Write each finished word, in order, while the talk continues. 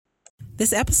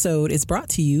This episode is brought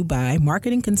to you by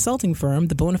marketing consulting firm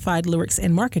The Bonafide Lyrics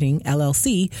and Marketing,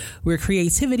 LLC, where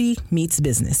creativity meets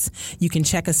business. You can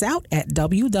check us out at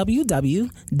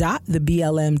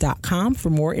www.theblm.com for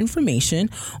more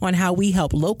information on how we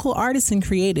help local artists and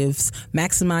creatives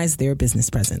maximize their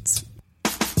business presence.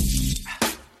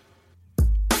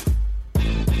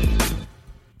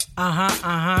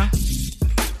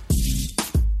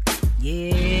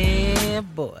 Yeah,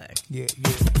 boy. Yeah.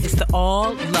 It's the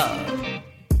All Love,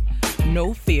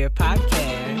 No Fear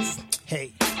podcast.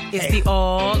 Hey. It's the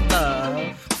All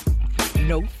Love,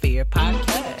 No Fear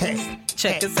podcast. Hey.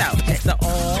 Check us out. It's the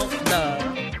All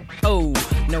Love, Oh,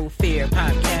 No Fear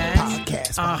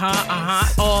podcast.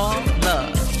 All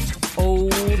Love, Oh,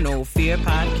 No Fear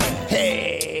podcast.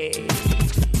 Hey.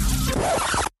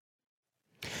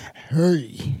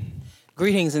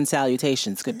 Greetings and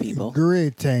salutations, good people.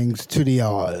 Greetings to the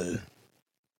all.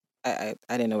 I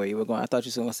didn't know where you were going. I thought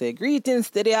you were going to say, greetings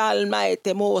to the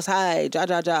Almighty Most High, Ja,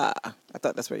 Ja, Ja. I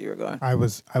thought that's where you were going. I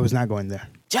was not going there.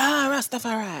 Ja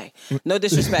Rastafari. No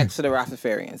disrespect to the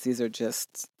Rastafarians. These are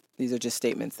just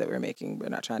statements that we're making. We're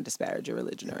not trying to disparage your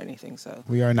religion or anything. So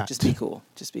we are not. Just be cool.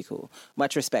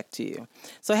 Much respect to you.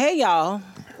 So hey y'all,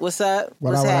 what's up?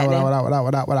 What's happening? What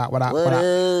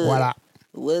up?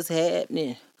 What's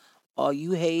happening? All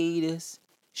you haters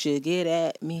should get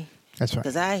at me. That's right.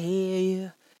 Cause I hear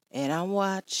you and I'm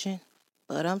watching,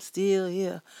 but I'm still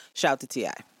here. Shout to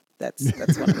T.I. That's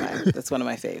one of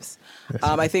my faves.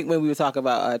 I think when we were talking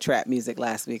about trap music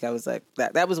last week, I was like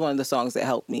that was one of the songs that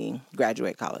helped me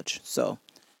graduate college. So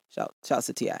shout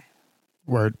to T.I.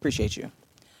 Word. Appreciate you.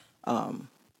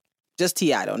 Just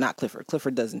T.I. though, not Clifford.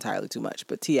 Clifford does entirely too much,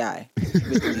 but T.I.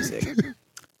 with the music.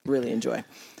 Really enjoy.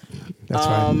 That's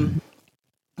right.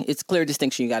 It's clear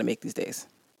distinction you got to make these days.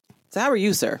 So how are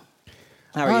you, sir?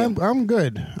 How are you? I'm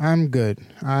good.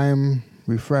 I'm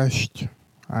refreshed.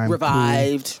 I'm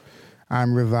revived. Cool.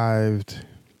 I'm revived.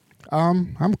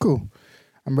 I'm cool.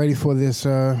 I'm ready for this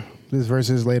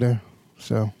verses later.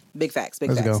 So big facts.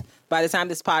 Let's go. By the time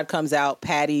this pod comes out,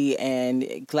 Patty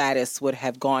and Gladys would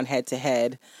have gone head to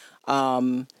head.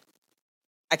 I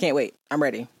can't wait. I'm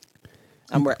ready.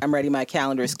 I'm ready. My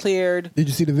calendar is cleared. Did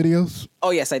you see the videos?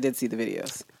 Oh yes, I did see the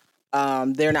videos.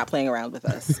 They're not playing around with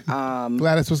us.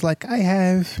 Gladys was like, I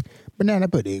have banana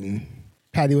pudding.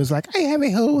 Patty was like, I have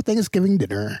a whole Thanksgiving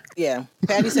dinner. Yeah.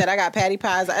 Patty said, I got patty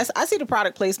pies. I see the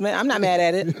product placement. I'm not mad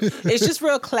at it. It's just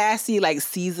real classy, like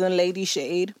seasoned lady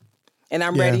shade. And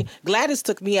I'm ready. Gladys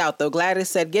took me out, though. Gladys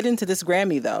said, get into this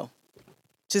Grammy, though.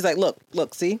 She's like, look,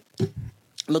 see?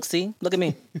 Look at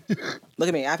me. Look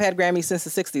at me. I've had Grammys since the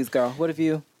 60s, girl. What have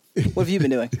you been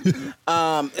doing?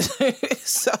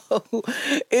 So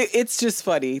it's just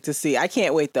funny to see. I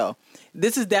can't wait, though.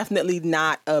 This is definitely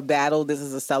not a battle. This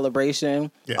is a celebration.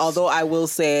 Yes. Although I will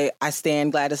say I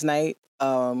stand Gladys Knight.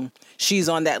 She's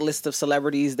on that list of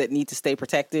celebrities that need to stay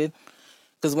protected.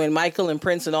 Because when Michael and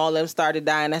Prince and all them started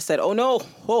dying, I said, oh, no.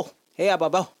 Oh, hey,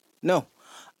 Baba. No.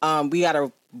 We got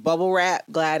a bubble wrap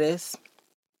Gladys.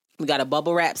 We got a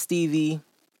bubble wrap Stevie.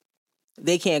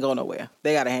 They can't go nowhere.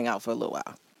 They got to hang out for a little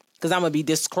while. Because I'm going to be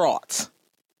distraught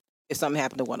if something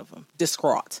happened to one of them.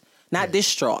 Distraught. Not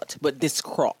distraught, but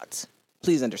distraught.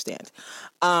 Please understand.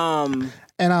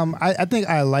 I think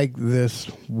I like this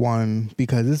one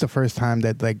because this is the first time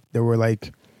that like they were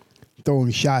like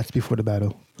throwing shots before the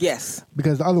battle. Yes.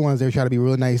 Because the other ones, they were trying to be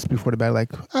real nice before the battle. Like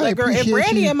girl, if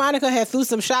Brandy and Monica had threw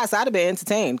some shots, I'd have been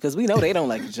entertained because we know they don't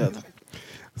like each other.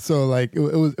 So like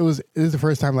it was the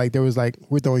first time like there was like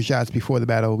we're throwing shots before the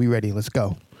battle. We ready? Let's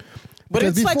go. But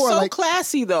because it's before, like so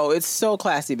classy though. It's so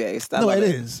classy based. No, it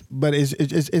is. But it's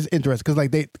interesting because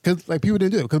like people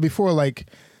didn't do it because before like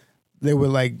they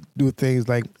would like do things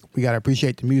like we gotta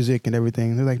appreciate the music and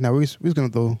everything. They're like, no, we're gonna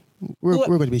go. We're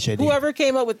going to be shady. Whoever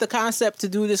came up with the concept to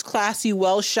do this classy,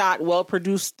 well shot, well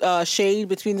produced shade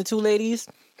between the two ladies.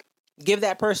 Give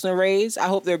that person a raise. I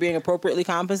hope they're being appropriately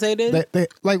compensated.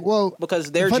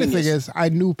 Because they're the funny thing is, I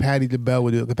knew Patti LaBelle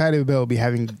would do it. Because Patti LaBelle would be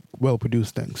having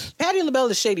well-produced things. Patti LaBelle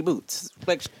is Shady Boots.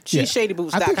 Like, she's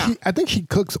ShadyBoots.com. I think she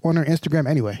cooks on her Instagram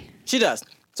anyway. She does.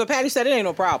 So Patti said it ain't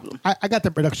no problem. I got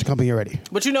the production company already.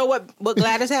 But you know what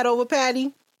Gladys had over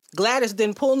Patti? Gladys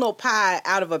didn't pull no pie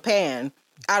out of a pan,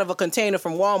 out of a container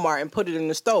from Walmart and put it in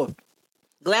the stove.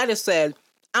 Gladys said,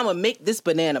 I'm going to make this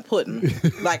banana pudding.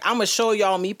 Like, I'm going to show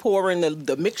y'all me pouring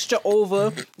the mixture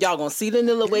over. Y'all going to see the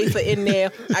vanilla wafer in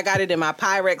there. I got it in my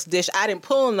Pyrex dish. I didn't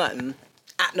pull nothing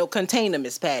out no container,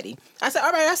 Miss Patty. I said,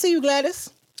 all right, I see you, Gladys.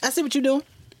 I see what you're doing.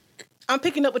 I'm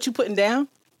picking up what you're putting down.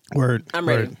 Word. I'm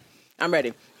ready.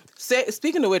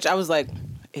 Speaking of which, I was like,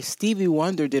 if Stevie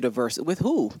Wonder did a verse, with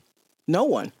who? No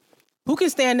one. Who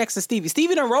can stand next to Stevie?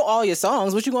 Stevie done wrote all your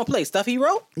songs. What you gonna play? Stuff he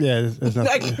wrote? Yeah, it's not,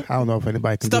 Like, I don't know if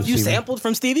anybody can stuff do you Stevie. sampled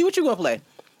from Stevie. What you gonna play?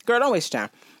 Girl, don't waste your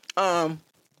time.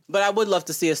 But I would love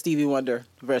to see a Stevie Wonder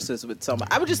versus with someone.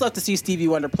 I would just love to see Stevie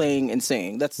Wonder playing and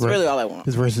singing. That's really all I want.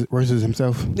 His versus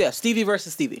himself. Yeah, Stevie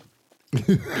versus Stevie.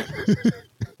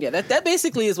 Yeah, that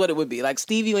basically is what it would be. Like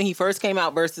Stevie when he first came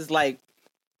out versus like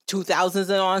 2000s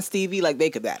and on Stevie, like they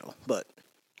could battle. But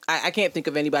I can't think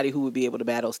of anybody who would be able to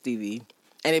battle Stevie,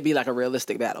 and it'd be like a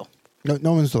realistic battle.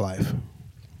 No one's alive.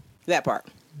 That part.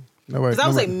 No way. Because I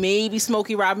was like maybe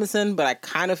Smokey Robinson, but I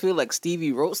kind of feel like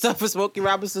Stevie wrote stuff for Smokey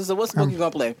Robinson. So what's Smokey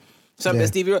gonna play? Something that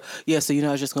Stevie wrote? Yeah, so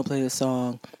I was just gonna play this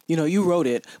song. You wrote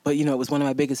it, but it was one of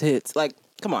my biggest hits. Like,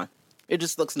 come on. It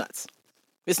just looks nuts.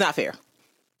 It's not fair.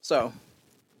 So,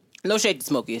 no shade to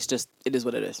Smokey. It's just, it is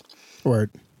what it is. Word.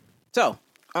 So,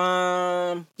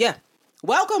 yeah.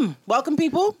 Welcome,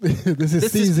 people. This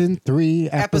is season 3,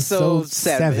 episode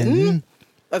 7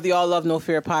 of the All Love No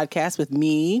Fear podcast with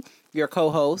me, your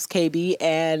co-host, KB,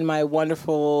 and my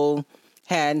wonderful,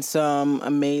 handsome,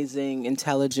 amazing,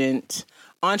 intelligent,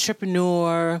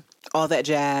 entrepreneur, all that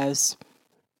jazz,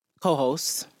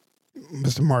 co-host.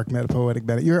 Mr. Mark Metapoetic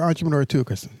Bennett. You're an entrepreneur too,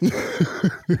 Kristen.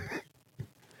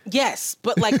 Yes,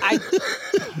 but like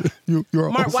you're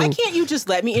Mark, also, why can't you just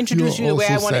let me introduce you the way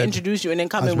I want to said introduce you and then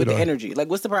come in with the energy? Like,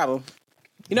 what's the problem?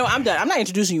 I'm done. I'm not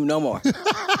introducing you no more.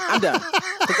 I'm done.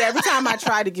 Because every time I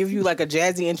try to give you like a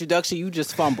jazzy introduction, you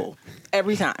just fumble.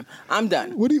 Every time. I'm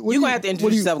done. You're going to have to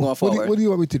introduce yourself going forward. What do you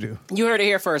want me to do? You heard it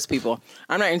here first, people.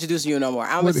 I'm not introducing you no more.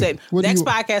 I'm going to say, next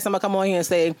podcast, I'm going to come on here and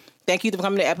say, thank you for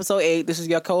coming to episode 8. This is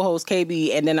your co-host,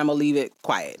 KB, and then I'm going to leave it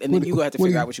quiet. And then you're going to have to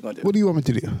figure out what you're going to do. What do you want me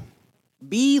to do?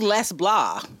 Be less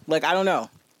blah. Like, I don't know.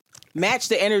 Match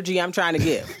the energy I'm trying to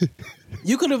give.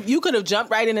 You could have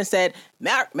jumped right in and said,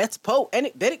 Mark Metapo, and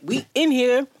we in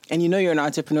here. And you're an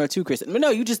entrepreneur too, Kristen. But no,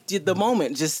 you just did the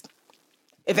moment, just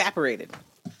evaporated.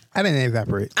 I didn't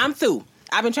evaporate. I'm through.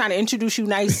 I've been trying to introduce you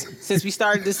nice since we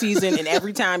started the season, and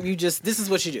every time this is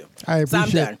what you do. I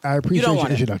appreciate your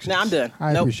introductions. No, I'm done.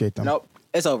 I appreciate them. Nope.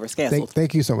 It's over. It's canceled.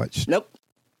 Thank you so much. Nope.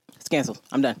 It's canceled.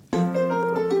 I'm done.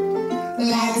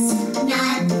 Let's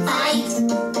not fight.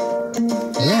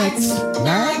 Let's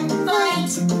not fight.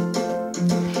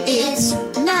 It's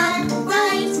not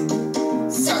right.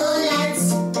 So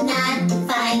let's not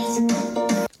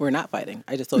fight. We're not fighting.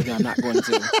 I just told you I'm not going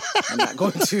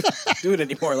to do it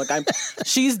anymore. Like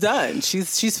she's done.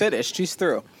 She's finished. She's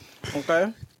through.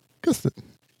 Okay? Kristen.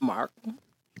 Mark.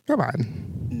 Come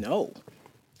on. No.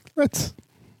 Let's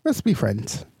be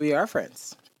friends. We are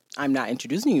friends. I'm not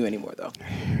introducing you anymore though.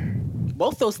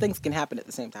 Both those things can happen at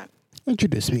the same time.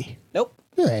 Introduce me. Nope.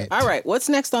 Right. All right. What's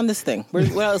next on this thing? What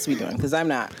else are we doing? Because I'm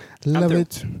not. Love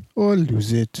it or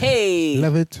lose it. Hey.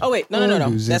 Love it. Oh, wait. No.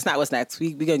 That's not what's next.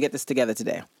 We're going to get this together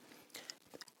today.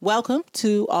 Welcome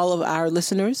to all of our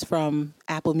listeners from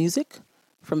Apple Music,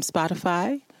 from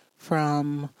Spotify,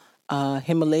 from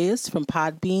Himalayas, from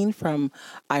Podbean, from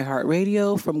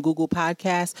iHeartRadio, from Google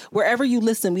Podcasts. Wherever you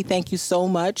listen, we thank you so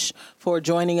much for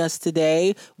joining us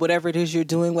today. Whatever it is you're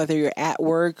doing, whether you're at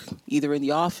work, either in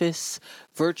the office,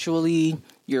 virtually,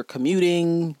 you're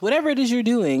commuting, whatever it is you're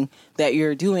doing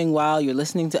while you're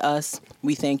listening to us,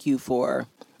 we thank you for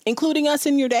including us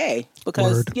in your day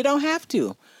because you don't have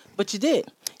to, but you did.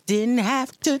 Didn't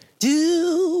have to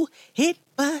do it,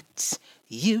 but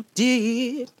you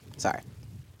did. Sorry.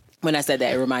 When I said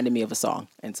that, it reminded me of a song,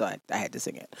 and so I had to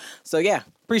sing it. So, yeah,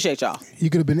 appreciate y'all. You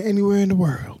could have been anywhere in the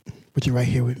world, but you're right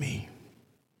here with me.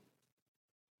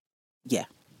 Yeah,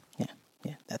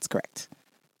 that's correct.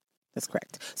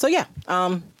 So, yeah,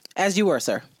 as you were,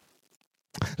 sir.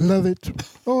 Love it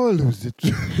or lose it.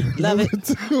 Love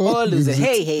it or lose it.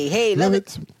 Hey, love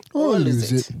it or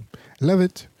lose it. Love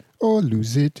it or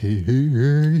lose it. Hey.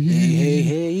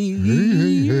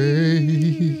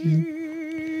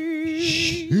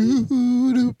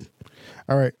 Shoot.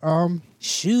 All right.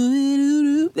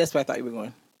 Shoot. That's where I thought you were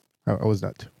going. I was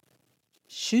not.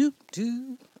 Shoot.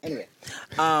 Anyway.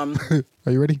 Are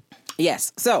you ready?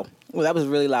 Yes. So, that was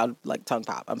really loud, like tongue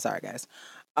pop. I'm sorry, guys.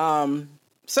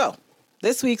 So,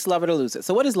 this week's Love It or Lose It.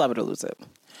 So, what is Love It or Lose It?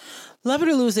 Love It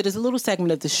or Lose It is a little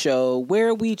segment of the show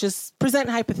where we just present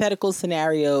hypothetical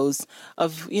scenarios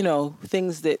of,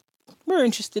 things that we're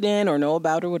interested in or know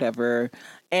about or whatever.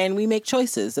 And we make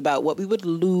choices about what we would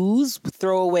lose,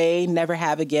 throw away, never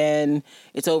have again.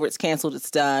 It's over, it's canceled, it's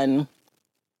done.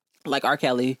 Like R.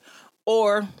 Kelly.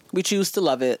 Or we choose to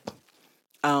love it.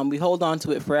 We hold on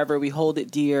to it forever. We hold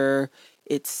it dear.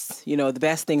 It's, the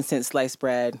best thing since sliced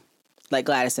bread, like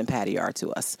Gladys and Patty are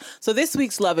to us. So this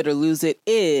week's Love It or Lose It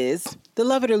is the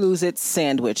Love It or Lose It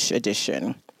Sandwich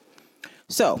Edition.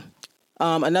 So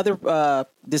Another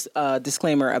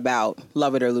disclaimer about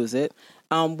Love It or Lose It.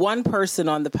 One person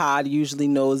on the pod usually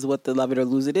knows what the Love It or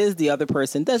Lose It is. The other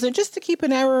person doesn't, just to keep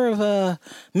an air of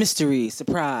mystery,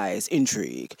 surprise,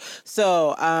 intrigue.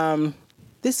 So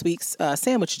this week's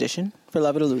sandwich edition for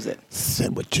Love It or Lose It.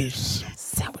 Sandwiches.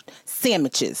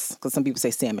 Sandwiches. Because some people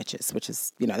say sandwiches, which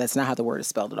is, that's not how the word is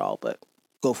spelled at all, but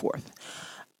go forth.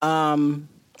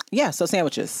 So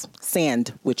sandwiches.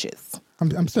 Sandwiches.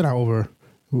 I'm still not over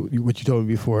what you told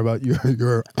me before about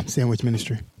your sandwich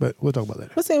ministry, but we'll talk about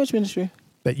that. What sandwich ministry?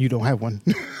 That you don't have one.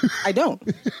 I don't.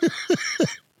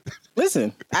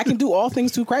 Listen, I can do all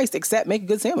things through Christ except make a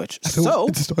good sandwich. I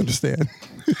just don't understand.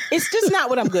 It's just not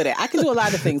what I'm good at. I can do a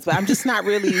lot of things, but I'm just not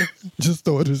really. Just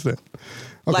don't understand.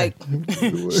 Okay.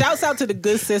 Like, shouts out to the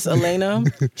good sis Elena.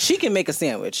 She can make a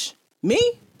sandwich. Me,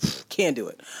 can't do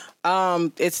it.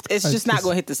 It's just not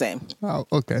going to hit the same. Oh,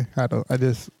 okay.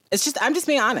 I'm just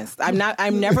being honest.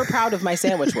 I'm never proud of my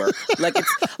sandwich work. Like,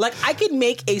 it's like I can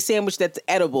make a sandwich that's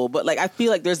edible, but like I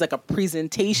feel like there's like a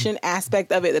presentation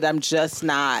aspect of it that I'm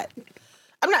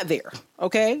not there.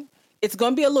 Okay. It's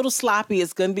going to be a little sloppy.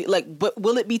 It's going to be like, but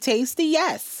will it be tasty?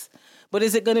 Yes. But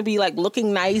is it going to be like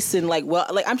looking nice and like, well,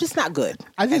 like I'm just not good.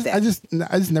 I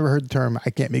just never heard the term "I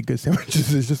can't make good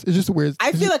sandwiches." It's just weird.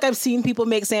 I feel like I've seen people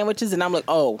make sandwiches and I'm like,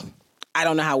 oh, I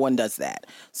don't know how one does that.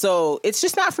 So it's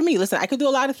just not for me. Listen, I can do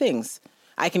a lot of things.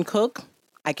 I can cook.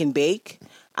 I can bake.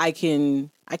 I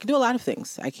can do a lot of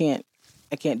things. I can't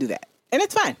do that, and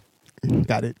it's fine.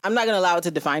 Got it. I'm not going to allow it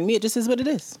to define me. It just is what it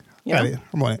is. Got it.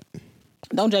 I'm on it.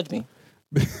 Don't judge me.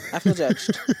 I feel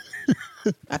judged.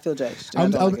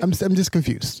 I'm just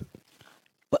confused.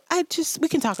 But we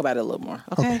can talk about it a little more.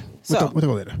 Okay. We'll talk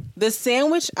later. The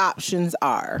sandwich options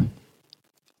are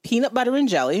peanut butter and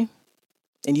jelly,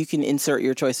 and you can insert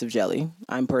your choice of jelly.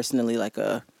 I'm personally like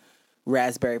a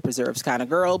raspberry preserves kind of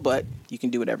girl, but you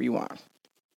can do whatever you want.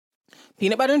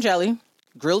 Peanut butter and jelly,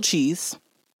 grilled cheese,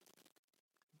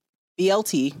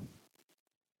 BLT,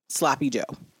 sloppy Joe.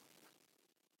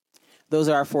 Those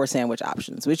are our 4 sandwich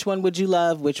options. Which one would you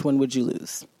love? Which one would you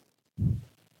lose?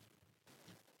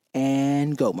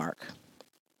 And go, Mark.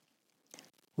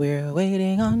 We're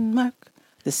waiting on Mark,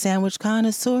 the sandwich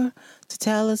connoisseur, to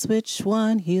tell us which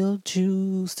one he'll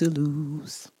choose to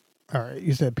lose. All right.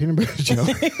 You said peanut butter Joe,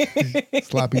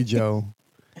 sloppy Joe,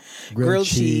 grilled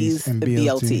cheese, and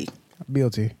BLT.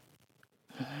 BLT.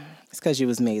 It's because you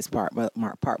was made part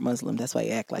Muslim. That's why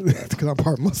you act like that. Because I'm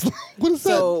part Muslim. What is that?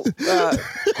 So,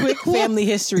 quick family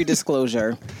history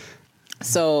disclosure.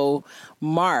 So,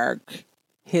 Mark,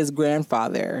 his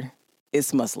grandfather,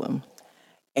 is Muslim.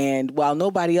 And while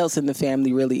nobody else in the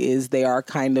family really is, they are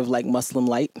kind of like Muslim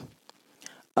light.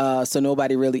 So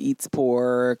nobody really eats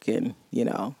pork, and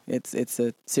it's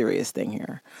a serious thing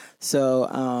here.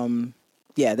 So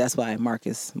that's why Mark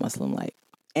is Muslim light,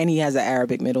 and he has an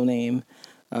Arabic middle name.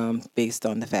 Based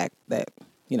on the fact that,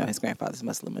 his grandfather's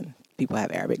Muslim and people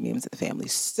have Arabic names in the family.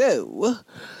 So,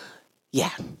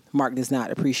 Mark does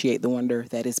not appreciate the wonder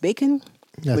that is bacon,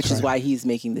 which is why he's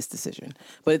making this decision.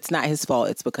 But it's not his fault.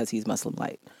 It's because he's Muslim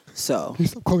light. So. You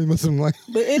still call me Muslim light.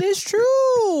 But it is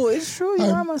true. It's true.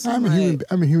 You are Muslim light.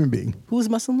 I'm a human being. Who's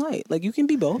Muslim light? Like, you can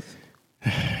be both.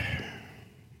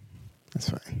 That's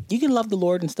fine. You can love the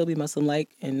Lord and still be Muslim light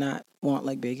and not want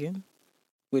like bacon.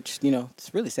 Which,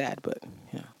 it's really sad, but,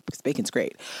 because bacon's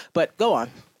great. But go on.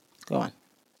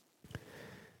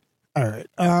 All right.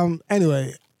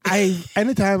 Anyway,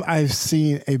 anytime I've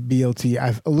seen a BLT,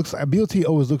 a BLT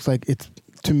always looks like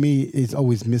to me, it's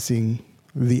always missing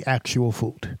the actual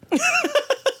food. What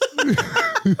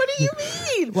do you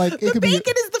mean? Like the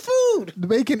bacon is the food. The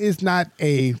bacon is not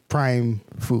a prime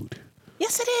food.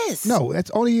 Yes, it is. No,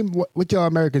 that's only what y'all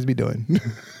Americans be doing.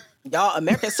 Y'all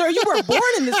American, sir, you were born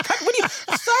in this country.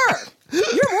 Sir,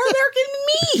 you're more American than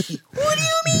me. What do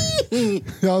you mean?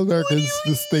 Y'all Americans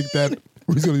just think that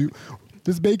we're just going to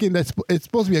this bacon it's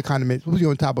supposed to be a condiment, it's supposed to be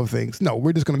on top of things. No,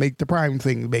 we're just going to make the prime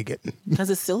thing bacon. Because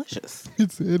it's delicious.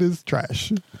 It is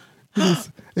trash.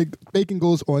 Bacon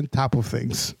goes on top of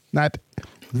things, not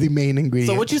the main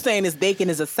ingredient. So what you're saying is bacon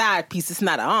is a side piece. It's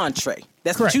not an entree.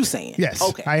 That's correct. What you're saying. Yes.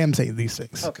 Okay. I am saying these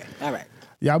things. Okay. All right.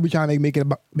 Y'all be trying to make it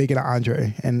an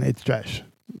entree, and it's trash.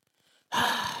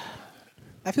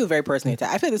 I feel very personally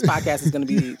attacked. I feel this podcast is going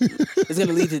to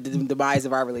lead to the demise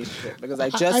of our relationship because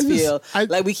I feel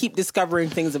like we keep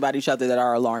discovering things about each other that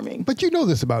are alarming. But you know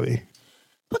this about me.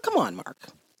 But come on, Mark.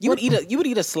 You would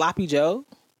eat a sloppy Joe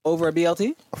over a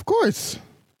BLT? Of course.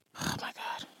 Oh my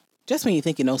God. Just when you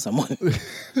think you know someone.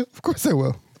 Of course I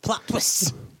will. Plot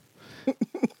twist.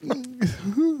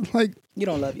 Like you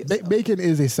don't love yourself. Bacon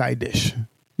is a side dish.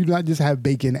 You do not just have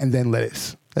bacon and then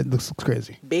lettuce. That looks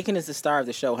crazy. Bacon is the star of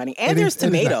the show, honey. And there's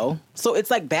tomato. So it's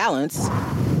like balanced.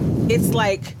 It's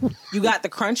like you got the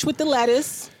crunch with the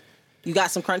lettuce. You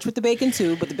got some crunch with the bacon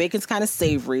too, but the bacon's kind of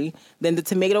savory. Then the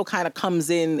tomato kind of comes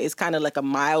in. It's kind of like a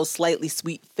mild, slightly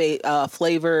sweet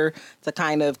flavor to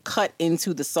kind of cut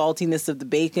into the saltiness of the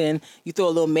bacon. You throw a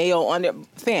little mayo on there.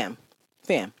 Fam.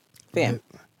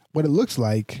 What it looks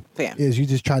like is you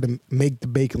just try to make the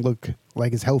bacon look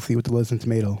like it's healthy with the lettuce and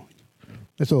tomato.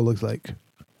 That's what it looks like.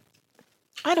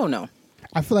 I don't know.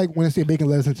 I feel like when I say bacon,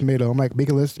 lettuce, and tomato, I'm like,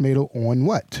 bacon, lettuce, tomato on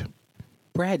what?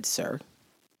 Bread, sir.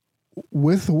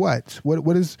 With what?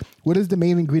 What is the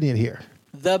main ingredient here?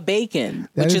 The bacon,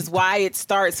 which is why it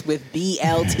starts with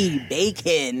BLT,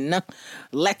 bacon,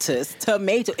 lettuce,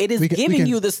 tomato. It is giving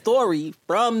you the story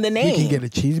from the name. We can get a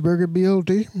cheeseburger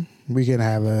BLT. We can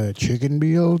have a chicken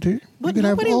BLT. We can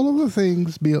have all of the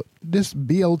things. This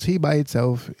BLT by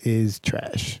itself is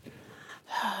trash.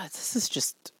 This is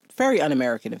just very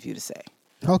un-American of you to say.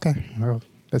 Okay, well,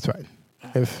 that's fine.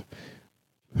 If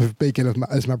bacon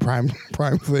is my prime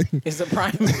thing, it's a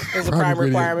prime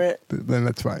requirement. Then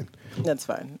that's fine. That's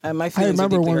fine. I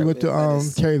remember when we went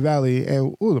to Cherry Valley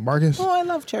and Marcus. Oh, I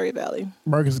love Cherry Valley.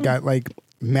 Marcus got like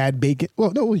mad bacon.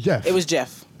 Well, no, it was Jeff. It was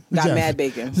Jeff. Got mad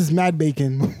bacon. This is mad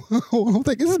bacon. I was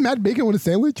like, is this mad bacon on a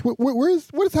sandwich?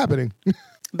 What is happening?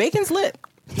 Bacon's lit.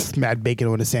 It's mad bacon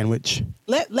on a sandwich.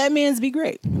 Let man's be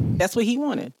great. That's what he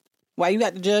wanted. Why you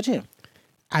got to judge him?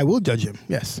 I will judge him.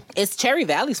 Yes. It's Cherry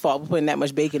Valley's fault for putting that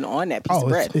much bacon on that piece of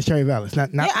bread. It's Cherry Valley. It's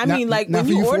not. Yeah, I mean, like when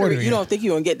you order it, you don't think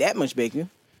you're gonna get that much bacon.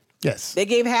 Yes. They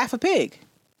gave half a pig,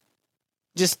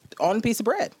 just on a piece of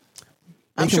bread.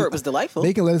 I'm sure it was delightful.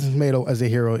 Bacon, lettuce, and tomato as a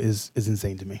hero is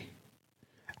insane to me.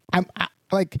 I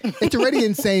like it's already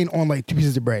insane on like 2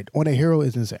 pieces of bread. On a hero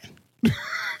is insane.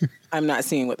 I'm not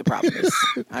seeing what the problem is.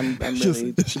 I'm not seeing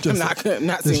what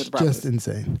the problem is. Just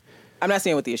insane. I'm not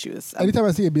seeing what the issue is. Anytime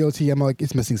I see a BLT, I'm like,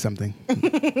 it's missing something.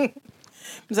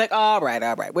 It's like, all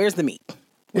right. Where's the meat?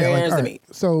 Where's the meat?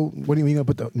 So, what do you mean? You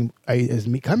gonna put is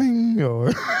meat coming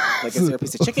or like is there a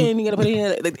piece of chicken you gotta put in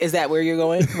it? Like, is that where you're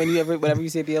going whenever you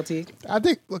say BLT? I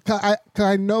think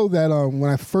I know that when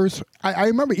I first I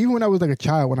remember even when I was like a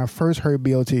child when I first heard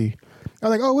BLT. I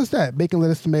was like, oh, what's that? Bacon,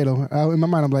 lettuce, tomato. In my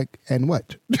mind, I'm like, and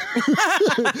what?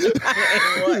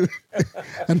 And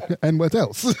what? and what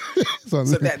else? so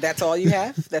that's all you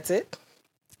have? That's it?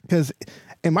 Because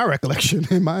in my recollection,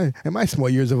 in my small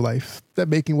years of life, that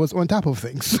bacon was on top of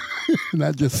things,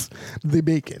 not just the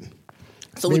bacon.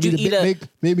 So maybe would you eat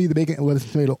maybe the bacon and lettuce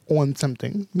and tomato on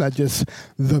something, not just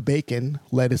the bacon,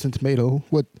 lettuce, and tomato.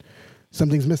 What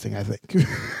something's missing, I think.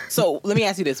 So let me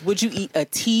ask you this: would you eat a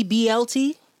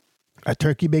TBLT? A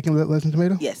turkey, bacon, lettuce, and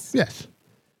tomato? Yes. Yes.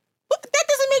 But that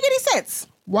doesn't make any sense.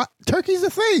 What? Turkey's a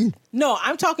thing. No,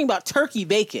 I'm talking about turkey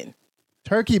bacon.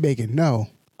 Turkey bacon, no.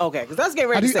 Okay, because I was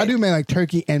getting ready to say. I do mean like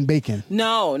turkey and bacon.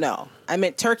 No. I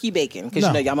meant turkey bacon, because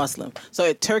you know y'all Muslim.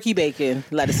 So turkey bacon,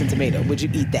 lettuce, and tomato. Would you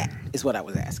eat that, is what I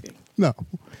was asking. No.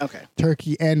 Okay.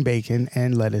 Turkey and bacon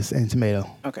and lettuce and tomato.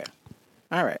 Okay.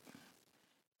 All right.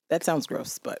 That sounds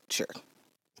gross, but sure.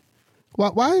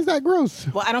 Why is that gross?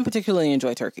 Well, I don't particularly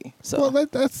enjoy turkey. So well,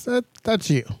 that's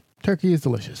you. Turkey is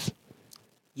delicious.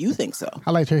 You think so?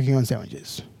 I like turkey on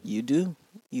sandwiches. You do.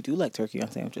 You do like turkey on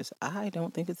sandwiches. I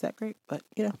don't think it's that great, but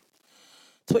you know,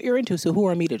 it's what you're into. So who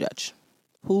are me to judge?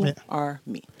 Who are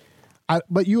me?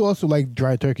 But you also like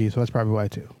dry turkey, so that's probably why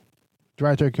too.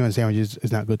 Dry turkey on sandwiches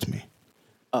is not good to me.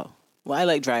 Oh, well, I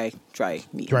like dry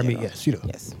meat. Dry meat, yes, you do.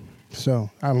 Yes. So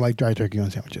I don't like dry turkey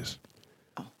on sandwiches.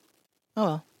 Oh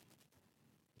well.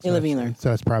 You live and learn. So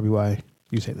that's probably why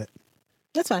you say that.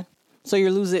 That's fine. So your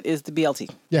lose it is the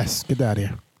BLT. Yes, get that out of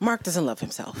here. Mark doesn't love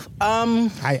himself.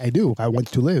 I do. I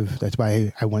want to live. That's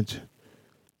why I want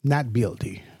not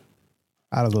BLT.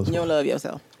 Out of those. You don't love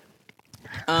yourself.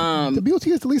 The BLT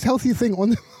is the least healthy thing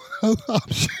on the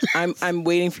option. I'm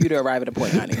waiting for you to arrive at a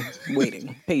point, honey.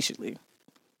 Waiting patiently.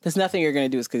 There's nothing you're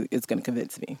going to do is going to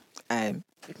convince me. I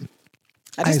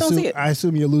just don't see it. I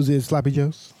assume your loser is Sloppy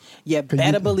Joe's. You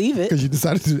better believe it. Because you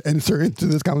decided to enter into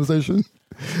this conversation.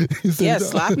 Yeah,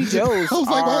 Sloppy Joe's. I was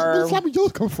like, where did Sloppy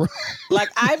Joe's come from? Like,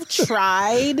 I've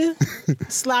tried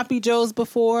Sloppy Joe's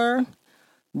before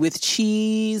with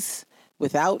cheese,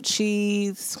 without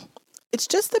cheese. It's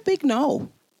just a big no.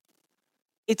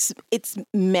 It's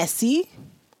messy.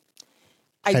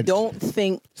 I don't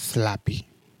think... Sloppy.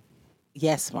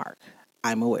 Yes, Mark.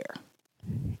 I'm aware.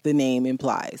 The name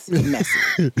implies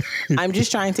messy. I'm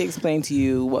just trying to explain to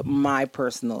you what my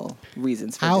personal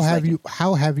reasons for How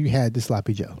have you had the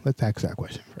Sloppy Joe? Let's ask that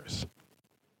question first.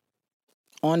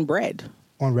 On bread.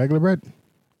 On regular bread?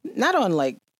 Not on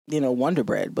Wonder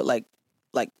Bread, but like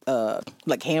like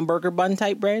hamburger bun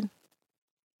type bread.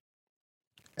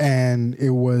 And it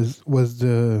was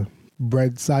the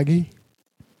bread soggy?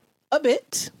 A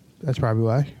bit. That's probably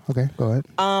why. Okay, go ahead.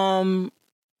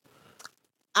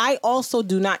 I also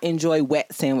do not enjoy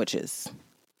wet sandwiches.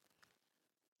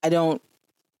 I don't,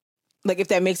 like, if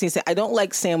that makes any sense. I don't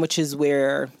like sandwiches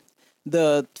where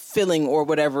the filling or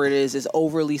whatever it is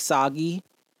overly soggy.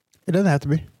 It doesn't have to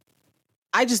be.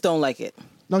 I just don't like it.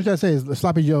 No, what I'm trying to say is the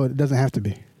sloppy Joe, it doesn't have to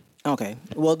be. Okay.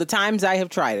 Well, the times I have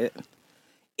tried it,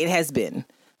 it has been.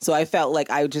 So I felt like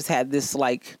I just had this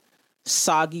like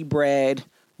soggy bread,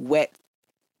 wet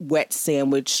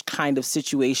sandwich kind of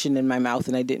situation in my mouth,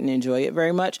 and I didn't enjoy it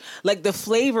very much. Like, the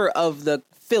flavor of the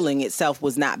filling itself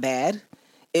was not bad.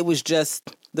 It was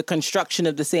just the construction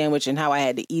of the sandwich and how I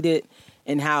had to eat it,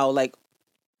 and how like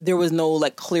there was no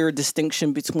like clear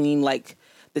distinction between like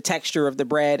the texture of the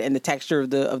bread and the texture of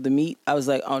the meat. I was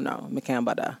like, oh no,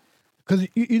 Makambada. Because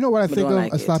you know what I think of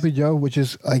like a sloppy Joe, which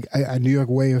is like a New York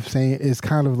way of saying it, is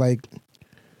kind of like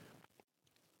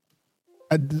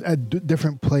a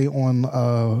different play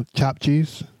on chopped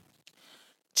cheese.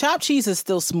 Chopped cheese is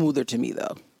still smoother to me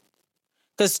though,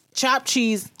 because chopped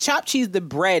cheese, the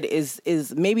bread is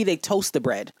maybe they toast the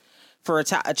bread for a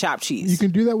chopped cheese. You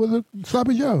can do that with a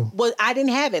sloppy Joe. Well, I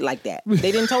didn't have it like that.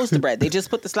 They didn't toast the bread. They just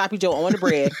put the sloppy Joe on the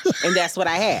bread, and that's what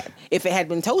I had. If it had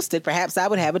been toasted, perhaps I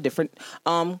would have a different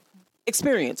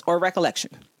experience or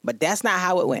recollection. But that's not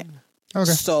how it went.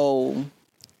 Okay. So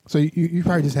you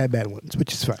probably just had bad ones,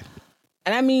 which is fine.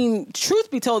 And I mean,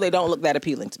 truth be told, they don't look that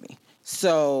appealing to me.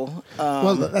 So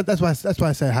well, that's why I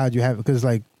said how'd you have it, because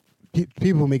like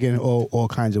people make it in all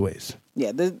kinds of ways.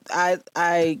 Yeah,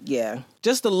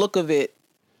 just the look of it,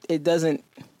 it doesn't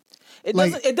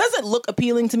look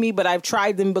appealing to me, but I've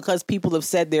tried them because people have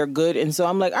said they're good, and so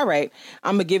I'm like, all right,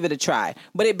 I'm gonna give it a try.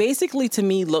 But it basically to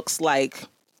me looks like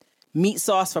meat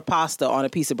sauce for pasta on a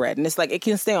piece of bread, and it's like it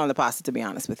can stay on the pasta. To be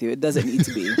honest with you, it doesn't need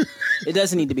to be. It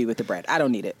doesn't need to be with the bread. I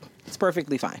don't need it. It's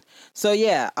perfectly fine. So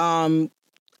yeah,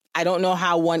 I don't know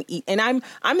how one eat, and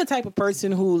I'm the type of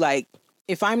person who, like,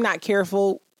 if I'm not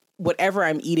careful, whatever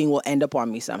I'm eating will end up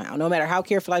on me somehow, no matter how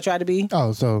careful I try to be.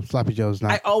 Oh, so sloppy Joe's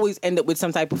not. I always end up with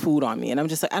some type of food on me, and I'm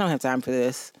just like, I don't have time for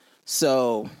this.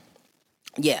 So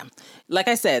yeah, like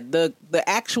I said, the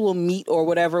actual meat or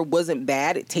whatever wasn't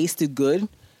bad. It tasted good.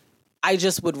 I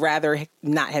just would rather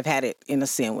not have had it in a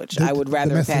sandwich. I would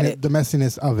rather have had it. The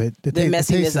messiness of it. The messiness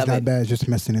taste is of not it. bad, just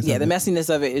messiness. Yeah, of the it. messiness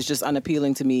of it is just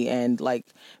unappealing to me, and like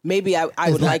maybe I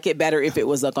would like it better if it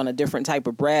was like on a different type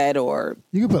of bread or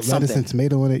you can put something. lettuce and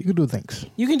tomato in it. You can do things.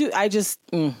 You can do.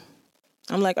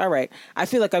 I'm like, all right. I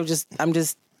feel like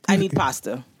I need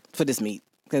pasta for this meat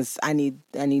because I need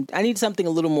something a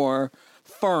little more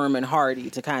firm and hearty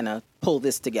to kind of pull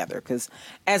this together. Because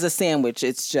as a sandwich,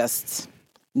 it's just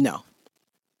no.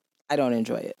 I don't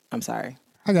enjoy it. I'm sorry.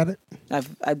 I got it.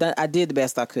 I did the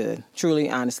best I could. Truly,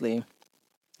 honestly.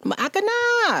 But I could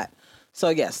not. So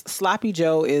yes, Sloppy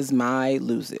Joe is my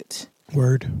lose it.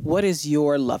 Word. What is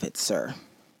your love it, sir?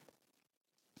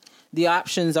 The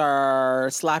options are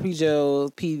Sloppy Joe,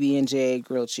 PB&J,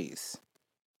 grilled cheese.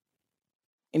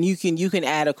 And you can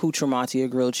add accoutrement to your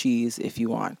grilled cheese if you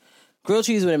want. Grilled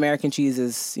cheese with American cheese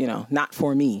is, not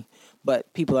for me,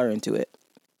 but people are into it.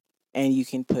 And you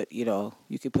can put,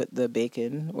 put the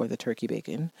bacon or the turkey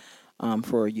bacon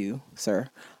for you, sir.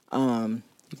 You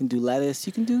can do lettuce.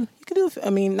 You can do. I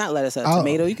mean, not lettuce,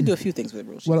 tomato. You can do a few things with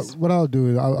grilled cheese. What I'll do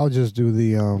is I'll just do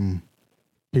the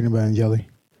peanut butter and jelly.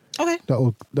 Okay.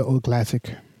 The old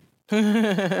classic.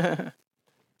 It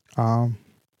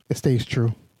stays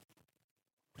true.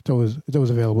 It's always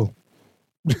available.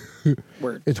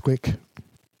 Word. It's quick.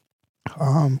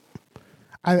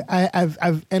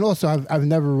 I've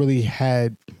never really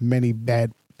had many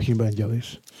bad peanut butter and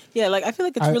jellies. Yeah, like I feel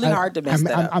like it's really hard to mess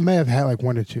that up. I may have had like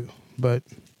one or two, but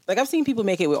like I've seen people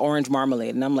make it with orange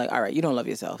marmalade, and I'm like, all right, you don't love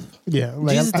yourself. Yeah,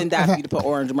 like Jesus didn't die for you to put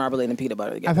orange marmalade and peanut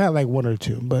butter together. I've had like one or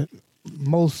two, but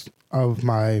most of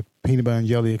my peanut butter and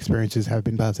jelly experiences have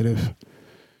been positive.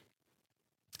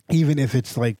 Even if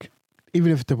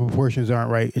the proportions aren't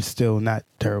right, it's still not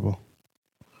terrible.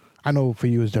 I know for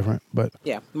you it's different, but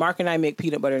yeah, Mark and I make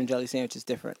peanut butter and jelly sandwiches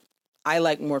different. I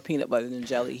like more peanut butter than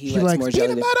jelly. He likes more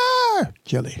peanut butter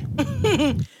jelly.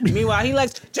 Meanwhile, he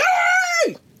likes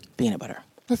jelly peanut butter.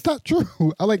 That's not true.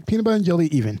 I like peanut butter and jelly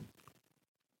even.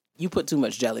 You put too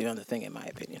much jelly on the thing, in my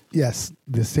opinion. Yes,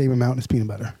 the same amount as peanut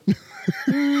butter.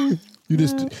 You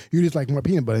just like more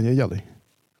peanut butter than your jelly.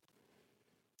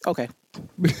 Okay.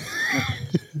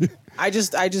 I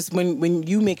just when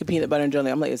you make a peanut butter and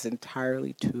jelly, I'm like, it's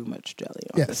entirely too much jelly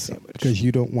on the sandwich. Because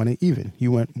you don't want it even.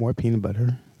 You want more peanut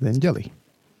butter than jelly.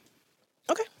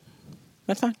 Okay.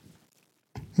 That's fine.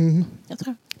 Mm-hmm. That's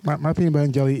fine. My peanut butter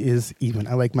and jelly is even.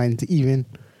 I like mine to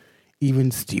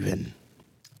even Steven.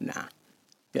 Nah.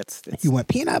 That's You want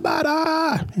peanut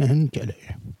butter and jelly.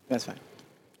 That's fine.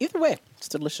 Either way, it's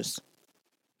delicious.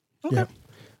 Okay. Yeah.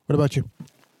 What about you?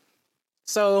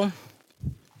 So,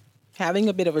 having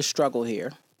a bit of a struggle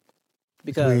here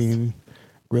because Between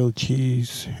grilled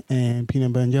cheese and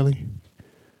peanut butter and jelly?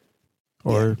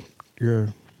 Or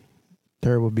your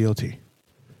terrible BLT?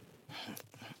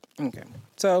 Okay.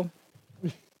 So,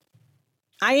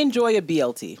 I enjoy a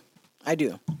BLT. I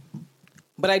do.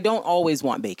 But I don't always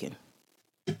want bacon.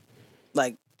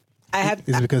 Like, I have...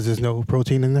 Is it because there's no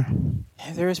protein in there?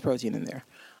 There is protein in there.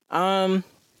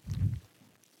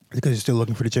 Because you're still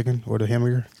looking for the chicken or the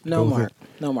hamburger? No,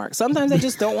 Mark. Sometimes I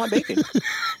just don't want bacon.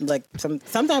 Like,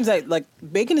 sometimes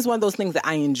bacon is one of those things that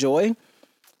I enjoy,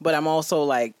 but I'm also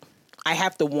like, I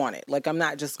have to want it. Like, I'm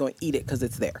not just going to eat it because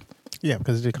it's there. Yeah,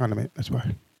 because it's a condiment. That's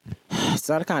why. It's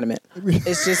not a condiment.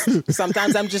 It's just,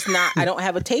 sometimes I'm just not, I don't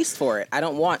have a taste for it. I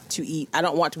don't want to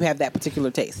have that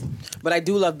particular taste. But I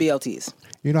do love BLTs.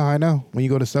 You know how I know? When you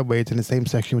go to Subway, it's in the same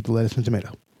section with the lettuce and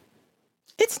tomato.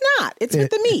 It's not. It's with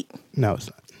the meat. No, it's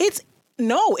not.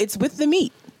 It's with the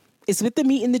meat. It's with the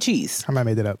meat and the cheese. I might have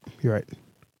made that up. You're right.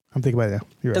 I'm thinking about it now.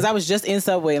 You're right. Because I was just in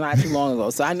Subway not too long ago,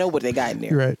 so I know what they got in there.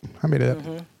 You're right. I made it up.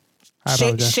 I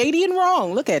apologize. Shady and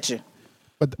wrong. Look at you.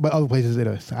 But other places it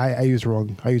is. I used the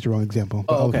wrong example.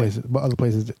 But other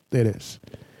places it is.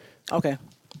 Okay.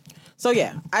 So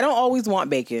yeah, I don't always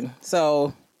want bacon.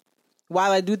 So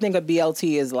while I do think a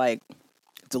BLT is like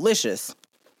delicious,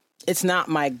 it's not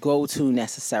my go-to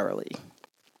necessarily.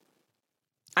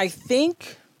 I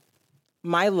think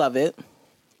my love it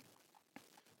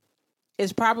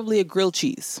is probably a grilled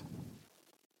cheese.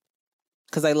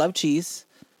 Because I love cheese.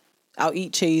 I'll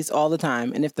eat cheese all the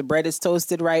time. And if the bread is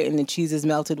toasted right and the cheese is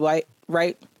melted right,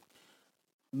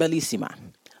 bellissima.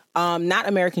 Not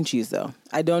American cheese, though.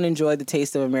 I don't enjoy the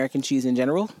taste of American cheese in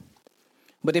general.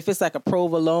 But if it's like a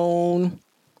provolone,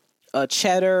 a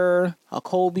cheddar, a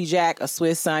Colby Jack, a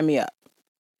Swiss, sign me up.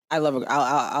 I love it.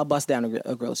 I'll bust down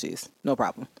a grilled cheese. No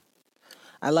problem.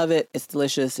 I love it. It's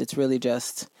delicious. It's really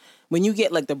just... When you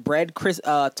get like the bread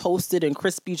toasted and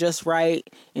crispy just right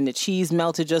and the cheese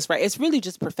melted just right, it's really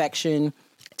just perfection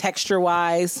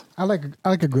texture-wise. I like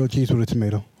a grilled cheese with a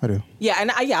tomato. I do. Yeah,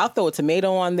 and I'll throw a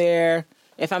tomato on there.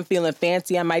 If I'm feeling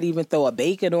fancy, I might even throw a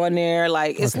bacon on there.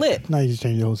 Like, it's lit. Now you just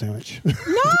change the whole sandwich.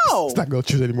 No! It's not grilled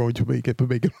cheese anymore when you put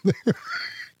bacon on there.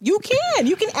 You can.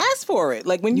 You can ask for it.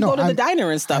 Like when you go to the diner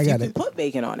and stuff, you can put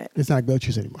bacon on it. It's not grilled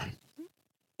cheese anymore.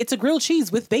 It's a grilled cheese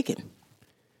with bacon.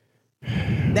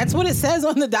 That's what it says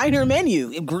on the diner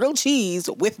menu. Grilled cheese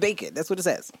with bacon. That's what it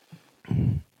says.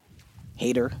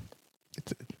 Hater.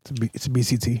 It's a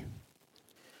BCT.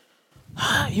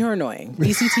 You're annoying.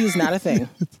 BCT is not a thing.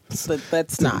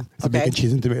 That's not. It's a bacon,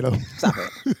 cheese, and tomato. Stop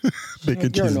it.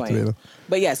 Bacon, cheese, and tomato.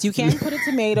 But yes, you can put a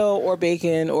tomato or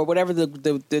bacon or whatever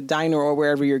the diner or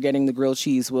wherever you're getting the grilled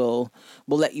cheese will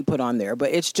let you put on there.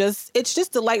 But it's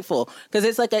just delightful because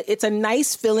it's a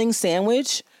nice filling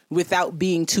sandwich without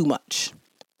being too much.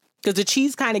 Because the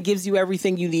cheese kind of gives you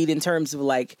everything you need in terms of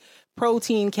like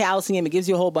protein, calcium. It gives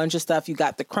you a whole bunch of stuff. You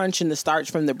got the crunch and the starch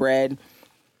from the bread.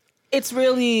 It's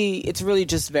really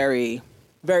just very,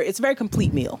 very, it's a very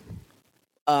complete meal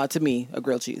to me, a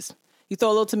grilled cheese. You throw a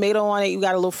little tomato on it. You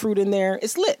got a little fruit in there.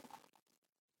 It's lit.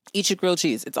 Eat your grilled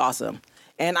cheese. It's awesome.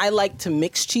 And I like to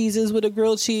mix cheeses with a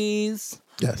grilled cheese.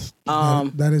 Yes.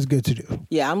 That is good to do.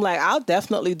 Yeah, I'm like, I'll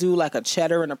definitely do like a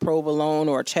cheddar and a provolone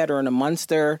or a cheddar and a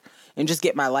Munster and just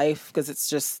get my life because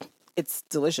it's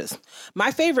delicious.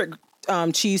 My favorite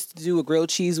cheese to do a grilled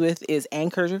cheese with is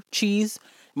Anchor cheese.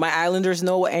 My Islanders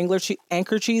know what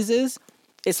Anchor cheese is.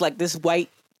 It's like this white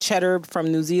cheddar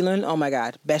from New Zealand. Oh my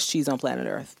God. Best cheese on planet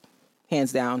Earth.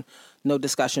 Hands down. No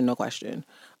discussion, no question.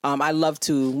 I love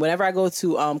to, whenever I go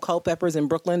to Culpeppers in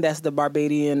Brooklyn, that's the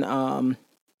Barbadian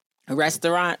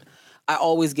restaurant, I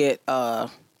always get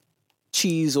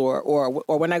cheese or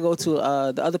when I go to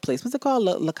the other place, what's it called?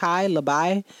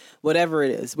 Labai, whatever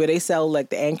it is, where they sell like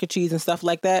the Anchor cheese and stuff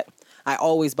like that. I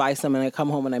always buy some and I come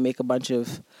home and I make a bunch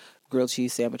of grilled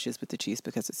cheese sandwiches with the cheese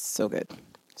because it's so good.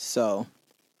 So,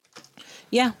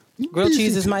 yeah, grilled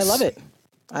cheese is my love it.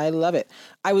 I love it.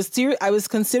 I was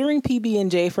considering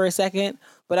PB&J for a second,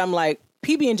 but I'm like,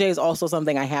 PB&J is also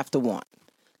something I have to want.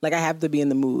 Like I have to be in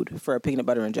the mood for a peanut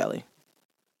butter and jelly.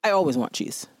 I always want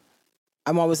cheese.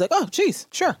 I'm always like, oh, cheese.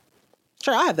 Sure,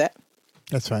 I'll have that.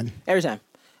 That's fine. Every time.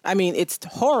 I mean, it's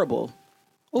horrible.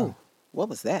 Ooh, What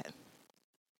was that?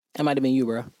 That might have been you,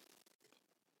 bro.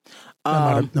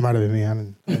 That might have been me. I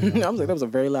was like, that was a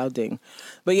very loud ding.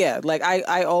 But yeah, like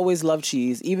I always love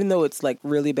cheese, even though it's like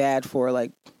really bad for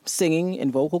like singing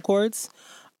and vocal cords,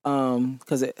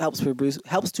 because it helps to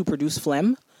produce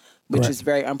phlegm, which is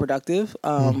very unproductive.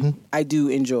 I do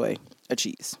enjoy a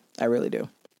cheese. I really do.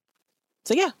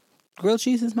 So yeah, grilled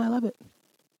cheese is my love it.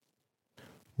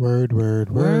 Word.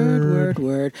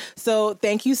 So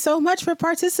thank you so much for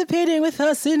participating with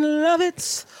us in Love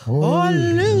It or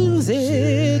Lose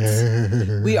It.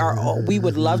 We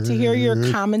would love to hear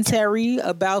your commentary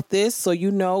about this. So,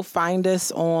 find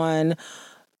us on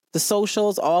the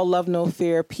socials, All Love No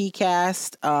Fear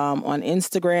PCast on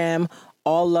Instagram,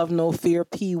 All Love No Fear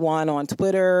P1 on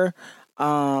Twitter,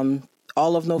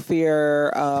 All of No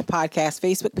Fear podcast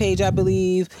Facebook page, I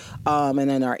believe, and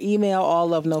then our email, All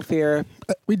Love No Fear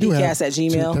we do podcast have at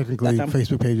Gmail. Technically,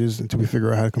 Facebook pages until we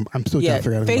figure out how to. I'm still trying to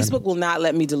figure out how to. Facebook will not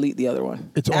let me delete the other one.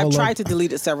 I've tried to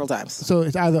delete it several times. So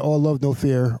it's either All Love No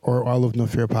Fear or All Love No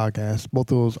Fear podcast.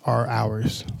 Both of those are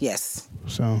ours. Yes.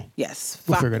 So yes,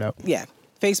 we'll figure it out. Yeah.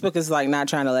 Facebook is like not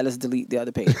trying to let us delete the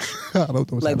other page. I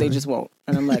don't know like they just won't.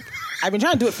 And I'm like, I've been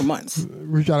trying to do it for months.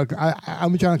 I'm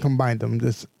trying to combine them.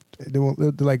 They're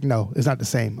like, no, it's not the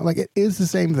same. I'm like, it is the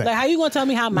same thing. Like, how you gonna tell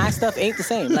me how my stuff ain't the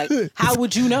same? Like, how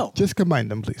would you know? Just combine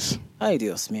them, please. Ay,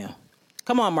 Dios mío.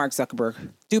 Come on, Mark Zuckerberg.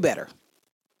 Do better.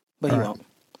 But he won't.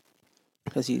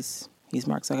 Because he's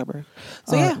Mark Zuckerberg.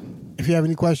 So, yeah. If you have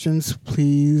any questions,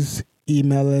 please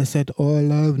email us at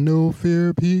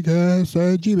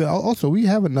allofnofearpcast@gmail. Also, we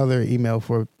have another email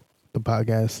for the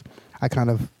podcast. I kind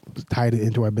of tied it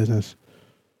into our business.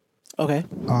 Okay.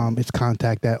 It's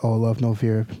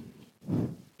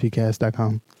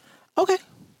contact@allofnofearpcast.com. Okay.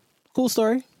 Cool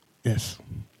story. Yes.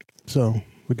 So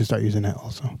we can start using that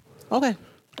also. Okay.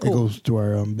 Cool. It goes to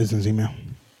our business email.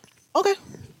 Okay.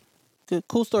 Good.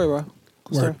 Cool story, bro.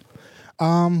 Cool story.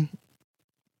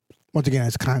 Once again,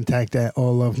 it's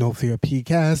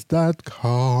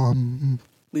contact@allofnofearpcast.com.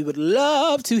 We would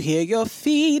love to hear your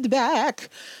feedback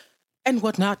and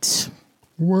whatnot.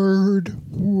 Word.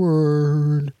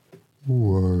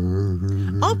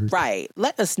 All right.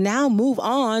 Let us now move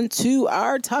on to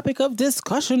our topic of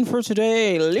discussion for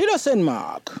today. Lead us in,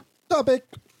 Mark. Topic.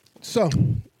 So,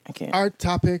 our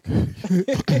topic,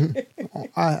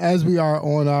 as we are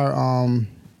on our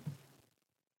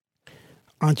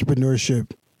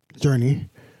entrepreneurship journey,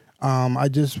 I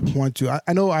just want to,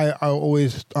 I know I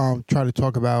always try to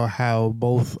talk about how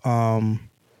both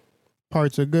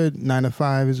parts are good. 9 to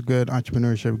 5 is good.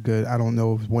 Entrepreneurship good. I don't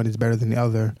know if one is better than the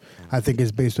other. I think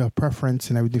it's based off preference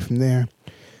and everything from there.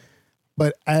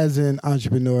 But as an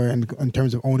entrepreneur and in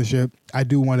terms of ownership, I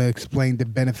do want to explain the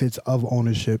benefits of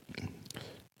ownership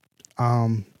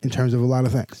in terms of a lot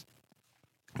of things.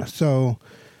 So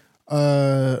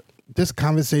this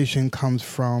conversation comes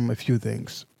from a few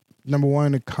things. Number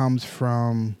one, it comes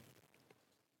from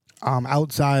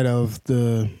outside of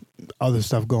the other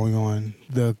stuff going on,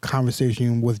 the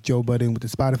conversation with Joe Budden with the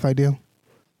Spotify deal,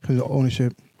 in terms of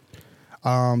ownership,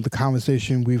 the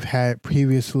conversation we've had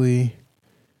previously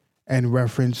in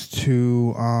reference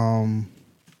to,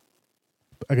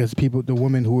 I guess the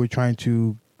women who were trying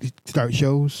to start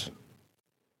shows.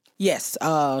 Yes,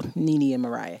 Nene and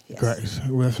Mariah. Yes. Correct.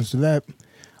 In reference to that,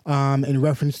 in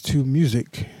reference to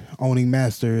music, owning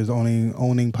masters,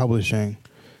 owning publishing,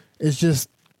 it's just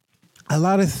a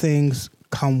lot of things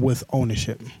come with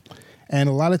ownership. And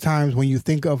a lot of times when you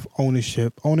think of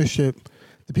ownership,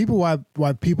 the people why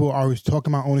people are always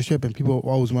talking about ownership and people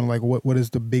always want to like, what is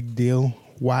the big deal?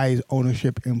 Why is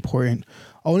ownership important?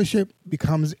 Ownership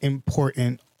becomes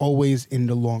important always in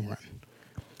the long run.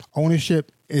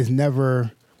 Ownership is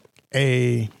never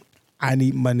I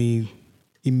need money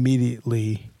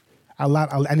immediately.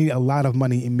 I need a lot of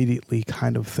money immediately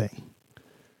kind of thing.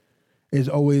 It's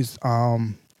always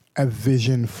a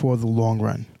vision for the long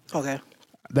run. Okay.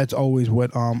 That's always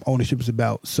what ownership is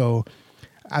about. So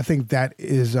I think that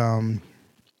is kind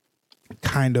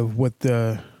of what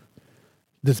the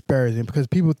disparity, because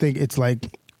people think it's like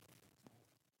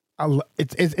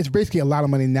it's basically a lot of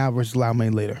money now versus a lot of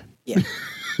money later. Yeah.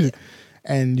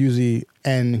 And usually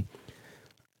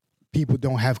people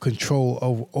don't have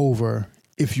control over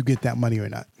if you get that money or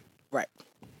not.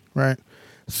 Right.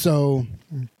 So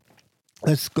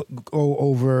let's go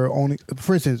over owning,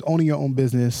 for instance, owning your own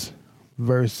business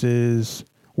versus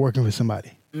working for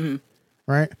somebody. Mm-hmm.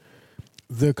 Right.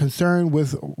 The concern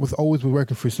with always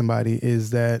working for somebody is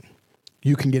that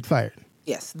you can get fired.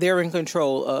 Yes, they're in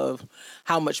control of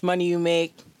how much money you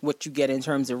make, what you get in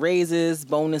terms of raises,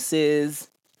 bonuses.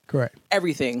 Correct.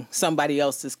 Everything. Somebody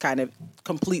else is kind of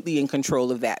completely in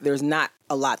control of that. There's not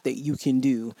a lot that you can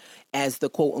do as the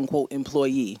quote unquote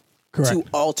employee Correct. to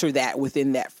alter that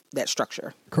within that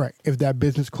structure. Correct. If that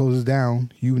business closes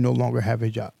down, you no longer have a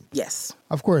job. Yes.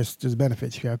 Of course, there's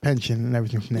benefits. You have pension and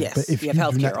everything from there. Yes. But if you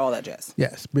have healthcare, all that jazz.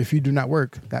 Yes, but if you do not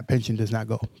work, that pension does not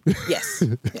go. Yes.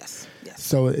 Yes. Yes.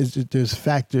 So there's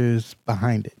factors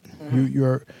behind it.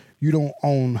 You don't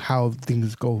own how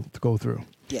things go through.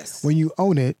 Yes. When you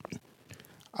own it,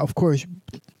 of course,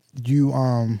 you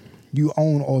own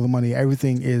all the money.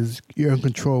 Everything you're in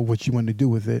control of what you want to do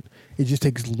with it. It just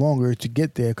takes longer to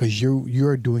get there because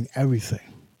you're doing everything.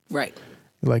 Right.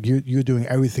 Like you're doing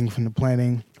everything from the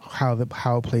planning, how it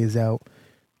plays out.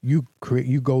 You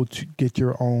go to get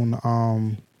your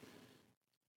own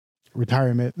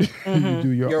retirement. You do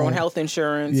your own health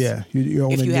insurance. Yeah, your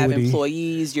own if you annuity. have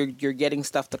employees, you're getting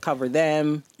stuff to cover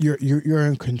them. You're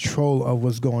in control of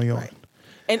what's going on. Right.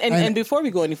 And before we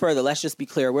go any further, let's just be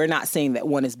clear: we're not saying that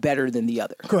one is better than the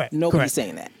other. Correct. Nobody's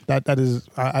saying that. That is,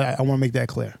 I want to make that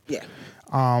clear. Yeah.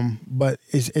 But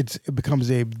it becomes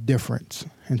a difference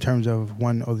in terms of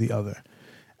one or the other,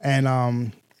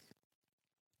 and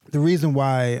the reason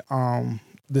why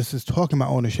this is talking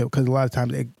about ownership, because a lot of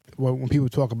times when people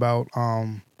talk about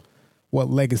what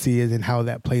legacy is and how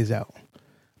that plays out,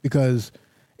 because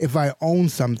if I own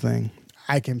something,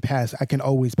 I can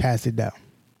always pass it down.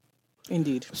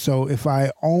 Indeed. So if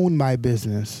I own my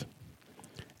business,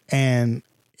 and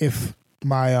if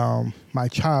my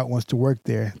child wants to work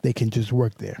there, they can just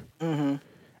work there. Mm-hmm.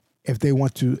 If I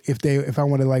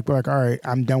want to like all right,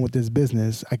 I'm done with this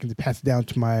business, I can pass it down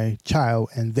to my child,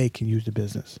 and they can use the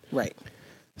business. Right.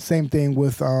 Same thing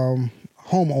with home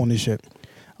ownership.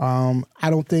 I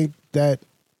don't think that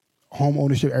home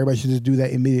ownership, everybody should just do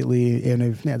that immediately, and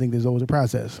I think there's always a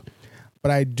process.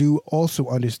 But I do also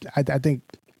understand. I think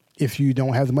if you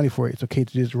don't have the money for it, it's okay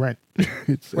to just rent.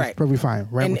 It's perfectly fine.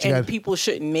 Rent and people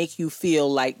shouldn't make you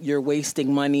feel like you're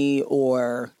wasting money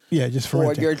or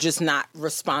you're just not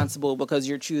responsible because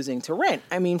you're choosing to rent.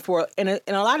 I mean, in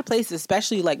a lot of places,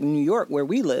 especially like New York where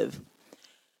we live,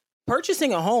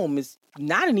 purchasing a home is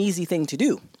not an easy thing to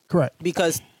do. Correct.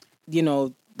 Because,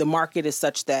 the market is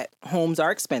such that homes are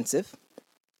expensive.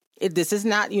 This is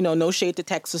not, no shade to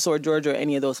Texas or Georgia or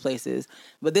any of those places,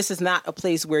 but this is not a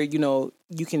place where, you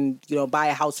can, buy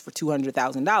a house for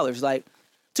 $200,000. Like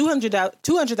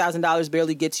 $200,000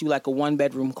 barely gets you like a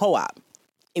 1-bedroom co-op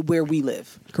where we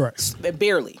live. Correct.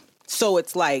 Barely. So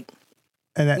it's like,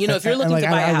 if you're looking to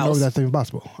buy a house, I don't know if that's even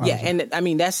possible. Honestly. Yeah. And I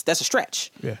mean, that's a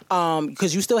stretch. Yeah.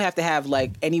 Because you still have to have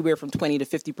like anywhere from 20 to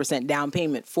 50% down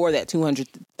payment for that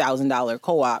 $200,000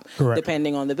 co-op, correct,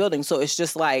 depending on the building. So it's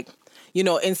just like,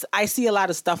 and I see a lot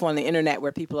of stuff on the internet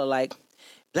where people are like,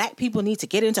 Black people need to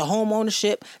get into home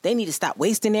ownership. They need to stop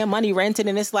wasting their money renting.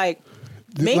 And it's like,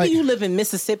 maybe you live in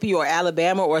Mississippi or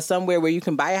Alabama or somewhere where you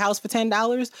can buy a house for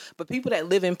 $10. But people that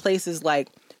live in places like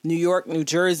New York, New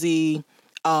Jersey,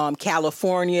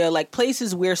 California, like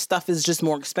places where stuff is just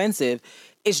more expensive,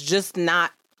 it's just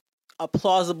not a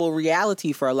plausible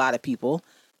reality for a lot of people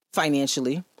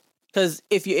financially. Because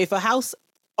if a house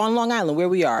on Long Island, where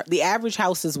we are, the average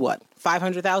house is what?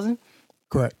 $500,000?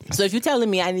 Correct. So if you're telling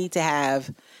me I need to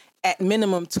have at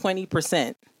minimum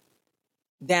 20%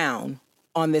 down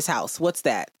on this house, what's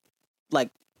that? Like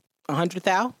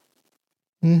 $100,000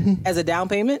 as a down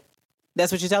payment?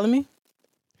 That's what you're telling me?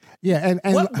 Yeah,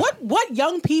 and what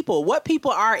young people, what people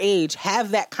our age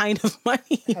have that kind of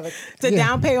money to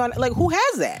down pay on? Like, who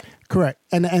has that? Correct,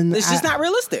 and it's just not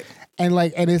realistic. And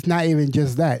it's not even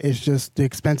just that; it's just the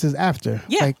expenses after.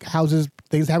 Yeah, like houses,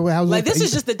 things happen with houses. Like this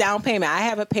is just the down payment. I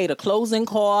haven't paid a closing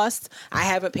cost. I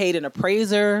haven't paid an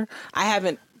appraiser. I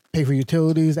haven't paid for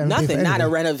utilities. Nothing, not a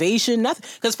renovation, nothing.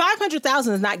 Because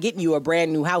 $500,000 is not getting you a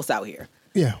brand new house out here.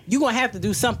 Yeah. You're going to have to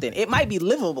do something. It might be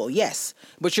livable, yes,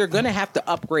 but you're going to have to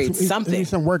upgrade something. There's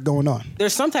some work going on.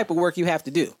 There's some type of work you have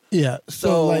to do. Yeah.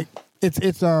 So like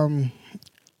it's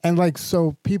and like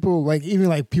so people like even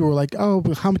like people are like, oh,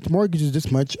 but how much mortgage is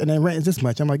this much and then rent is this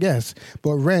much? I'm like, yes,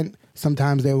 but rent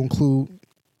sometimes they'll include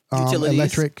utilities,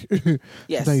 electric.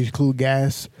 Yes. Sometimes include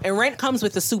gas. And rent comes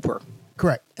with the super.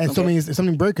 Correct. And so means if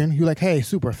something breaking, you're like, hey,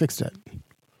 super, fix that.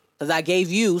 Because I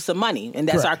gave you some money, and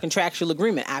that's Correct. our contractual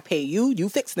agreement. I pay you, you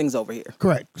fix things over here.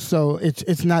 Correct. So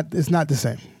it's not the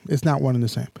same. It's not one and the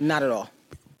same. Not at all.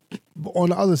 But on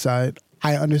the other side,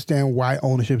 I understand why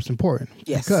ownership is important.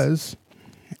 Yes. Because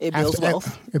it builds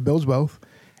wealth. It builds wealth.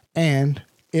 And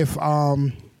if later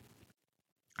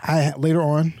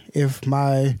on, if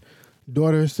my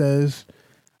daughter says,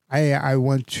 I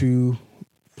want to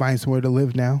find somewhere to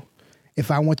live now, if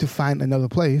I want to find another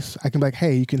place, I can be like,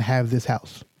 hey, you can have this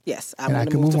house. Yes, I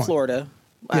want to move to Florida.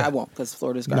 I won't because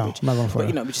Florida's garbage. No, I'm not going to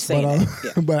Florida. But, but just saying that.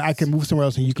 Yeah. But I can move somewhere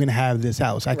else and you can have this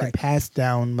house. I can pass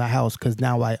down my house because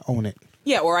now I own it.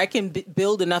 Yeah, or I can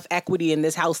build enough equity in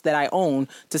this house that I own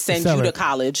to send you to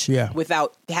college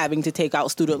without having to take out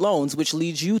student loans, which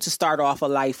leads you to start off a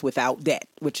life without debt,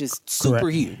 which is super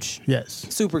huge. Yes.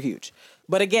 Super huge.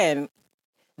 But again,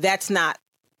 that's not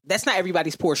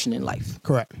everybody's portion in life.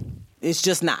 Correct. It's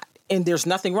just not. And there's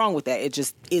nothing wrong with that. It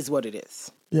just is what it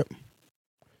is. Yep.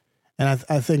 And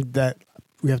I think that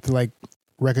we have to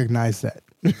recognize that.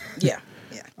 Yeah.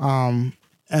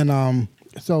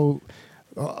 So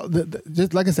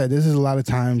just like I said, this is a lot of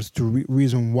times the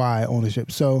reason why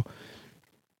ownership. So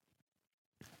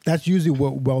that's usually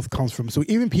what wealth comes from. So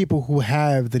even people who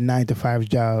have the 9-to-5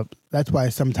 job, that's why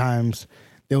sometimes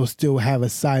they'll still have a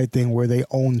side thing where they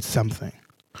own something.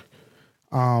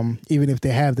 Even if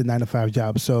they have the 9-to-5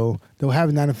 job. So they'll have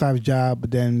a 9-to-5 job,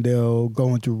 but then they'll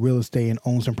go into real estate and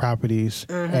own some properties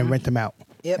and rent them out.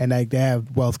 Yep. And they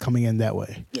have wealth coming in that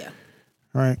way. Yeah.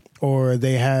 Right. Or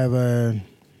they have a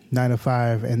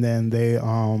 9-to-5 and then they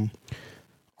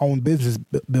own business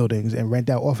buildings and rent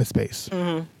out office space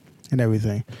and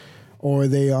everything. Or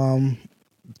they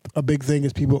a big thing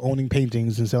is people owning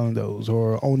paintings and selling those,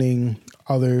 or owning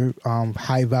other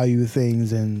high value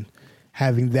things and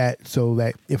having that so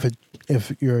that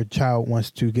if your child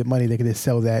wants to get money, they can just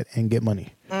sell that and get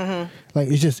money.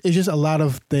 It's just a lot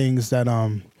of things that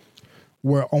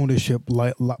where ownership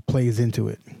plays into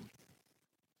it.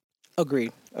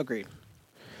 Agreed.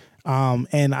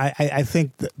 And I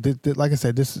think that like I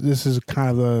said, this is kind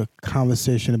of a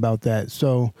conversation about that.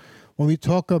 So when we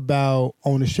talk about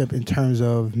ownership in terms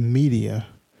of media,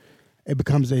 it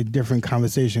becomes a different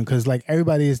conversation because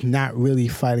everybody is not really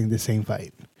fighting the same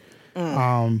fight.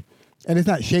 And it's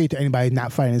not shade to anybody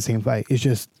not fighting the same fight. It's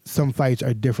just some fights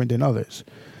are different than others.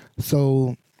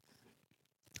 So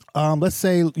let's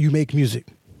say you make music.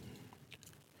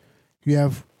 You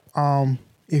have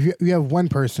if you have one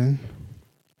person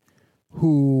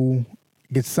who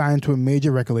gets signed to a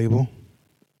major record label.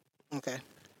 Okay.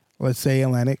 Let's say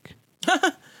Atlantic.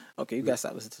 Okay, you got to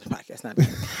stop listening to the podcast.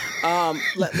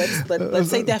 Let's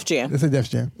say Def Jam. Let's say Def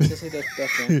Jam. Let's say Def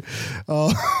Jam.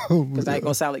 Because I ain't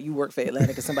gonna sound like you work for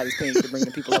Atlantic and somebody's paying you to bring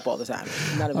the people up all the time.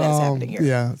 None of that's happening here.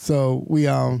 Yeah. So we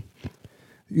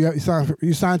you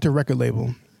signed to a record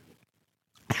label.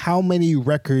 How many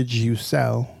records you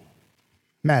sell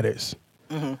matters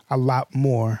a lot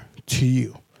more to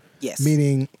you. Yes.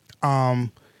 Meaning,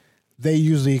 they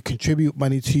usually contribute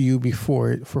money to you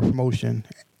for promotion,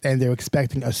 and they're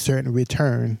expecting a certain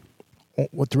return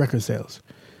with the record sales.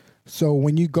 So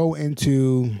when you go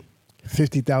into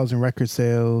 50,000 record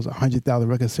sales, 100,000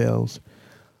 record sales,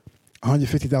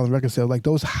 150,000 record sales,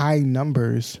 those high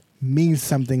numbers mean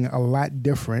something a lot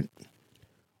different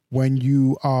when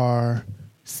you are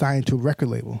signed to a record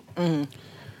label.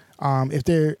 If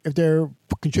they're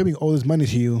contributing all this money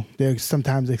to you, they're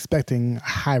sometimes expecting a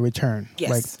high return.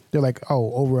 Yes. They're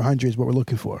over 100 is what we're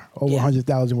looking for. Over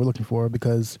 100,000 we're looking for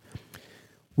because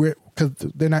we're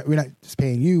not just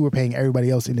paying you, we're paying everybody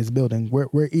else in this building.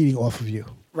 We're eating off of you.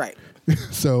 Right.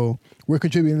 So we're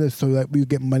contributing this so that we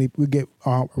get money, we get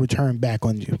a return back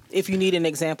on you. If you need an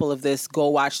example of this, go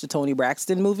watch the Toni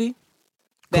Braxton movie.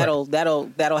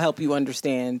 That'll help you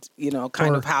understand,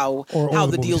 kind of how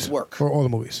the deals work. Or all the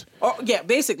movies.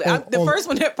 Basically. The first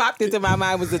one that popped into my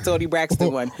mind was the Toni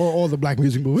Braxton one. Or all the black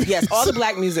music movies. Yes, all the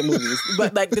black music movies.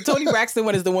 But the Toni Braxton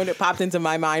one is the one that popped into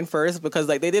my mind first because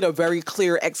they did a very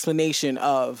clear explanation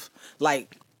of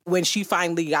when she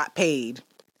finally got paid,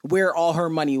 where all her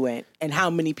money went and how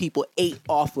many people ate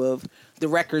off of the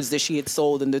records that she had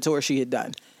sold and the tour she had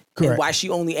done. Correct. And why she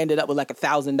only ended up with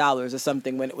 $1,000 or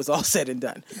something when it was all said and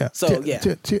done. Yeah. So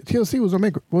TLC was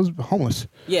homeless.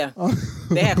 Yeah,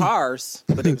 they had cars,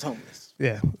 but they was homeless.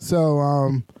 Yeah.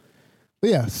 So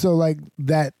so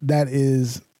that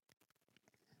is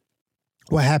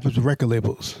what happens with record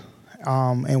labels.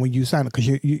 And when you sign it, because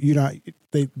you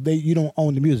don't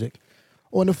own the music.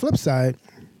 On the flip side,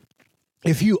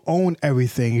 if you own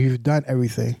everything, you've done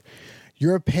everything.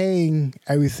 You're paying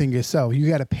everything yourself. You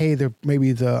got to pay the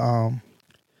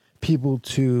people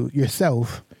to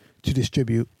yourself to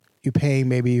distribute. You're paying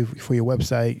maybe for your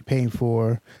website. You're paying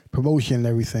for promotion and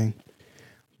everything.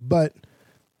 But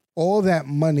all that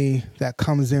money that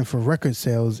comes in for record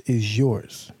sales is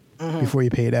yours before you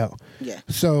pay it out. Yeah.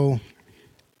 So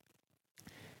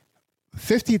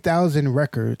 50,000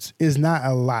 records is not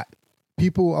a lot.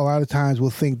 People a lot of times will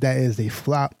think that is a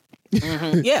flop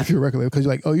Mm-hmm. Yeah. If you're a record label, because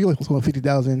you're like, oh, you only sold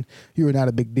 50,000. You were not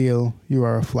a big deal. You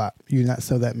are a flop. You did not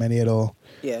sell that many at all.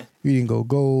 Yeah. You didn't go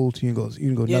gold. You didn't go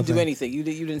You nothing. didn't do anything. You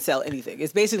didn't sell anything.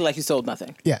 It's basically like you sold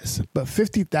nothing. Yes, but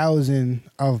 50,000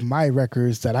 of my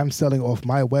records that I'm selling off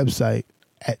my website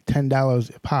at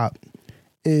 $10 a pop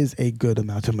is a good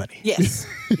amount of money. Yes.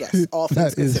 Yes. All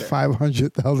things That is considered.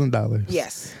 $500,000.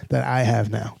 Yes. That I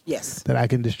have now. Yes. That I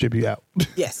can distribute out.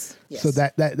 Yes. Yes. So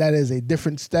that is a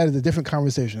different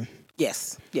conversation.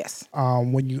 Yes. Yes.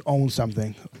 When you own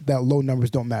something, that low numbers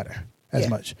don't matter as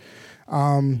much.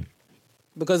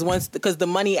 Because the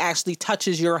money actually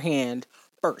touches your hand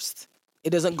first.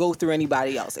 It doesn't go through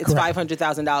anybody else. It's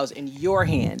 $500,000 in your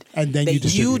hand, and then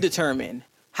that you determine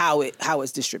how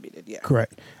it's distributed. Yeah,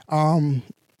 correct.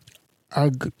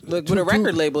 Look, with a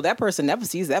record label, that person never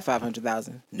sees that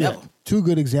 $500,000. Never. Yeah. Two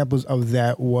good examples of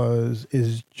that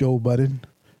is Joe Budden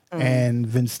and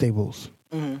Vince Staples.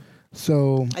 Mm-hmm.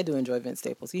 So I do enjoy Vince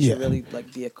Staples. He should really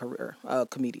be a career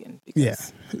comedian. Yeah.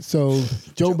 So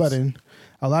Joe Budden,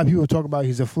 a lot of people talk about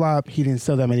he's a flop. He didn't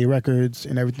sell that many records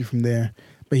and everything from there,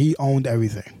 but he owned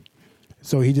everything.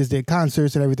 So he just did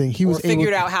concerts and everything. He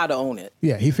figured out how to own it.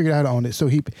 Yeah, he figured out how to own it. So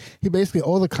he basically,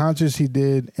 all the concerts he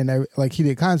did, and he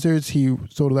did concerts. He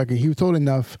sold he sold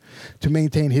enough to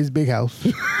maintain his big house,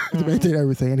 to maintain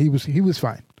everything, and he was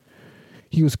fine.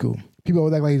 He was cool. People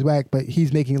always act like he's whack, but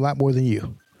he's making a lot more than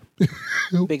you.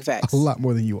 Big facts. A lot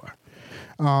more than you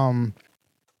are.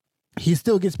 He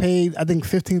still gets paid, I think,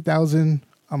 $15,000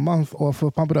 a month off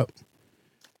of Pump It Up.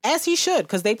 As he should,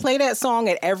 because they play that song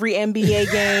at every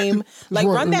NBA game.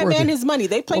 Run that man his money.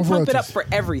 They play Pump It Up for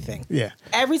everything. Yeah.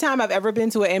 Every time I've ever been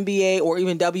to an NBA or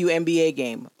even WNBA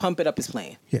game, Pump It Up is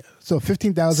playing. Yeah. So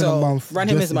 $15,000 a month. Run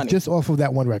him his money. Just off of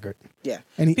that one record. Yeah.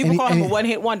 People call him a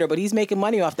one-hit wonder, but he's making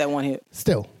money off that one hit.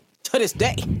 Still. To this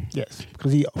day. Yes.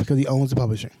 Because he owns the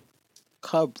publishing.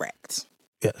 Correct.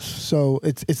 Yes. So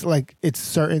it's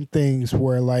certain things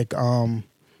where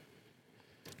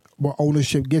where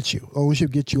ownership gets you.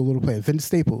 Ownership gets you a little play. Vince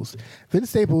Staples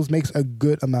makes a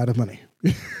good amount of money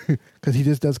because he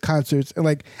just does concerts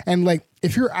and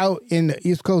if you're out in the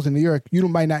East Coast in New York, you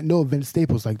might not know Vince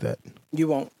Staples like that. You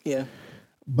won't, yeah.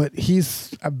 But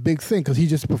he's a big thing because he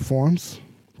just performs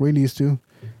where he needs to,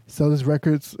 sells his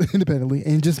records independently,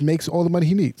 and just makes all the money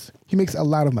he needs. He makes a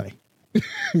lot of money.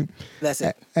 That's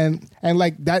it. And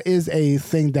that is a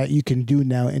thing that you can do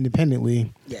now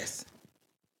independently. Yes.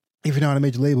 If you're not on a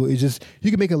major label, it's just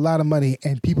you can make a lot of money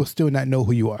and people still not know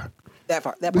who you are. That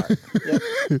part. Yep.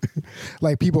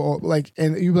 People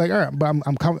and you be like, all right, but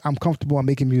I'm comfortable. I'm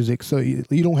making music, so you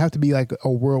don't have to be like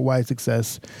a worldwide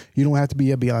success. You don't have to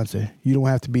be a Beyonce. You don't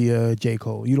have to be a J.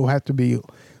 Cole. You don't have to be.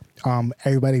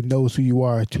 Everybody knows who you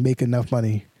are to make enough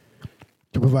money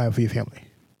to provide for your family.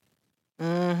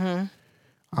 Mm-hmm.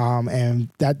 And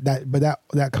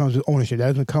that comes with ownership. That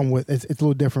doesn't come with it's a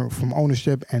little different from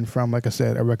ownership and from, like I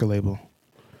said, a record label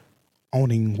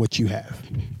owning what you have.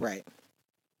 Right.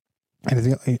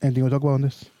 Anything you want to talk about on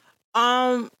this?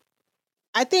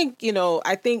 I think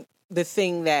the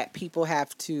thing that people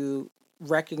have to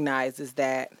recognize is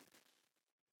that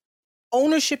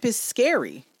ownership is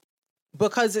scary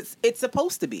because it's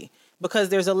supposed to be, because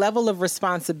there's a level of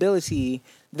responsibility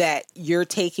that you're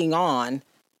taking on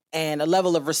and a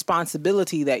level of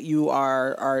responsibility that you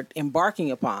are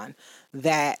embarking upon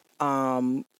that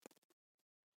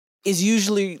is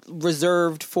usually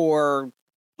reserved for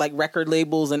like record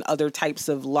labels and other types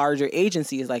of larger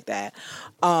agencies like that.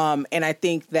 And I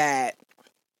think that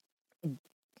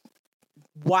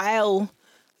while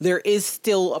there is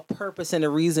still a purpose and a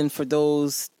reason for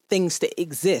those things to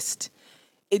exist,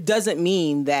 it doesn't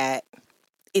mean that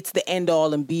it's the end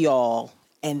all and be all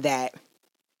and that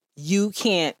you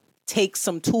can't take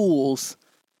some tools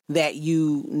that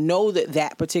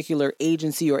that particular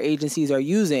agency or agencies are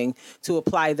using to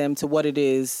apply them to what it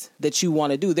is that you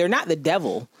want to do. They're not the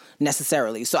devil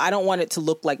necessarily. So I don't want it to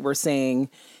look like we're saying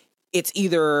it's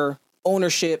either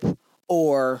ownership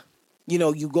or,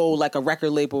 you go like a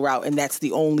record label route and that's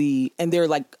the only, and they're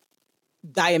like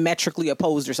diametrically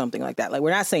opposed or something like that. Like,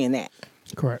 we're not saying that.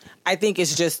 Correct. I think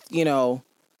it's just, you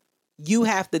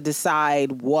have to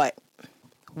decide what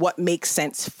makes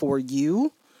sense for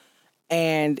you.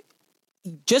 And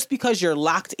just because you're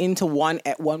locked into one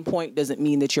at one point doesn't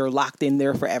mean that you're locked in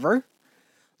there forever.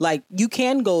 Like, you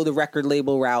can go the record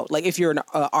label route. Like, if you're an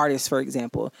artist, for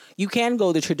example, you can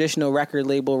go the traditional record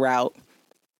label route,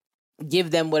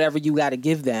 give them whatever you got to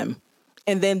give them,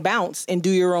 and then bounce and do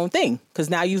your own thing. Because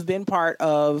now you've been part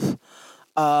of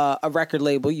a record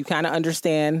label. You kind of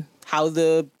understand how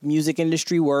the music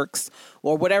industry works,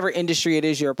 or whatever industry it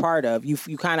is you're a part of.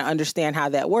 You kind of understand how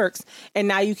that works, and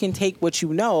now you can take what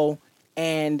you know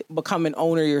and become an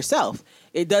owner yourself.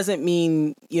 It doesn't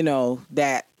mean,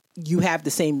 that you have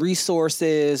the same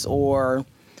resources or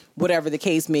whatever the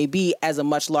case may be as a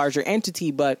much larger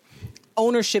entity, but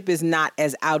ownership is not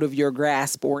as out of your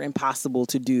grasp or impossible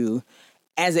to do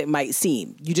as it might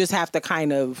seem. You just have to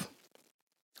kind of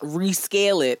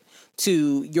rescale it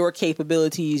to your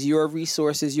capabilities, your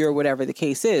resources, your whatever the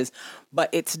case is. But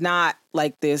it's not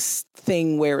like this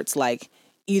thing where it's like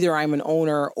either I'm an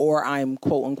owner or I'm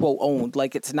quote unquote owned.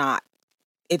 Like it's not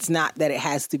that it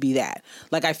has to be that.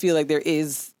 Like I feel like there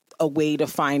is a way to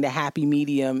find a happy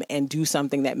medium and do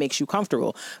something that makes you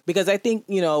comfortable. Because I think,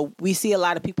 we see a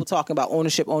lot of people talking about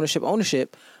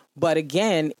ownership. But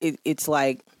again, it's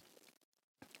like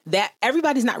that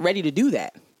everybody's not ready to do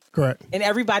that. Correct. And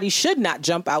everybody should not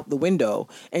jump out the window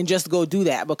and just go do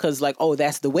that because like, oh,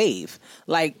 that's the wave.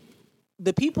 Like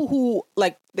the people who,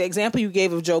 like the example you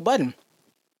gave of Joe Budden.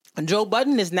 Joe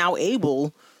Budden is now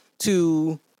able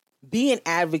to be an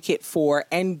advocate for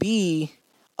and be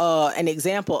an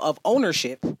example of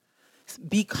ownership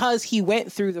because he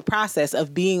went through the process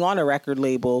of being on a record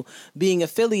label, being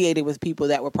affiliated with people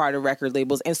that were part of record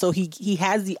labels. And so he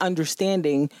has the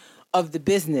understanding of the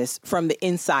business from the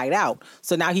inside out.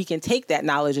 So now he can take that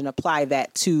knowledge and apply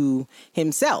that to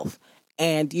himself.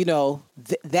 And,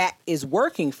 that is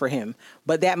working for him.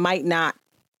 But it might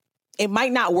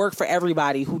not work for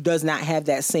everybody who does not have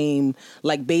that same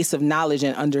like base of knowledge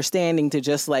and understanding to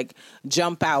just like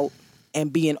jump out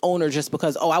and be an owner just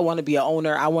because, I want to be an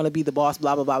owner. I want to be the boss,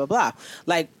 blah, blah, blah, blah, blah.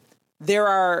 Like there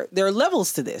are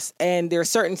levels to this, and there are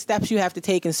certain steps you have to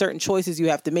take and certain choices you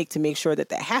have to make sure that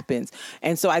happens.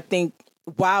 And so I think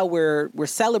while we're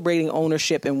celebrating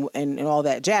ownership and all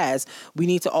that jazz, we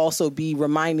need to also be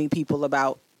reminding people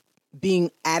about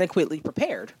being adequately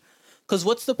prepared. Because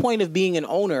what's the point of being an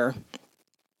owner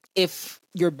if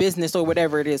your business or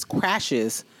whatever it is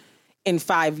crashes in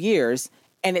 5 years?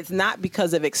 And it's not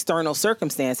because of external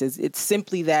circumstances. It's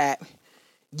simply that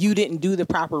you didn't do the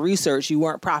proper research. You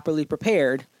weren't properly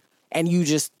prepared. And you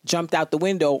just jumped out the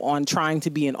window on trying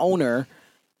to be an owner.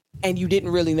 And you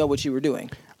didn't really know what you were doing.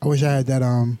 I wish I had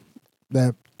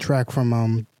that track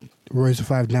from Royce da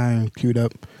 5'9" queued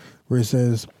up where it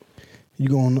says,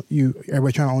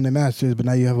 everybody trying to own their masters, but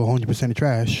now you have 100% of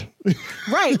trash.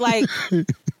 Right. Like,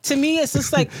 to me, it's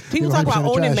just like people talk about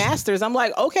owning masters. I'm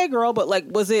like, okay, girl, but like,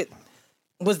 was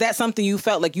that something you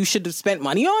felt like you should have spent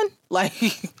money on? Like,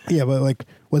 yeah, but like,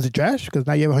 was it trash? Because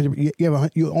now you own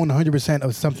 100%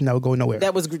 of something that would go nowhere.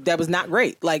 That was not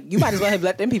great. Like, you might as well have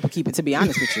let them people keep it. To be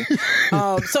honest with you,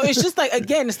 so it's just like,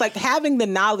 again, it's like having the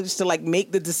knowledge to like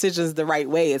make the decisions the right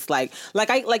way. It's like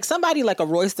somebody like a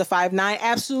Royce da 5'9"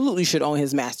 absolutely should own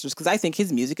his masters because I think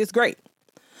his music is great.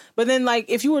 But then like,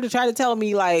 if you were to try to tell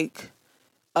me like,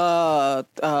 who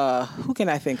can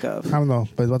I think of? I don't know,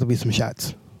 but it's about to be some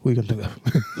shots. Who are you gonna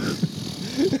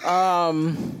think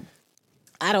of?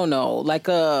 I don't know. Like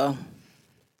a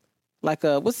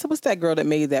what's that girl that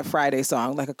made that Friday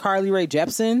song? Like a Carly Rae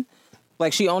Jepsen?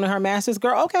 Like she owning her masters?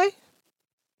 Girl, okay.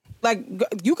 Like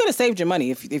you could have saved your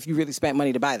money if you really spent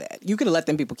money to buy that. You could have let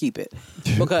them people keep it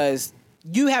because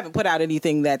you haven't put out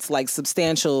anything that's like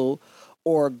substantial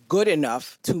or good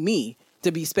enough to me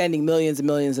to be spending millions and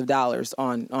millions of dollars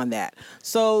on that.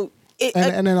 So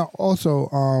and then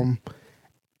also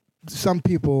some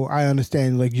people, I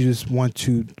understand, like you just want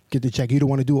to get the check. You don't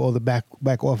want to do all the back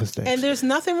office things. And there's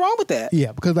nothing wrong with that.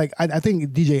 Yeah, because like I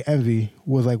think DJ Envy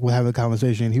was like, we're having a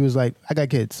conversation. He was like, I got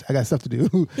kids. I got stuff to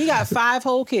do. He got 5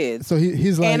 whole kids. So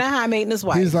he's like, and a high maintenance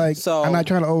wife. He's like, so I'm not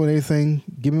trying to owe anything.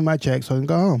 Give me my check so I can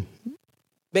go home.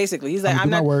 Basically, he's like,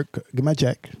 I'm not work. Get my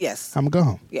check. Yes. I'm gonna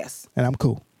go home. Yes. And I'm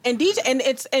cool. And DJ,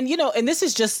 and this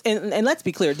is just, and let's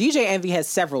be clear, DJ Envy has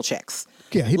several checks.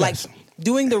 Yeah, he does.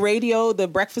 Doing the radio, the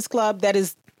Breakfast Club, that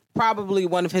is probably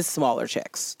one of his smaller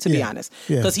checks, to be honest.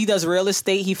 Because he does real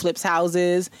estate, he flips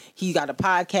houses, he got a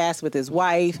podcast with his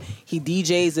wife, he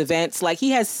DJs events. Like,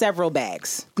 he has several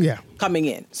bags coming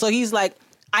in. So he's like,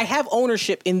 I have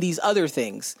ownership in these other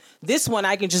things. This one,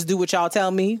 I can just do what y'all tell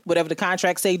me, whatever the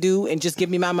contracts say do, and just give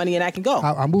me my money and I can go.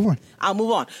 I'll move on. I'll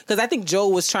move on. Because I think Joe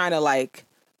was trying to, like,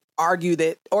 argue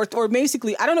that, or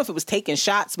basically, I don't know if it was taking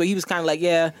shots, but he was kind of like,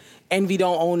 yeah, Envy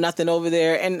don't own nothing over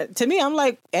there. And to me, I'm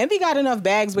like, Envy got enough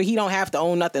bags, but he don't have to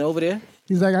own nothing over there.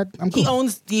 He's like, I'm cool.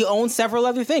 He owns several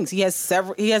other things. He has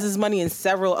his money in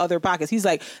several other pockets. He's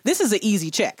like, this is an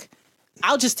easy check.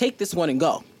 I'll just take this one and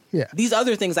go. Yeah. These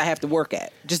other things I have to work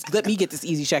at. Just let me get this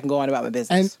easy check and go on about my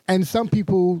business. And some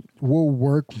people will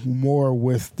work more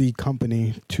with the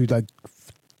company to like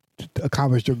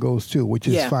accomplish their goals too, which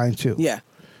is fine too. Yeah.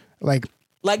 Like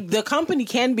the company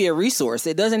can be a resource.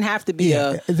 It doesn't have to be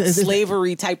a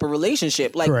slavery type of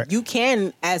relationship. Like correct. You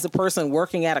can, as a person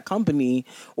working at a company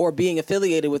or being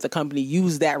affiliated with a company,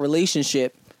 use that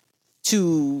relationship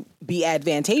to be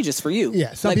advantageous for you.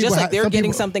 Yeah, just like they're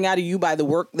getting something out of you by the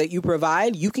work that you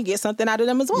provide, you can get something out of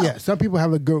them as well. Yeah, some people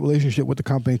have a good relationship with the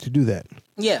company to do that.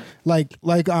 Yeah. Like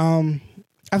I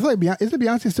feel like isn't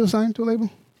Beyonce still signed to a label?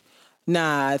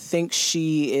 Nah, I think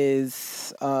she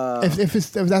is. If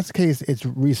that's the case, it's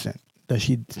recent that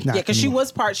she's not. Yeah, because she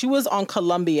was on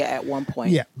Columbia at one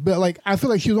point. Yeah, but like I feel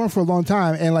like she was on for a long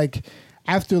time, and like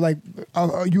after like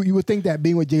you would think that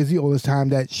being with Jay-Z all this time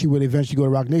that she would eventually go to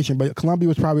Roc Nation, but Columbia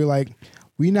was probably like,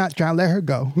 we're not trying to let her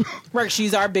go. Right,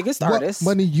 she's our biggest artist.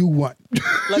 What money you want?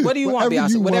 Like, what do you want,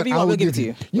 Beyonce? Whatever you want, we'll give it to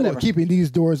you. You are keeping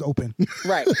these doors open.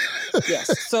 Right.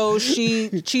 Yes. So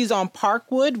she's on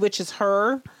Parkwood, which is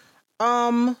her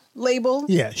label.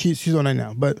 Yeah, she's on it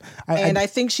now, but I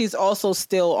think she's also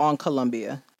still on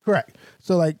Columbia. Correct.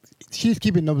 So like she's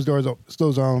keeping those doors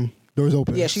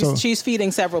open. Yeah, she's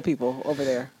feeding several people over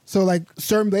there. So like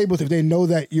certain labels, if they know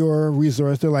that you're a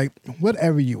resource, they're like,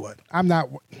 whatever you want. I'm not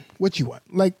what you want.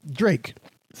 Like Drake,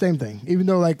 same thing. Even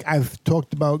though like I've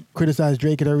talked about criticized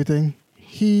Drake and everything,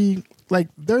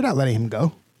 they're not letting him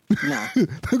go. No.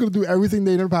 They're gonna do everything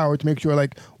they in their power to make sure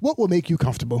like what will make you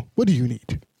comfortable? What do you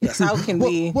need? Yes, how can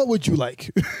we? What would you like?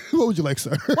 What would you like,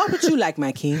 sir? What would you like,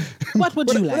 my king? What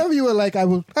would you like? Whatever you would like, I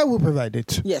will provide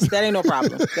it. Yes, that ain't no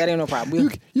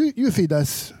problem. You feed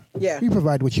us. Yeah. We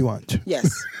provide what you want.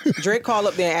 Yes. Drake call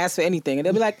up there and ask for anything, and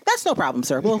they'll be like, "That's no problem,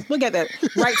 sir. We'll get that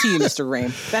right to you, Mr.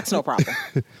 Graham. That's no problem.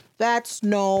 That's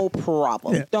no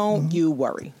problem. Yeah. Don't you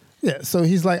worry." Yeah. So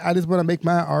he's like, I just want to make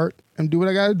my art and do what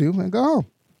I got to do and go home.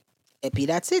 Epi,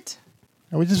 that's it.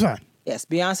 Which is fine. Yes,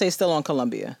 Beyonce's still on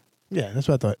Columbia. Yeah, that's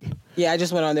what I thought. Yeah, I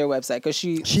just went on their website because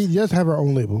she does have her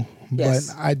own label.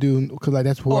 Yes. But I do because like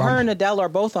that's where her and Adele are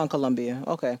both on Columbia.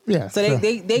 Okay. Yeah. So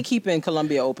they keeping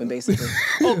Columbia open basically.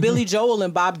 Billy Joel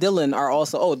and Bob Dylan are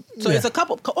also. It's a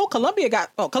couple.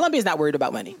 Columbia's not worried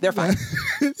about money. They're fine.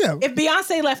 Yeah. If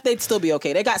Beyonce left, they'd still be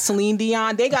okay. They got Celine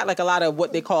Dion. They got like a lot of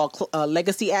what they call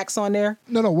legacy acts on there.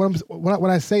 No. When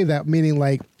I say that, meaning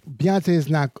like Beyonce is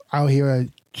not out here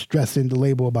stressing the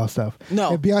label about stuff.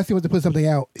 No. If Beyonce wants to put something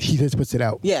out, she just puts it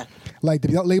out. Yeah. Like the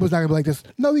label's not gonna be like this.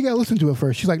 No, you gotta listen to it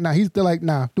first. She's like, nah. They're like,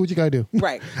 nah. Do what you gotta do.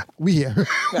 Right. We here.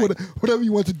 Right. Whatever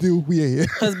you want to do, we are here.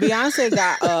 Because Beyonce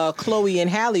got Chloe and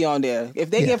Halle on there.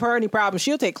 If they give her any problems,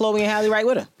 she'll take Chloe and Halle right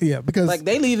with her. Yeah, because like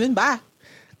they leaving. Bye.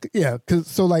 Yeah, because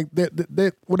so like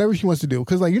they whatever she wants to do.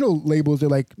 Because like labels, they're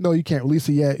like, no, you can't release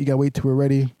it yet. You gotta wait till we're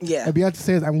ready. Yeah. And Beyonce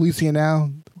says, I'm releasing it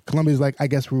now. Columbia's like, I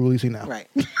guess we're releasing now. Right.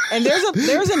 And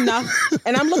there's enough,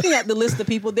 and I'm looking at the list of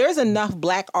people, there's enough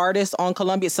black artists on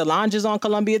Columbia. Solange is on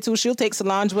Columbia too. She'll take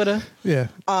Solange with her. Yeah.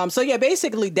 So yeah,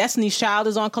 basically Destiny's Child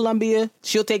is on Columbia.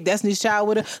 She'll take Destiny's Child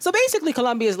with her. So basically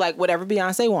Columbia is like whatever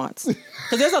Beyonce wants.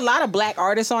 Because there's a lot of black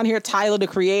artists on here. Tyler, the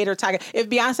Creator, Tiger. If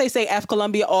Beyonce say F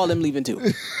Columbia, all them leaving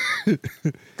too.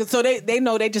 So they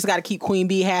know they just got to keep Queen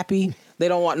Bee happy. They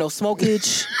don't want no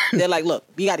smokage. They're like, look,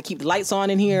 you got to keep the lights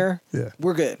on in here. Yeah.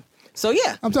 We're good. So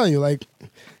yeah. I'm telling you, like,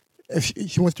 if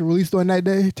she wants to release on that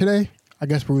day today, I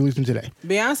guess we're releasing today.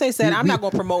 Beyonce said, I'm not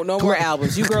going to promote no more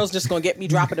albums. You girls just going to get me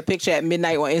dropping a picture at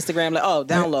midnight on Instagram like, oh,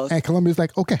 download. And Columbia's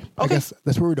like, okay. I guess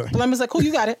that's what we're doing. Columbia's like, cool,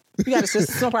 you got it. You got it, sis.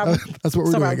 It's no problem. That's what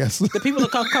we're doing, I guess. The people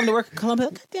that come to work at Columbia,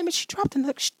 God damn it, she dropped it.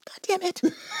 God damn it.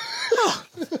 Oh.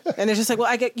 And they're just like,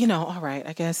 well, I get, all right,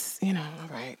 I guess, all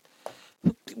right.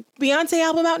 Beyonce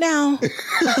album out now.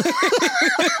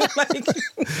 Like,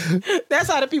 that's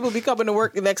how the people be coming to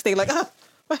work the next day like,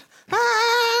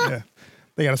 Yeah.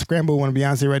 They got to scramble when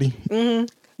Beyonce ready. Mm-hmm.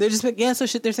 They're just like, yeah, so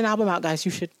there's an album out, guys.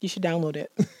 You should download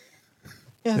it.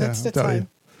 Yeah, that's fine.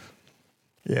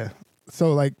 Yeah.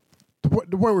 So like the point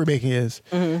we're making is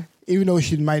even though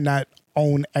she might not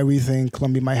own everything,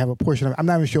 Columbia might have a portion of it. I'm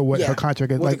not even sure what her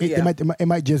contract is. Like it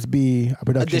might just be a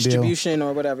production distribution deal.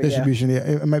 Or whatever. Distribution, yeah.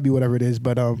 It might be whatever it is,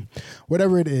 but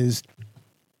whatever it is,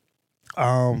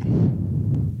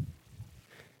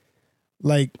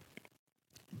 like,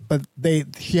 but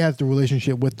she has the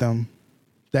relationship with them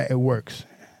that it works.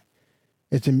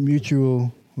 It's a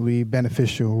mutually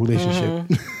beneficial relationship.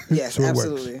 Mm-hmm. Yes, so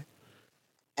absolutely. Works.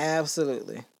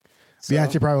 Absolutely.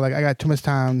 Beyonce probably like, I got too much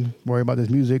time worrying about this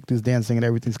music, this dancing, and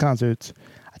everything's concerts.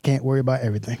 I can't worry about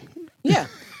everything. Yeah.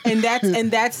 And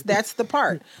that's the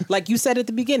part. Like you said at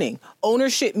the beginning,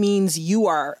 ownership means you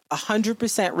are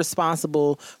 100%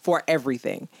 responsible for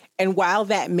everything. And while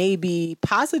that may be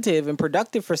positive and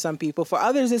productive for some people, for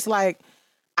others it's like,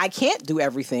 I can't do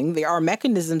everything. There are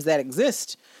mechanisms that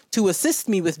exist to assist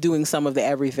me with doing some of the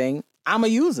everything. I'm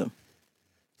going to use them.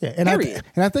 Yeah, and I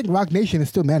think Rock Nation is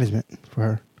still management for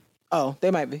her. Oh,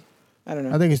 they might be. I don't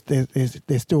know. I think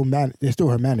they're still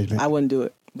her management. I wouldn't do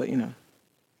it, but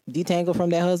detangle from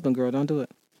that husband, girl. Don't do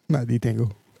it. Not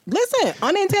detangle. Listen,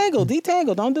 unentangle,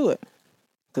 detangle. Don't do it,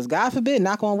 because God forbid,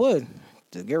 knock on wood,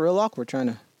 just get real awkward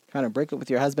trying to break up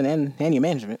with your husband and your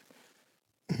management.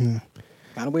 Yeah.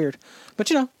 Kind of weird, but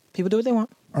people do what they want.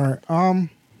 All right.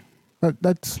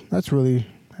 That's really.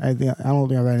 I don't think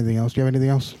I have anything else. Do you have anything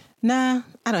else? Nah,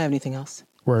 I don't have anything else.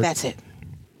 Word. That's it.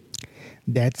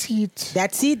 That's it.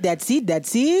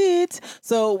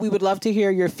 So we would love to hear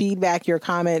your feedback, your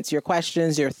comments, your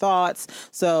questions, your thoughts.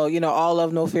 So, all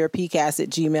love, no fear,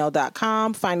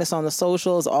 pcast@gmail.com. Find us on the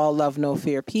socials, all love, no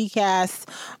fear, pcast,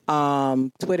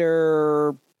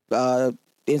 Twitter,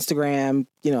 Instagram,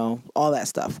 all that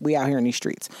stuff. We out here in these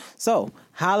streets. So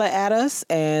holla at us,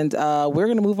 and we're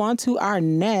going to move on to our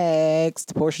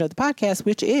next portion of the podcast,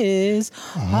 which is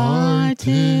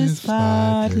Artist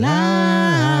Spotlight.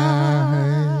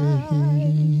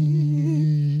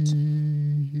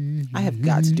 I have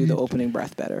got to do the opening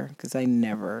breath better because I'm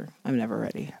never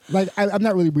ready. Like I'm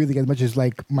not really breathing as much as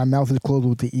like my mouth is closed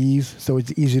with the ease, so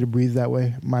it's easier to breathe that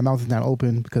way. My mouth is not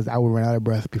open because I will run out of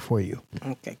breath before you.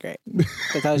 Okay, great.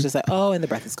 Because I was just like, oh, and the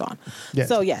breath is gone. Yes.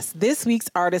 So yes, this week's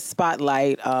Artist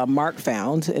Spotlight, Mark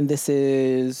found, and this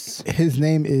is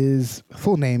his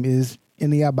full name is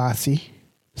Iniabasi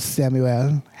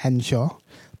Samuel Henshaw,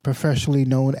 professionally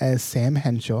known as Sam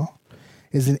Henshaw,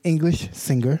 is an English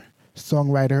singer,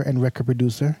 songwriter, and record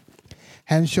producer.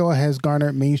 Henshaw has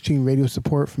garnered mainstream radio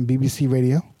support from BBC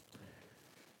Radio.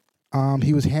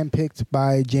 He was handpicked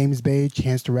by James Bay,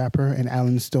 Chance the Rapper, and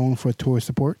Alan Stone for tour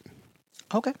support.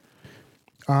 Okay.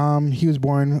 He was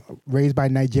raised by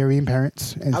Nigerian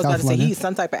parents in South London. I was about to say he's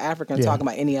some type of African talking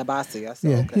about Iniabasi. I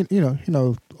said, okay.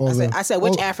 I said,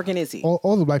 which African is he?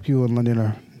 All the black people in London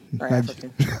are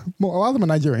African. Well, a lot of them are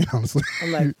Nigerian, honestly.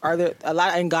 I'm like, are there a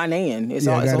lot in Ghanaian? It's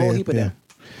a whole heap of them.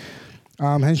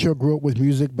 Henshaw grew up with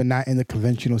music, but not in the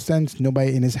conventional sense.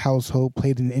 Nobody in his household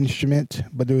played an instrument,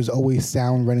 but there was always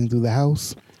sound running through the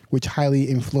house, which highly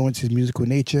influenced his musical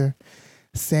nature.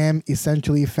 Sam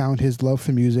essentially found his love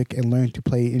for music and learned to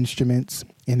play instruments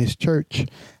in his church,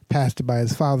 pastored by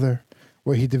his father,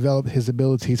 where he developed his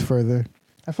abilities further.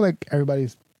 I feel like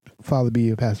everybody's father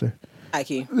be a pastor. Ike.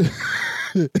 In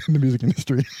the music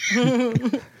industry.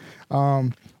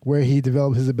 Where he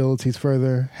developed his abilities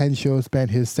further. Henshaw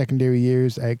spent his secondary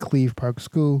years at Cleve Park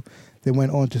School, then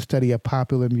went on to study a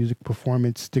popular music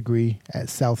performance degree at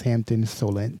Southampton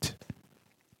Solent.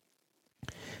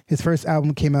 His first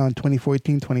album came out in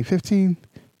 2014-2015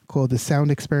 called The Sound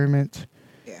Experiment.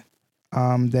 Yeah.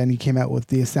 Then he came out with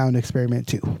The Sound Experiment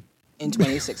 2. In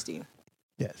 2016.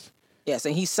 Yes. Yes,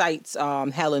 and he cites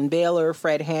Helen Baylor,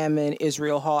 Fred Hammond,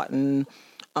 Israel Houghton,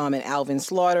 and Alvin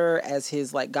Slaughter as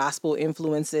his gospel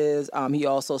influences. He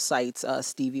also cites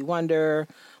Stevie Wonder,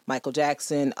 Michael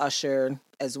Jackson, Usher,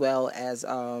 as well as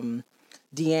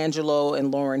D'Angelo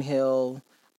and Lauryn Hill,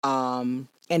 and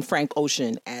Frank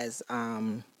Ocean as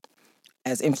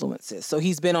influences. So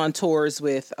he's been on tours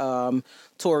with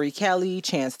Tori Kelly,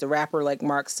 Chance the Rapper, like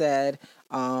Mark said.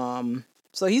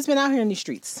 So he's been out here in the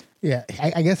streets. Yeah,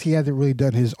 I guess he hasn't really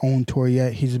done his own tour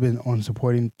yet. He's been on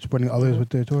supporting others with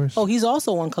their tours. Oh, he's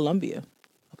also on Columbia,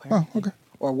 apparently. Oh, okay.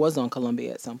 Or was on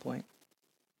Columbia at some point.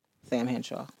 Sam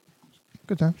Henshaw.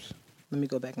 Good times. Let me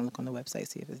go back and look on the website,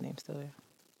 see if his name's still there.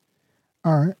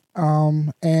 All right.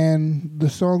 And the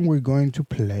song we're going to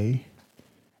play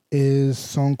is a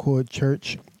song called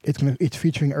Church. It's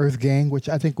featuring Earth Gang, which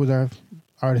I think was our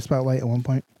Artist Spotlight at one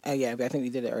point. Yeah, I think we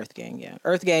did it. Earth Gang. Yeah,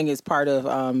 Earth Gang is part of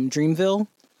Dreamville.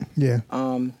 Yeah.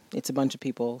 It's a bunch of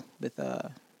people with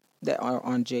that are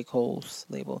on J. Cole's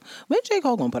label. When J.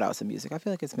 Cole gonna put out some music? I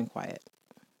feel like it's been quiet.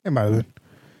 It might have been.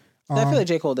 I feel like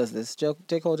J. Cole does this. J.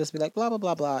 Cole just be like blah blah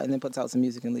blah blah, and then puts out some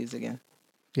music and leaves again.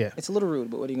 Yeah. It's a little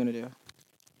rude, but what are you gonna do?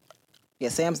 Yeah,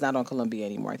 Sam's not on Columbia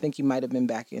anymore. I think he might have been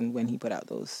back in when he put out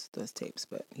those tapes,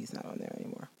 but he's not on there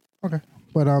anymore. Okay.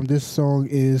 But this song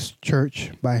is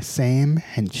Church by Sam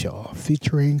Henshaw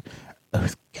featuring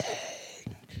Earth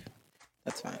Gang.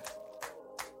 That's fine.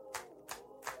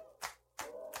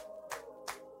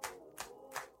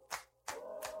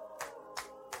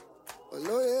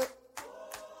 Hello,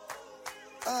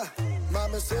 yeah.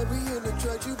 Mama said we in the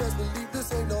church, you best believe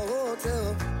this ain't no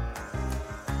hotel.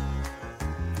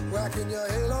 Rocking your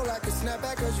halo like a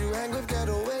snapback cause you hang with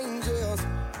ghetto angels.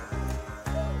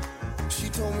 She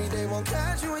told me they won't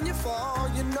catch you when you fall,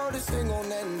 you know this thing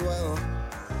gon' end well.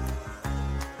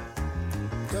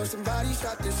 Girl, somebody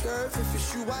shot the sheriff. If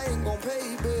it's you, I ain't gon'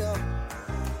 pay bail.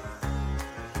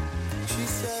 She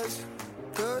says,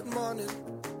 good morning,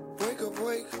 wake up,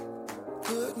 wake.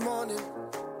 Good morning,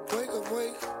 wake up,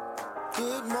 wake.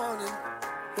 Good morning,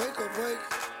 wake up, wake.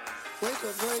 Wake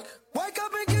up, wake. Wake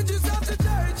up and get yourself to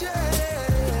church, yeah.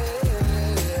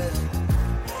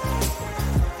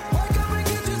 Wake up and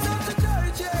get yourself to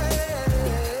church, yeah.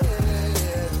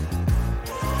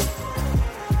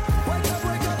 Wake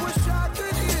up, wish I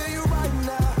could hear you right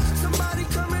now. Somebody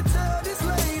come and tell this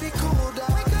lady cool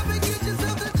down. Wake up and get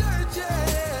yourself to church, yeah.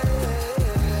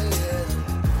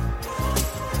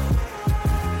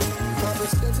 Papa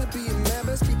said to be a man,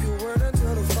 best keep your word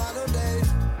until the final day.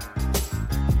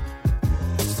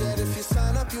 Said if you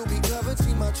sign up, you'll be covered.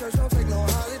 See, my church don't take no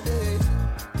holidays.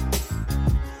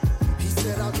 He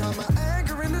said I'll calm my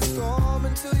anger in the storm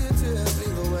until your tears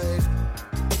leave away.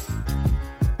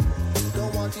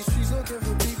 Don't want these streets looking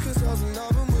for beef, cause I was in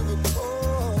love with a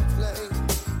cold flame.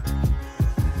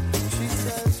 She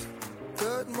says,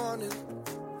 good morning,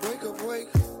 wake up,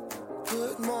 wake.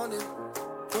 Good morning,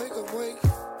 wake up, wake.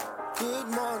 Good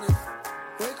morning,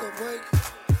 wake up, wake.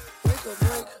 Wake up,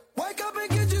 wake. Wake up and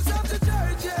get yourself to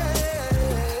church, yeah.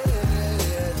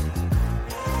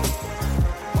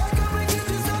 Wake up and get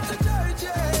yourself to church,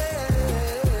 yeah.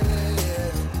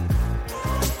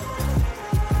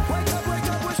 Wake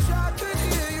up, wish I could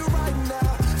hear you right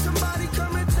now. Somebody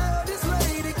come and tell this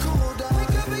lady cool down.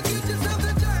 Wake up and get yourself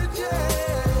to church, yeah.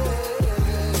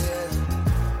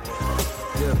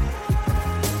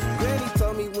 Granny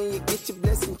told me when you get your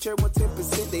blessing, church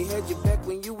 110%, they had your back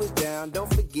when you was down.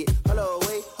 Don't forget, hello,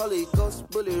 wait, Holy Ghost,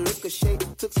 bullet ricochet.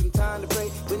 Took some time to pray.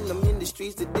 When I'm in the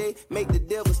streets today, make the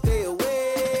devil stay away.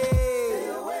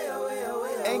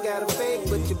 Ain't got a fake,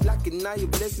 but you're blocking all your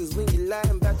blessings when you lying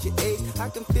about your age. I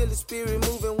can feel the spirit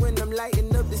moving when I'm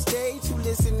lighting up the stage. You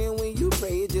listening when you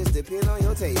pray, it just depends on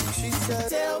your taste. She said,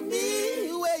 tell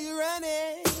me where you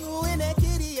running when that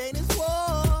kitty ain't as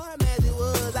warm as it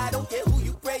was. I don't care who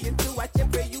you praying to, I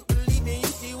just pray you believe in. You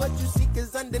see what you see,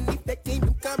 cause underneath that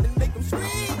kingdom come and make them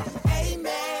scream.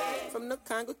 Amen. From the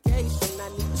congregation, I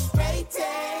need a straight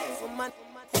tag for my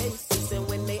cases. And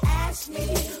when they ask me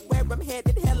where I'm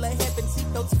headed, hell or heaven, see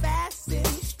those fasten.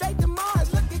 Straight to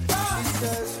Mars, look at God. She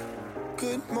says,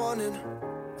 good morning,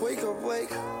 wake up,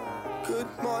 wake. Good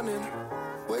morning,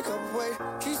 wake up, wake.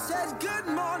 She says, good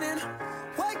morning,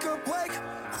 wake up, wake.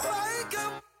 Wake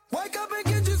up, wake up and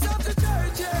get yourself to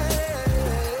church, yeah.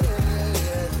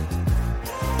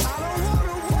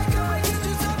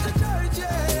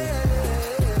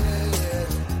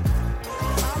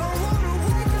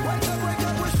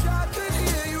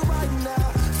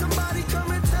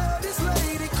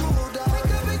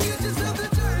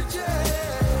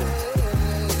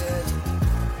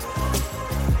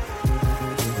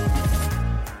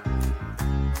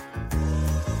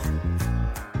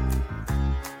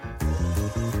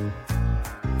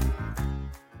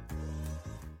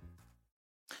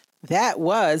 That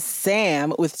was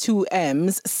Sam with 2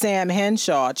 M's, Sam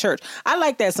Henshaw, Church. I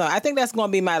like that song. I think that's going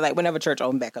to be my, like, whenever church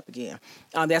open back up again.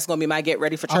 That's going to be my get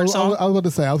ready for church song. I was about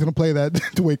to say, I was going to play that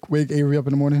to wake Avery up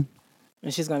in the morning.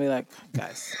 And she's going to be like,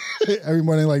 guys. Every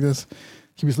morning like this.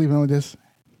 She be sleeping like this.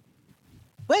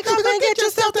 Wake up and get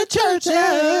yourself to church.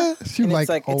 Yeah. She's like,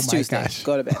 oh it's my Tuesday. gosh.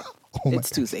 Go to bed. It's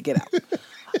Tuesday. Get out.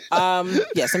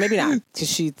 Yeah, so maybe not.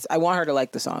 Because I want her to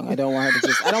like the song. I don't want her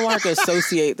to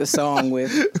associate the song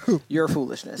with your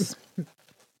foolishness.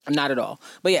 Not at all.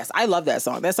 But yes, I love that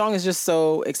song. That song is just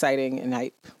so exciting and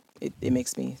hype. It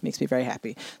makes me very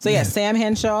happy. So yeah, Sam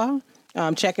Henshaw.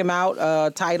 Check him out.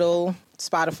 Tidal,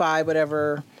 Spotify,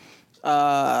 whatever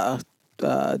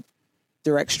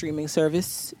direct streaming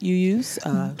service you use.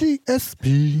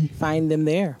 DSP. Find them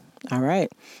there. All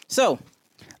right. So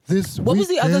what was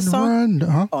the other song?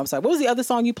 Oh, I'm sorry. What was the other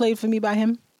song you played for me by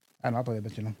him? I know, I played a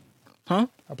bunch of them. Huh?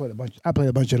 I played a bunch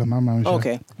of them. I'm not sure.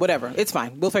 Okay, whatever. It's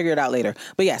fine. We'll figure it out later.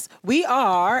 But yes, we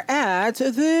are at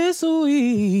This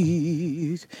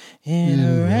Week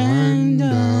in Random.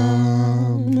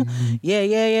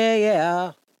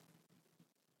 Yeah.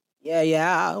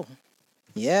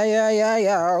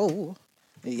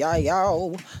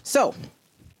 So,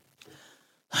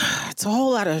 it's a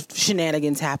whole lot of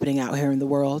shenanigans happening out here in the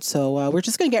world. So we're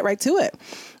just going to get right to it.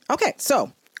 Okay, so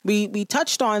we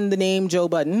touched on the name Joe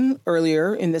Budden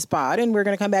earlier in this pod, and we're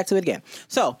going to come back to it again.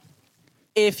 So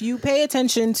if you pay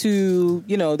attention to,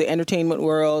 the entertainment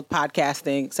world,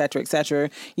 podcasting, et cetera,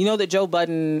 you know that Joe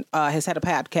Budden has had a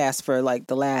podcast for like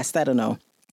the last, 6-7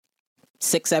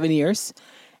 years.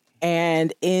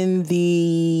 And in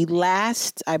the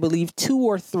last, I believe, 2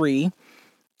 or 3,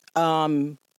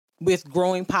 with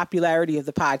growing popularity of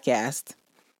the podcast,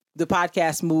 the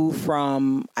podcast moved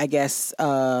from, I guess,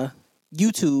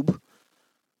 YouTube,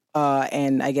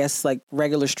 and I guess like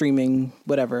regular streaming,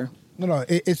 whatever. No,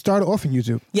 it started off on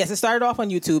YouTube. Yes, it started off on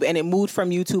YouTube, and it moved from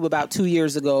YouTube about 2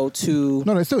 years ago to.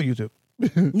 No, it's still YouTube.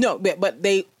 No, but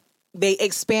they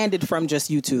expanded from just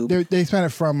YouTube. They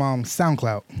expanded from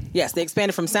SoundCloud. Yes, they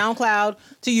expanded from SoundCloud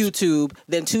to YouTube.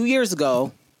 Then 2 years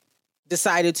ago,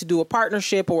 decided to do a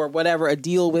partnership or whatever, a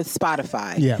deal with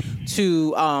Spotify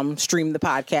to stream the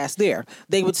podcast there.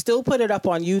 They would still put it up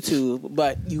on YouTube,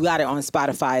 but you got it on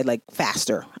Spotify like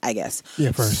faster, I guess.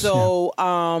 Yeah, first. So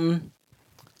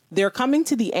they're coming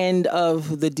to the end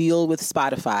of the deal with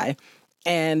Spotify.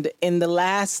 And in the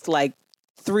last like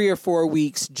 3 or 4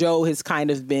 weeks, Joe has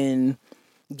kind of been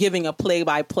giving a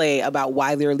play-by-play about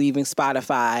why they're leaving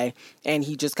Spotify. And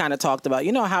he just kind of talked about,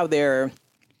 how they're...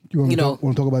 You want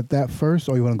to talk about that first,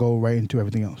 or you want to go right into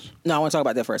everything else? No, I want to talk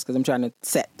about that first because I'm trying to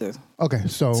set the... Okay,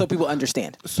 so people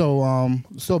understand.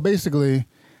 So basically,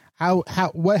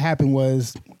 what happened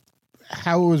was...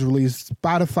 How it was released,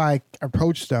 Spotify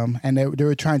approached them, and they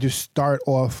were trying to start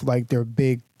off like their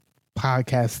big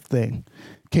podcast thing,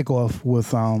 kickoff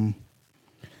with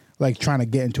like trying to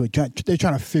get into it. They're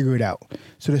trying to figure it out.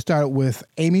 So they started with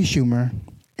Amy Schumer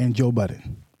and Joe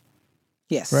Budden.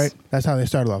 Yes, right. That's how they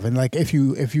started off. And like if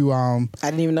you I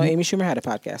didn't even know Amy Schumer had a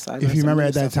podcast. So if you remember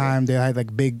at that time, they had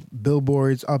like big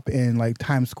billboards up in like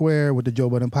Times Square with the Joe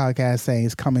Budden podcast saying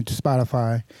it's coming to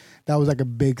Spotify. That was like a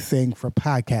big thing for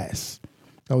podcasts.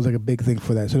 That was like a big thing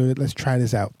for that. So let's try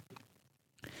this out.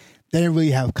 They didn't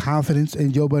really have confidence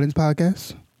in Joe Budden's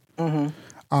podcast. Mm-hmm.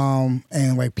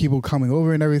 And like people coming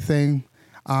over and everything.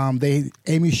 Amy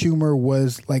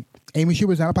Schumer's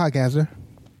not a podcaster.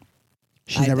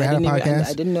 She never had a podcast.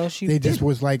 I didn't know she They just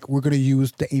was like, we're going to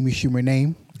use the Amy Schumer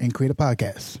name and create a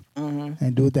podcast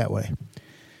and do it that way.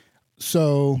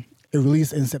 So it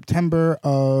released in September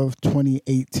of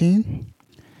 2018.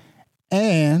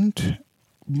 And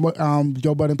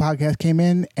Joe Budden podcast came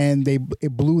in and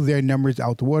it blew their numbers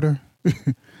out the water.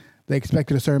 They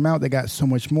expected a certain amount. They got so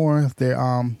much more.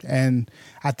 And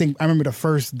I remember the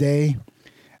first day,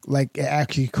 like it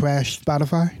actually crashed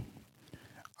Spotify.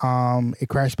 It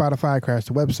crashed Spotify, it crashed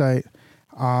the website.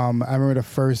 I remember the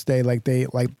first day,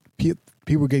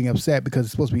 people were getting upset because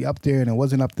it's supposed to be up there and it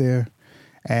wasn't up there.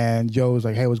 And Joe was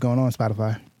like, "Hey, what's going on,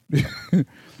 Spotify?"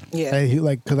 Yeah,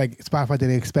 and because Spotify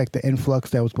didn't expect the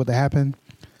influx that was supposed to happen.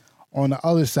 On the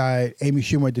other side, Amy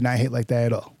Schumer did not hit like that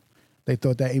at all. They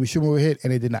thought that Amy Schumer would hit,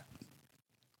 and it did not.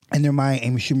 In their mind,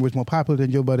 Amy Schumer was more popular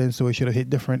than Joe Budden, so it should have hit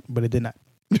different, but it did not.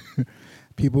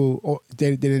 People,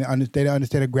 they didn't understand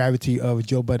the gravity of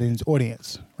Joe Budden's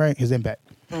audience, right? His impact.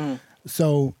 Mm-hmm.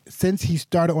 So since he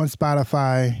started on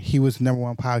Spotify, he was the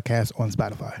 #1 podcast on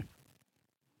Spotify,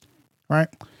 right?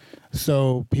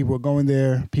 So people were going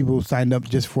there. People signed up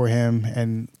just for him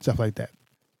and stuff like that.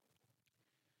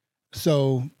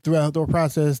 So throughout the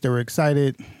process, they were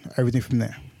excited. Everything from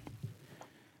there.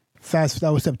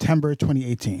 That was September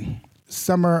 2018.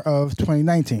 Summer of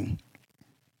 2019.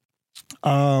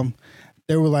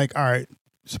 They were like, all right,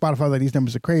 Spotify, like, these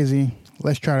numbers are crazy.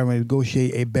 Let's try to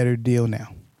negotiate a better deal now.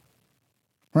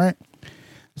 Right?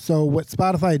 So what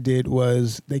Spotify did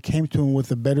was they came to him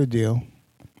with a better deal,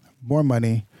 more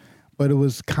money, but it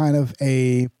was kind of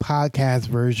a podcast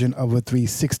version of a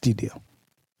 360 deal.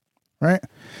 Right?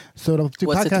 So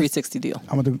what's a 360 deal?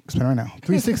 I'm going to explain right now.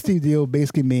 360 deal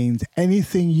basically means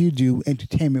anything you do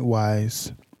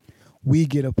entertainment-wise, we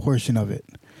get a portion of it.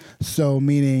 So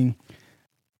meaning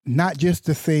not just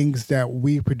the things that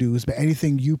we produce, but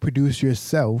anything you produce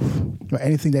yourself or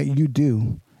anything that you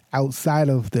do outside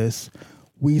of this,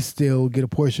 we still get a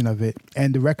portion of it.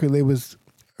 And the record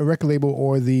label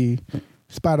or the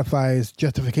Spotify's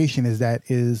justification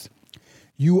is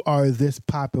you are this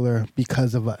popular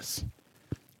because of us.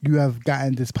 You have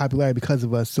gotten this popularity because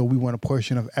of us, so we want a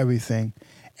portion of everything,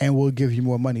 and we'll give you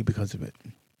more money because of it.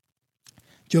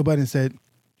 Joe Budden said,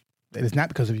 that it's not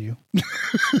because of you.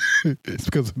 It's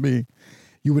because of me.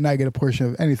 You would not get a portion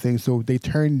of anything, so they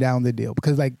turned down the deal.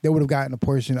 Because they would have gotten a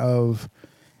portion of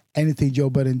anything Joe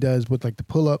Budden does with the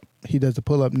pull-up. He does the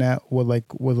pull-up now with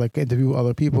interview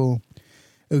other people.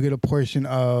 It'll get a portion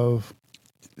of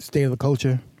State of the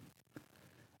Culture.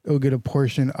 It'll get a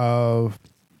portion of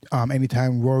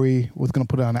anytime Rory was going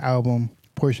to put out an album,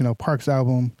 portion of Park's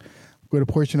album, get a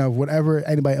portion of whatever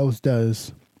anybody else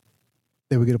does,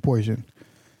 they would get a portion.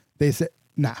 They said,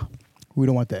 nah, we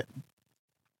don't want that.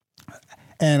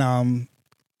 And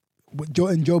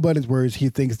in Joe Budden's words, he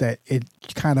thinks that it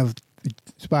kind of,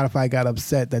 Spotify got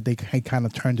upset that they kind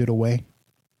of turned it away.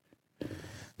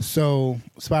 So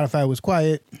Spotify was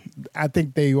quiet. I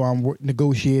think they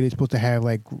negotiated, supposed to have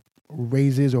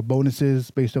raises or bonuses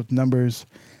based off the numbers.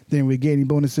 Didn't really get any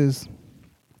bonuses.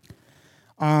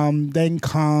 Then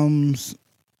comes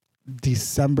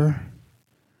December.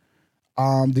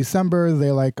 December,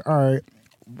 they're like, all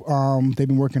right, they've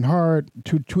been working hard,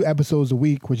 two episodes a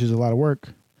week, which is a lot of work.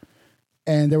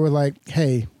 And they were like,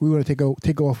 hey, we want to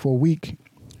take off for a week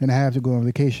and a half to go on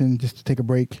vacation just to take a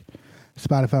break.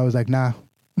 Spotify was like, nah.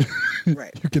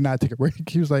 Right. You cannot take a break.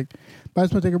 He was like, but I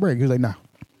just want to take a break. He was like, nah.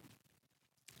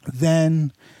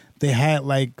 Then they had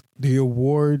like the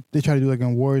award. They tried to do like an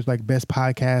awards, like best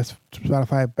podcast,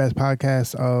 Spotify best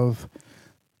podcast of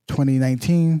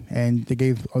 2019, and they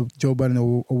gave Joe Budden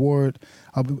an award.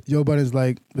 Joe Budden's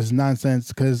like, this is nonsense,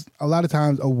 because a lot of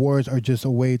times awards are just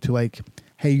a way to like,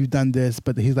 hey, you've done this,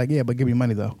 but he's like, yeah, but give me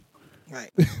money though.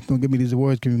 Right. Don't give me these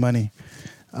awards, give me money.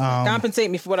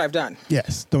 Compensate me for what I've done.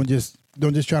 Yes. Don't just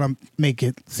try to make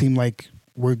it seem like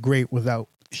we're great without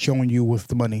showing you with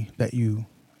the money that you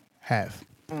have.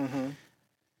 Mm-hmm.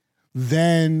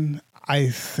 Then I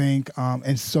think,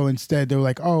 and so instead they were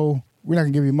like, oh, we're not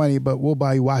gonna give you money, but we'll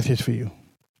buy you watches for you.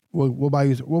 We'll buy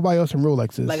you some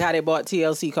Rolexes. Like how they bought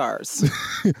TLC cars.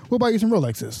 We'll buy you some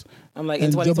Rolexes. I'm like,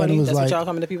 in 2020, that's what y'all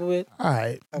coming to people with? All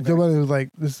right. Okay. Joe Budden was like,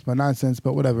 this is my nonsense,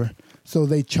 but whatever. So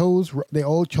they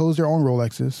all chose their own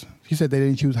Rolexes. He said they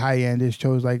didn't choose high end, they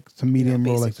chose like some medium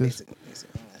Rolexes. Basic.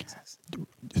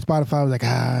 Spotify was like,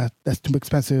 that's too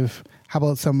expensive. How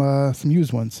about some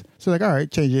used ones? So like, all right,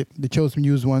 change it. They chose some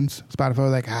used ones. Spotify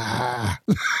was like,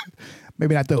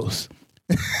 maybe not those.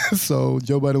 So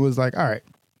Joe Budden was like, all right,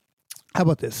 how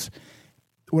about this?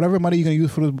 Whatever money you're going to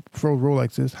use for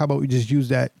Rolexes, how about we just use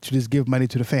that to just give money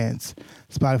to the fans?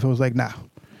 Spotify was like, nah.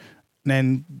 And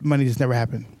then money just never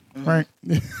happened. Mm-hmm. Right?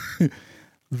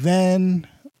 Then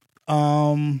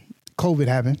COVID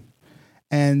happened.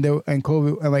 And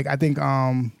COVID, like I think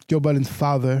Joe Budden's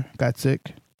father got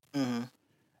sick. Mm-hmm.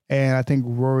 And I think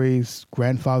Rory's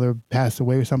grandfather passed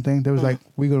away or something. They was like,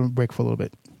 we're going to break for a little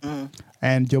bit. Mm-hmm.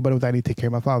 And Joe Budden was like, I need to take care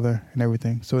of my father and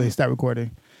everything. So they started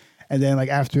recording. And then like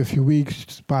after a few weeks,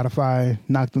 Spotify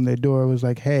knocked on their door. Was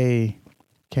like, hey,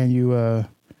 can you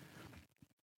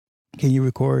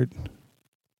record?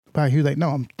 But he was like, no,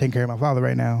 I'm taking care of my father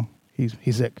right now. He's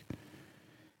sick.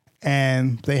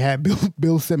 And they had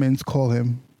Bill Simmons call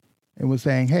him and was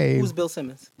saying, hey. Who's Bill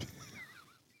Simmons?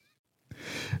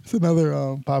 It's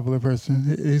another popular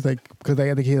person. He's like, because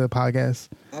I think he had a podcast.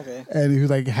 Okay. And he was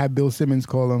like, had Bill Simmons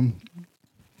call him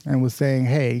and was saying,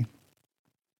 hey,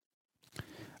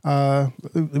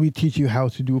 let me teach you how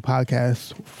to do a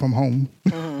podcast from home.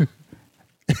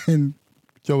 Mm-hmm. And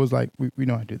Joe was like, we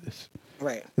know how to do this.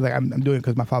 Right. He's like, I'm doing it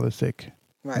because my father's sick.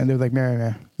 Right. And they were like, Mary,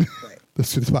 right.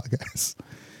 Let's do this podcast.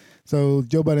 So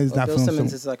Joe Budden is not Bill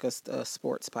Simmons is like a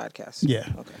sports podcast. Yeah.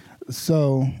 Okay.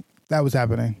 So that was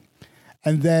happening.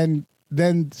 And then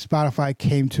Spotify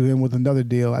came to him with another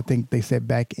deal. I think they said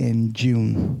back in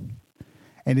June.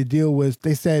 And the deal was,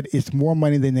 they said it's more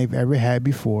money than they've ever had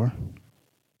before.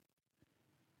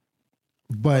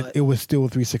 But it was still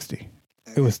 360. Okay.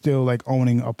 It was still like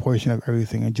owning a portion of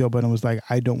everything. And Joe Budden was like,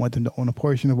 I don't want them to own a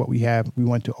portion of what we have. We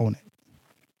want to own it.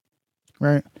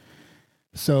 Right?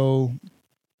 So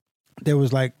there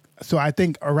was like, so I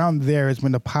think around there is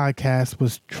when the podcast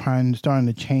was starting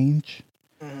to change.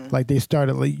 Mm-hmm. Like they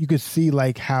started, like you could see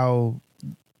like how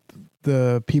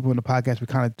the people in the podcast were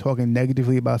kind of talking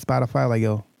negatively about Spotify. Like,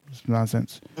 yo, it's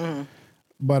nonsense. Mm-hmm.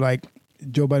 But like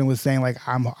Joe Budden was saying, like,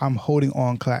 I'm holding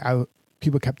on.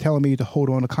 People kept telling me to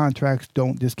hold on to contracts.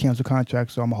 Don't just cancel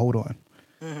contracts. So I'm gonna hold on.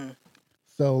 Mm-hmm.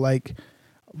 So like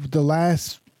the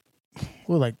last,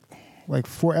 like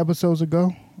 4 episodes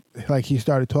ago, like he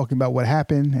started talking about what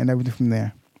happened and everything from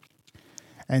there,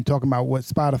 and talking about what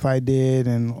Spotify did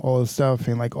and all this stuff,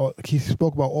 and like he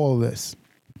spoke about all of this.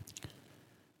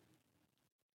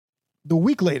 The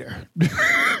week later,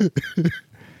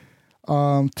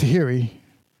 Tahiri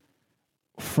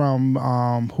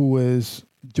from who was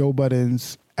Joe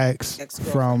Budden's ex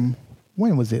from,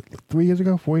 when was it? 3 years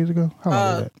ago? 4 years ago? How long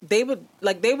was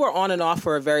that? They were on and off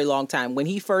for a very long time. When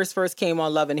he first came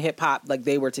on Love and Hip Hop, like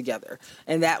they were together,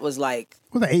 and that was like,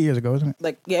 it was like 8 years ago, wasn't it?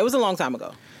 Like, yeah, it was a long time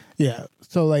ago. Yeah.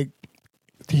 So like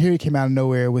Tahiri came out of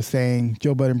nowhere with saying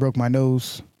Joe Budden broke my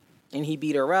nose, and he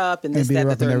beat her up, and this, that,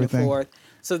 the third, and the fourth.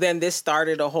 So then this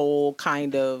started a whole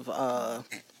kind of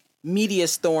media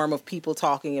storm of people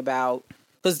talking about,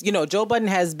 because Joe Budden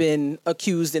has been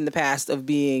accused in the past of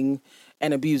being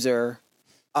an abuser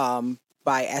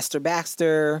by Esther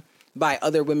Baxter, by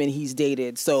other women he's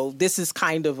dated. So this is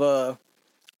kind of a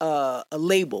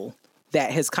label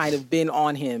that has kind of been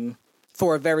on him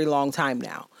for a very long time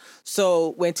now.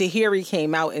 So when Tahiri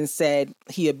came out and said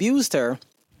he abused her,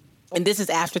 And this is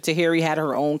after Tahiri had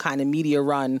her own kind of media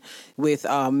run with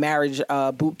marriage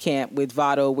boot camp with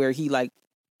Vado, where he like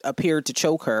appeared to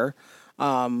choke her.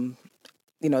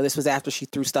 This was after she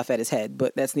threw stuff at his head,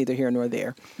 but that's neither here nor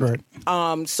there. Right.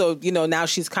 So, now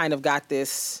she's kind of got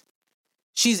this,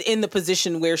 she's in the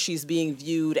position where she's being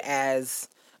viewed as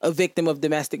a victim of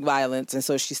domestic violence. And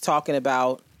so she's talking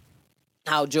about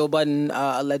how Joe Budden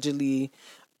allegedly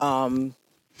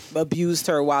abused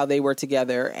her while they were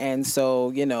together. And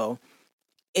so,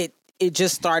 it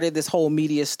just started this whole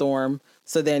media storm.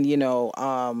 So then,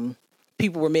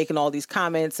 people were making all these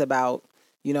comments about,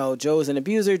 Joe's an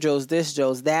abuser, Joe's this,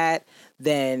 Joe's that.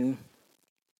 Then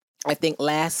I think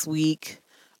last week,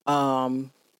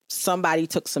 somebody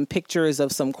took some pictures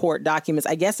of some court documents.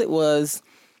 I guess it was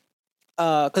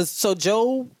so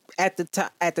Joe at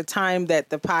the time that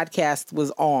the podcast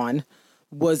was on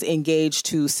was engaged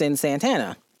to Sin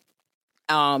Santana.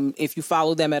 If you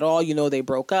follow them at all, they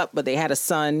broke up, but they had a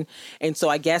son. And so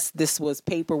I guess this was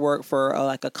paperwork for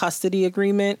like a custody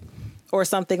agreement or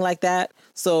something like that.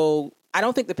 So I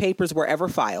don't think the papers were ever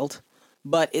filed,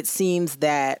 but it seems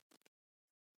that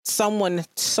someone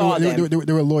saw them.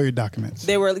 There were lawyer documents.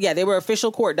 They were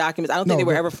official court documents. I don't think they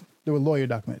were ever. There were lawyer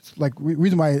documents. Like,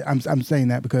 reason why I'm saying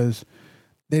that, because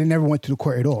they never went to the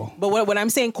court at all. But when I'm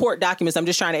saying court documents, I'm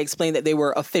just trying to explain that they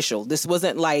were official. This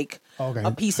wasn't like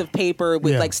a piece of paper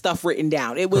with like stuff written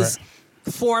down. It was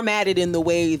formatted in the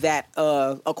way that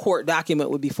a court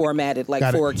document would be formatted, like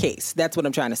a case. That's what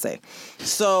I'm trying to say.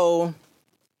 So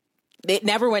it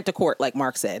never went to court, like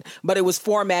Mark said, but it was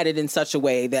formatted in such a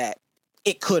way that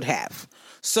it could have.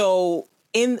 So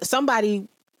somebody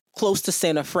close to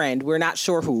Sin, a friend, we're not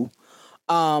sure who,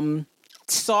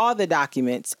 saw the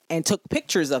documents and took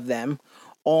pictures of them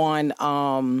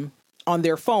on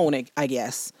their phone, I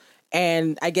guess.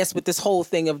 And I guess with this whole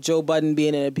thing of Joe Budden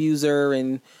being an abuser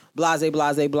and blah,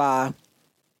 the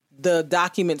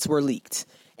documents were leaked.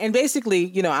 And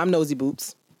basically, I'm nosy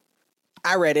boots.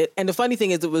 I read it. And the funny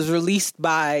thing is it was released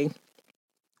on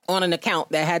an account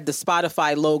that had the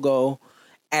Spotify logo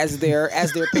as their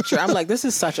picture. I'm like, this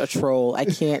is such a troll. I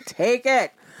can't take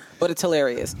it. But it's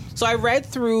hilarious. So I read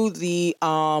through the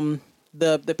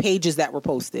pages that were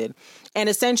posted, and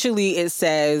essentially it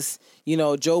says,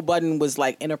 Joe Budden was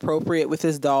like inappropriate with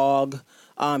his dog.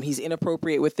 He's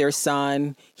inappropriate with their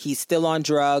son. He's still on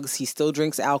drugs. He still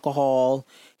drinks alcohol.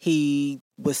 He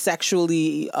was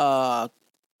sexually,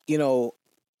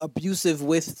 abusive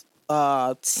with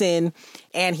Sin,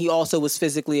 and he also was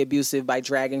physically abusive by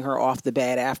dragging her off the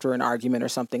bed after an argument or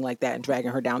something like that and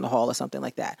dragging her down the hall or something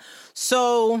like that.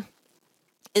 So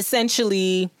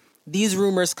essentially these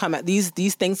rumors come out, these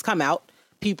things come out,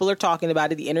 people are talking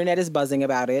about it, the internet is buzzing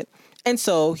about it, and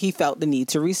so he felt the need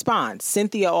to respond.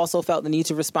 Cynthia also felt the need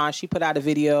to respond. She put out a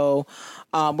video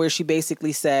where she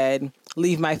basically said,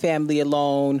 leave my family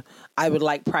alone, I would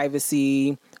like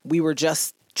privacy, we were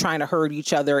just trying to hurt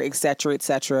each other, et cetera, et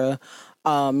cetera.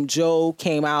 Joe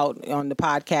came out on the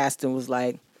podcast and was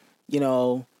like,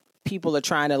 people are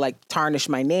trying to like tarnish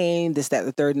my name, this, that,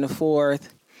 the third, and the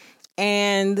fourth.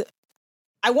 And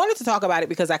I wanted to talk about it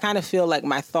because I kind of feel like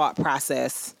my thought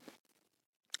process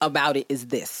about it is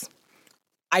this.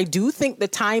 I do think the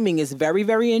timing is very,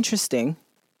 very interesting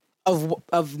of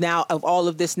all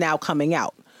of this now coming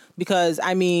out, because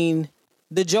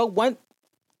the joke went.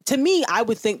 To me, I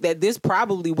would think that this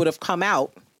probably would have come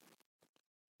out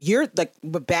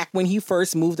back when he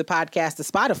first moved the podcast to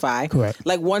Spotify. Correct.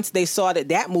 Like once they saw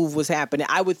that move was happening,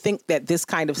 I would think that this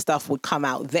kind of stuff would come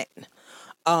out then.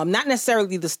 Not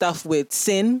necessarily the stuff with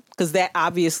Sin, because that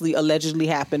obviously allegedly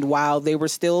happened while they were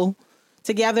still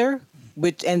together,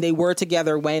 and they were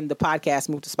together when the podcast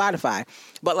moved to Spotify.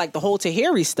 But like the whole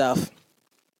Tahiri stuff,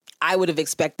 I would have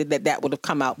expected that would have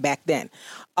come out back then.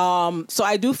 So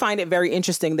I do find it very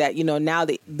interesting that, now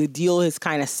the deal has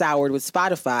kind of soured with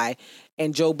Spotify,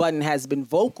 and Joe Budden has been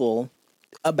vocal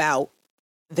about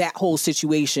that whole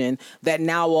situation, that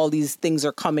now all these things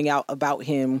are coming out about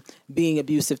him being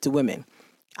abusive to women.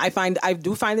 I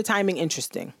do find the timing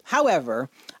interesting. However,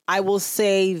 I will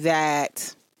say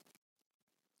that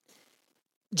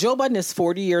Joe Budden is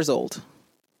 40 years old.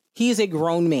 He is a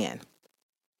grown man.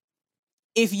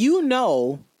 If you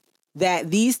know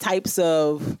that these types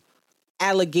of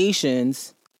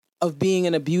allegations of being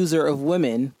an abuser of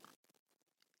women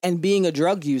and being a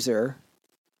drug user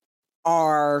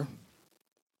are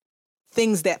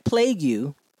things that plague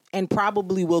you and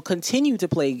probably will continue to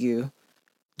plague you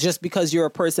just because you're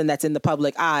a person that's in the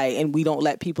public eye, and we don't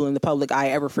let people in the public eye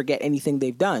ever forget anything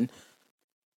they've done.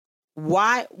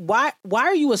 Why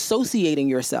are you associating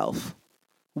yourself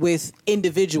with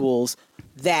individuals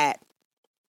that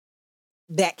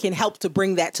that can help to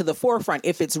bring that to the forefront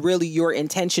if it's really your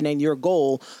intention and your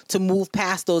goal to move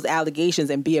past those allegations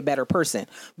and be a better person.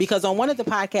 Because on one of the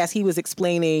podcasts, he was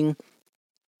explaining,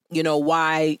 you know,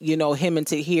 why, you know, him and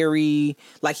Tahiri,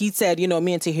 like he said, you know,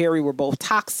 me and Tahiri were both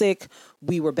toxic.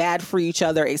 We were bad for each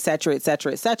other, et cetera, et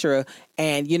cetera, et cetera.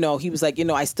 And, you know, he was like, you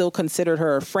know, I still considered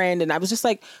her a friend. And I was just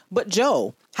like, but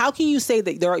Joe, how can you say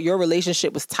that your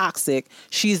relationship was toxic?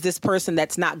 She's this person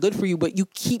that's not good for you, but you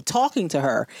keep talking to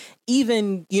her,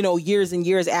 even, you know, years and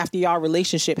years after your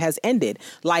relationship has ended.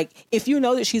 Like, if you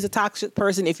know that she's a toxic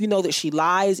person, if you know that she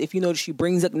lies, if you know that she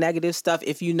brings up negative stuff,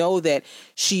 if you know that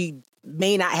she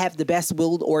may not have the best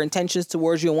will or intentions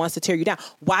towards you and wants to tear you down,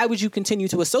 why would you continue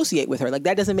to associate with her? Like,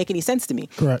 that doesn't make any sense to me.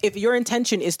 Correct. If your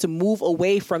intention is to move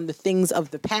away from the things of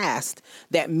the past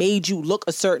that made you look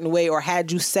a certain way or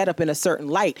had you set up in a certain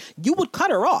light, you would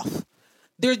cut her off.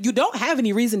 You don't have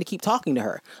any reason to keep talking to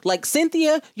her. Like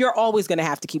Cynthia, you're always going to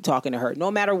have to keep talking to her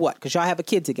no matter what, because y'all have a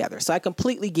kid together. So I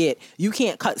completely get you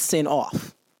can't cut Sin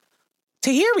off.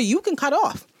 Tahiri, you can cut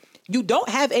off. You don't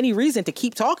have any reason to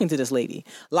keep talking to this lady.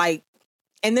 Like,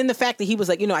 and then the fact that he was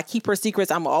like, you know, I keep her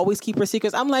secrets. I'm always keep her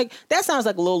secrets. I'm like, that sounds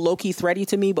like a little low-key threaty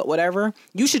to me, but whatever.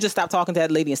 You should just stop talking to that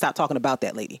lady and stop talking about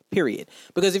that lady, period.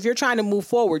 Because if you're trying to move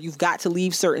forward, you've got to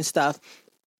leave certain stuff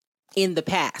in the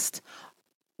past.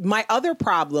 My other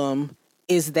problem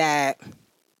is that,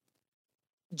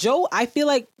 Joe, I feel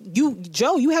like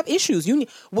you have issues. You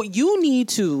need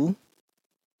to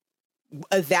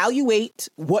evaluate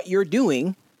what you're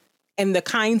doing and the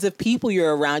kinds of people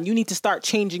you're around. You need to start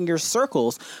changing your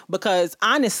circles, because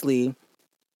honestly,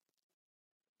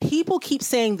 people keep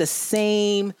saying the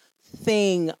same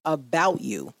thing about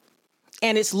you.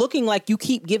 And it's looking like you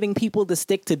keep giving people the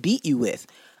stick to beat you with.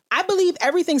 I believe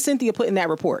everything Cynthia put in that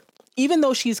report. Even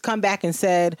though she's come back and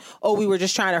said, oh, we were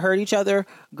just trying to hurt each other.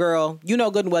 Girl, you know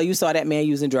good and well you saw that man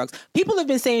using drugs. People have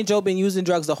been saying Joe been using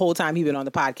drugs the whole time he's been on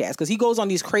the podcast, because he goes on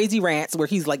these crazy rants where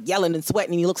he's like yelling and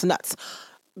sweating and he looks nuts.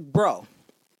 Bro,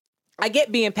 I get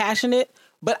being passionate,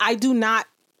 but I do not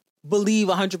believe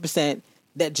 100%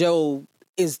 that Joe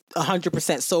is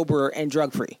 100% sober and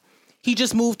drug free. He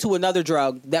just moved to another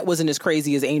drug that wasn't as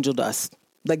crazy as angel dust.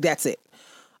 Like, that's it.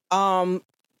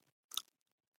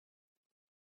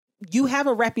 You have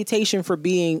a reputation for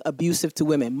being abusive to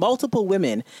women. Multiple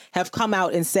women have come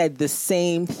out and said the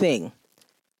same thing.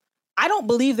 I don't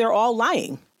believe they're all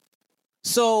lying.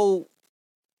 So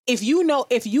if you know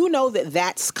that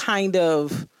that's kind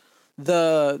of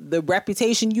the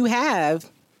reputation you have,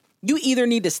 you either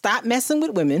need to stop messing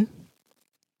with women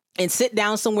and sit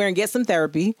down somewhere and get some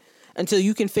therapy until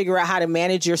you can figure out how to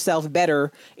manage yourself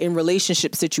better in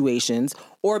relationship situations,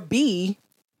 or B,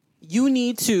 you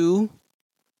need to.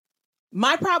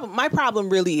 My problem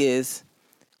really is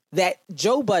that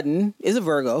Joe Budden is a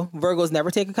Virgo. Virgos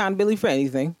never take accountability for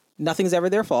anything. Nothing's ever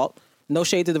their fault. No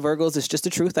shade to the Virgos. It's just the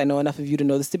truth. I know enough of you to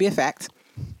know this to be a fact.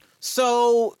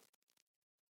 So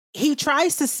he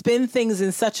tries to spin things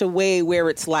in such a way where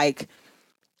it's like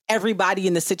everybody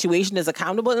in the situation is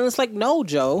accountable. And it's like, no,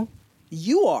 Joe,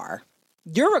 you're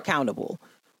accountable.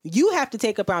 You have to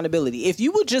take accountability. If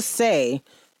you would just say,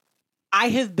 I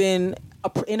have been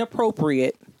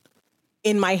inappropriate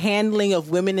in my handling of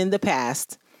women in the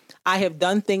past. I have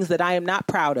done things that I am not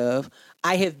proud of.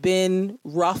 I have been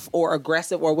rough or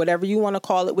aggressive or whatever you want to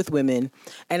call it with women.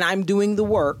 And I'm doing the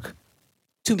work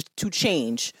to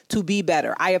change, to be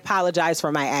better. I apologize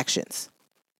for my actions.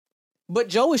 But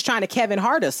Joe is trying to Kevin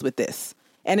Hart us with this.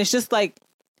 And it's just like,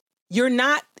 you're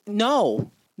not,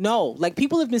 no. Like,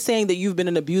 people have been saying that you've been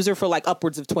an abuser for like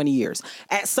upwards of 20 years.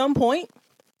 At some point,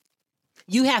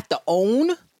 you have to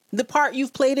own the part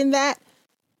you've played in that.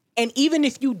 And even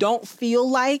if you don't feel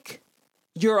like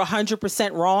you're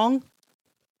 100% wrong,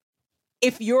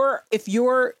 if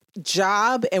your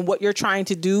job and what you're trying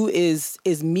to do is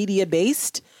media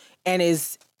based and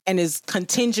is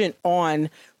contingent on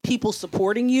people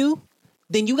supporting you,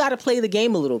 then you got to play the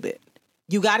game a little bit.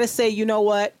 You got to say, you know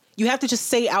what? You have to just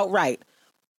say outright,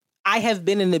 I have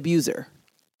been an abuser.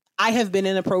 I have been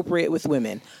inappropriate with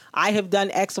women. I have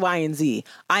done X, Y, and Z.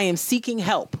 I am seeking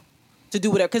help to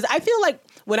do whatever. Because I feel like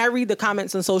when I read the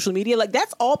comments on social media, like,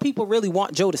 that's all people really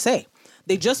want Joe to say.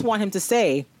 They just want him to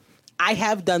say, I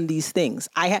have done these things.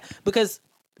 Because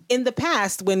in the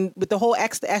past, with the whole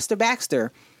Esther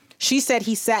Baxter, she said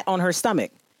he sat on her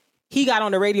stomach. He got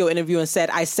on a radio interview and said,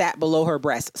 I sat below her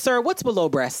breast. Sir, what's below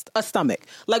breast? A stomach.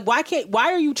 Like,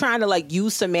 why are you trying to like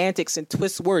use semantics and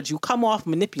twist words? You come off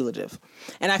manipulative.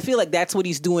 And I feel like that's what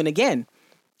he's doing again.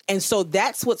 And so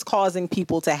that's what's causing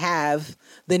people to have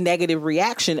the negative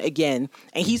reaction again.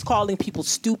 And he's calling people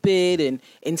stupid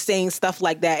and saying stuff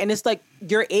like that. And it's like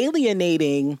you're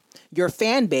alienating your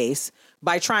fan base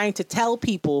by trying to tell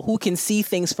people who can see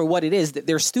things for what it is that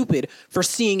they're stupid for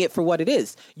seeing it for what it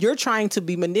is. You're trying to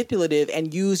be manipulative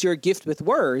and use your gift with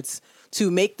words to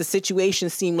make the situation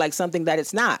seem like something that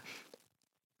it's not.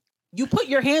 You put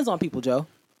your hands on people, Joe.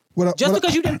 Just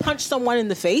because you didn't punch someone in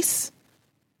the face.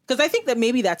 Because I think that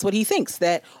maybe that's what he thinks,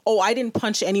 that, I didn't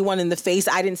punch anyone in the face,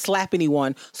 I didn't slap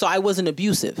anyone, so I wasn't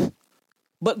abusive.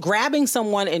 But grabbing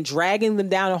someone and dragging them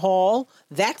down a hall,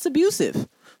 that's abusive.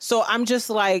 So I'm just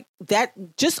like,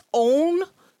 just own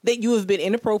that you have been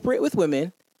inappropriate with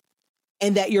women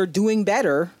and that you're doing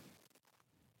better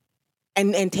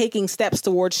and taking steps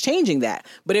towards changing that.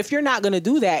 But if you're not going to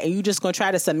do that and you're just going to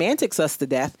try to semantics us to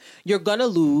death, you're going to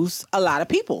lose a lot of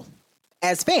people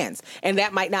as fans. And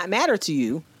that might not matter to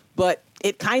you, but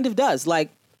it kind of does. Like,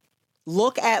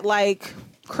 look at like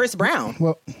Chris Brown.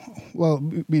 Well,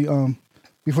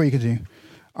 before you continue,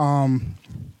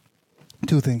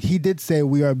 two things. He did say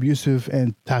we are abusive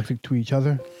and toxic to each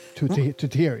other, to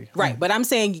Thierry. Right, but I'm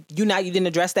saying you didn't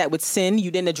address that with Sin.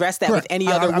 You didn't address that with any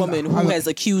other woman who has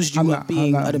accused you of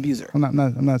being an abuser.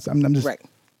 I'm just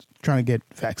trying to get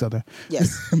facts out there.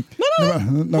 Yes.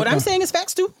 No. What I'm saying is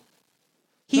facts too.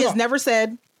 He has never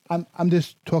said. I'm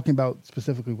just talking about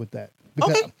specifically with that.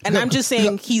 Okay, and I'm just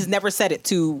saying he's never said it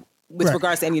with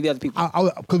regards to any of the other people.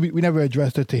 Because we never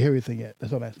addressed the Thierry thing yet.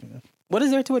 That's what I'm asking. What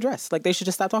is there to address? Like, they should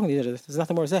just stop talking to each other. There's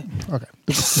nothing more to say. Okay.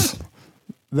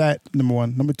 That, number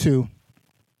one. Number two,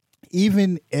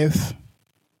 even if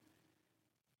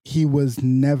he was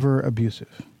never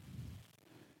abusive,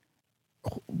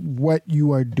 what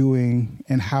you are doing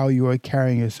and how you are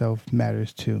carrying yourself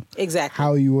matters too. Exactly.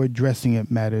 How you are addressing it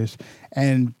matters.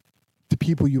 And the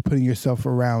people you're putting yourself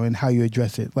around and how you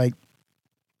address it. Like,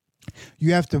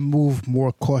 you have to move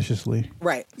more cautiously.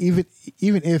 Right. Even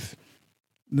if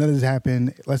none of this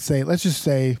happened, let's just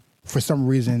say for some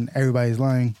reason everybody's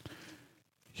lying,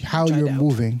 how you're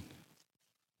moving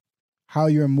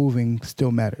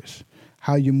still matters.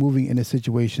 How you're moving in a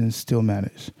situation still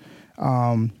matters.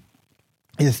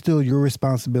 It's still your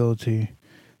responsibility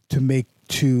to make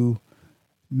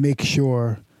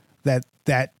sure that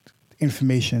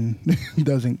information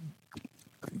doesn't,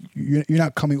 you're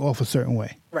not coming off a certain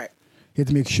way. Right. You have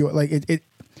to make sure, like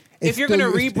if you're going to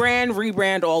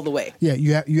rebrand all the way. Yeah,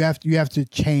 you have to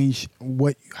change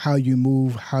how you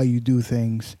move, how you do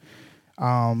things,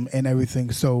 and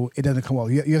everything, so it doesn't come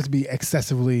off. You have to be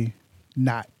excessively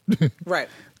not right.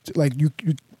 Like you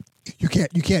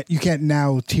can't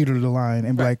now teeter the line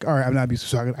and be like, all right, I'm not abusive,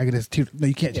 so I can just teeter. No,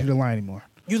 you can't teeter the line anymore.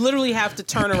 You literally have to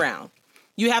turn around.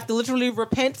 You have to literally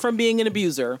repent from being an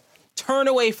abuser, turn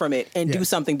away from it, and do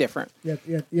something different.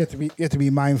 You have to be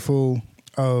mindful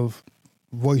of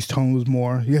voice tones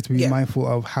more. You have to be mindful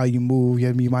of how you move. You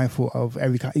have to be mindful of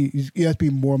every kind. You have to be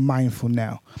more mindful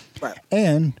now. Right.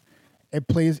 And it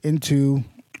plays into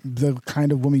the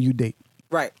kind of woman you date.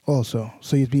 Right. Also.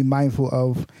 So you have to be mindful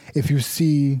of, if you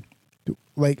see,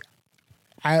 like,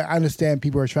 I understand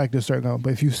people are attracted to a certain girl,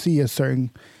 but if you see a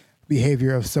certain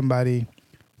behavior of somebody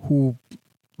who,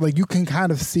 like, you can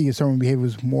kind of see if someone behavior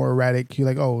is more erratic, you're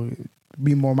like, oh,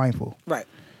 be more mindful. Right.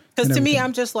 Because to me,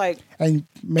 I'm just like... And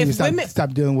maybe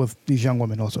stop dealing with these young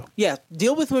women also. Yeah,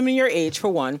 deal with women your age, for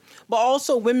one. But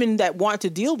also women that want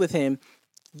to deal with him.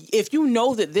 If you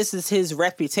know that this is his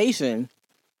reputation,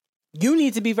 you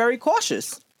need to be very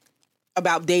cautious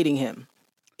about dating him.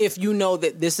 If you know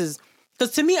that this is...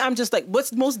 Because to me, I'm just like,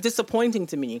 what's most disappointing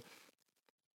to me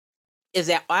is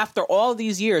that after all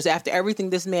these years, after everything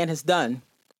this man has done,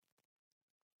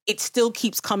 it still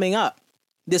keeps coming up.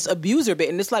 This abuser bit.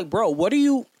 And it's like, bro, when are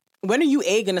you,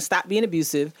 A, going to stop being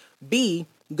abusive? B,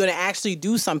 going to actually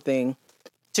do something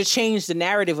to change the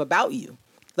narrative about you?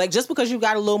 Like, just because you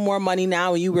got a little more money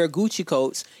now and you wear Gucci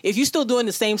coats, if you're still doing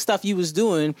the same stuff you was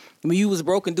doing when you was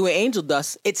broke and doing angel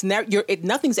dust,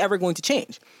 nothing's ever going to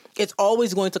change. It's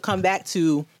always going to come back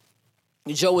to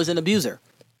Joe is an abuser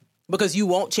because you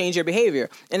won't change your behavior.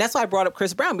 And that's why I brought up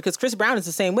Chris Brown, because Chris Brown is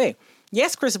the same way.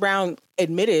 Yes, Chris Brown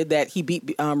admitted that he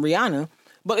beat Rihanna,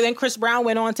 but then Chris Brown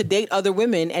went on to date other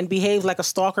women and behave like a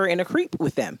stalker and a creep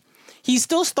with them. He's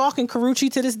still stalking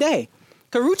Karrueche to this day.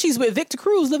 Karrueche's with Victor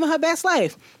Cruz living her best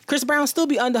life. Chris Brown still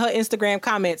be under her Instagram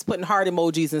comments, putting heart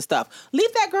emojis and stuff.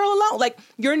 Leave that girl alone. Like,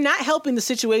 you're not helping the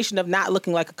situation of not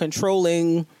looking like a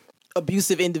controlling,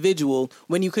 abusive individual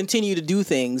when you continue to do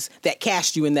things that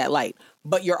cast you in that light.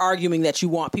 But you're arguing that you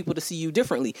want people to see you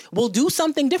differently. Well, do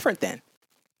something different then.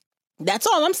 That's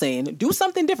all I'm saying. Do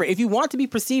something different. If you want to be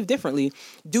perceived differently,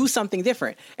 do something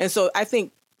different. And so I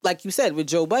think like you said, with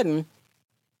Joe Budden,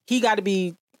 he got to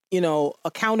be,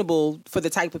 accountable for the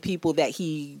type of people that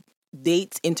he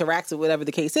dates, interacts with, whatever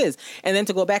the case is. And then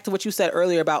to go back to what you said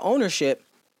earlier about ownership,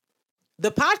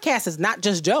 the podcast is not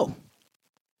just Joe.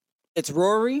 It's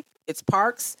Rory, it's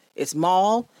Parks, it's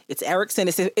Mal, it's Erickson.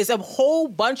 It's a whole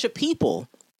bunch of people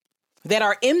that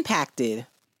are impacted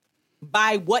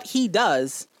by what he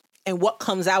does and what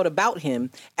comes out about him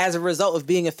as a result of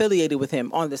being affiliated with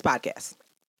him on this podcast.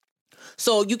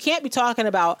 So you can't be talking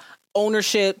about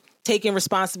ownership, taking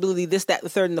responsibility, this, that, the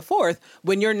third, and the fourth,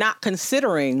 when you're not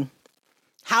considering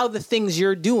how the things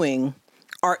you're doing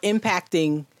are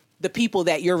impacting the people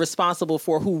that you're responsible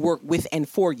for who work with and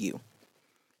for you.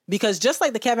 Because just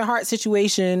like the Kevin Hart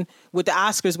situation with the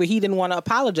Oscars where he didn't want to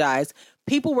apologize,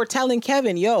 people were telling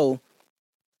Kevin,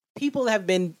 people have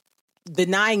been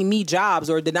denying me jobs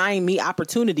or denying me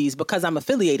opportunities because I'm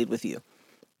affiliated with you.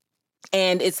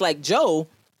 And it's like, Joe,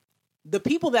 the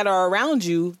people that are around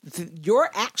you, your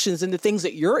actions and the things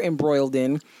that you're embroiled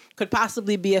in could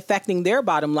possibly be affecting their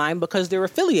bottom line because they're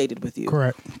affiliated with you.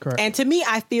 Correct. And to me,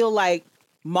 I feel like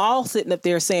Mal sitting up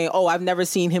there saying, I've never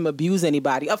seen him abuse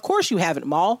anybody. Of course you haven't,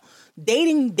 Mal.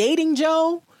 Dating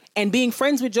Joe and being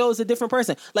friends with Joe is a different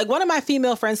person. Like, one of my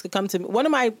female friends could come to me,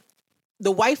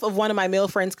 the wife of one of my male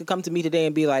friends could come to me today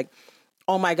and be like,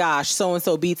 oh my gosh,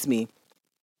 so-and-so beats me.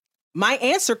 My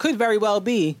answer could very well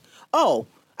be,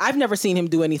 I've never seen him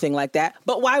do anything like that,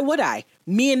 but why would I?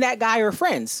 Me and that guy are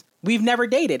friends. We've never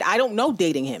dated. I don't know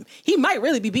dating him. He might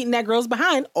really be beating that girl's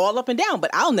behind all up and down,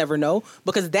 but I'll never know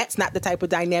because that's not the type of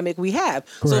dynamic we have.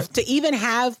 Correct. So to even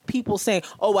have people saying,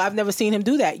 I've never seen him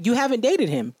do that. You haven't dated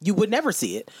him. You would never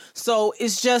see it. So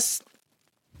it's just,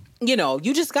 you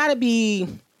just got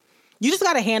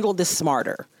to handle this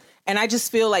smarter. And I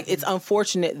just feel like it's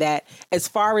unfortunate that as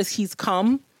far as he's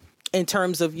come in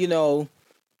terms of,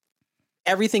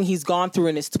 everything he's gone through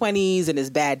in his 20s and his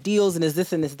bad deals and his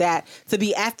this and his that, to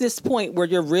be at this point where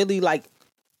you're really like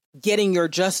getting your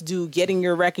just due, getting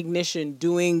your recognition,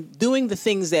 doing the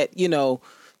things that,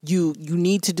 you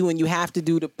need to do and you have to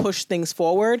do to push things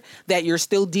forward, that you're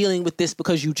still dealing with this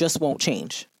because you just won't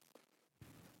change.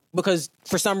 Because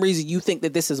for some reason you think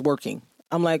that this is working.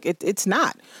 I'm like, it's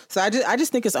not. So I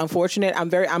just think it's unfortunate. I'm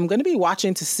going to be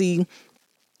watching to see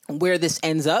where this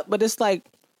ends up, but it's like,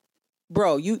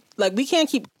 bro, we can't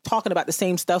keep talking about the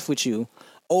same stuff with you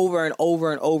over and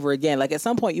over and over again. Like, at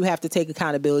some point you have to take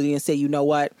accountability and say, you know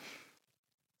what?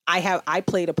 I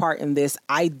played a part in this.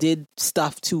 I did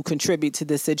stuff to contribute to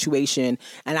this situation,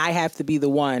 and I have to be the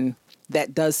one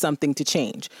that does something to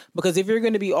change. Because if you're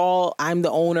going to be I'm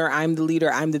the owner, I'm the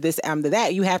leader, I'm the this, I'm the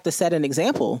that, you have to set an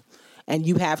example and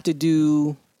you have to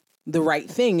do the right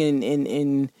thing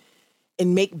and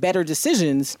make better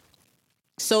decisions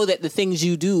so that the things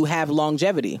you do have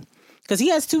longevity. Because he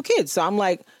has 2 kids. So I'm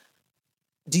like,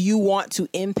 do you want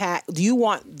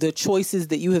the choices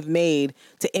that you have made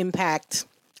to impact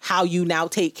how you now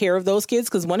take care of those kids?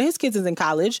 Because one of his kids is in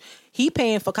college. He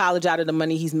paying for college out of the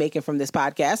money he's making from this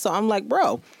podcast. So I'm like,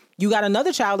 bro, you got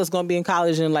another child that's going to be in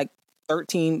college in like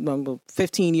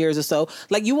 15 years or so.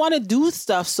 Like, you want to do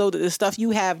stuff so that the stuff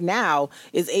you have now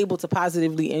is able to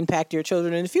positively impact your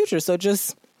children in the future. So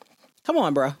just come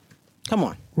on, bro. Come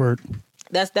on. Word.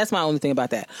 That's my only thing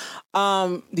about that.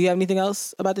 Do you have anything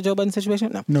else about the Joe Budden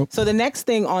situation? No. Nope. So the next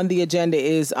thing on the agenda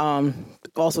is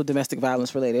also domestic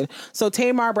violence related. So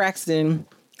Tamar Braxton,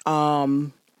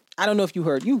 I don't know if you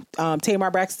heard.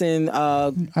 Tamar Braxton.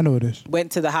 I know it is.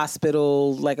 Went to the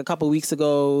hospital like a couple of weeks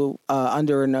ago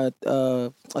under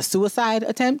a suicide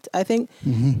attempt, I think.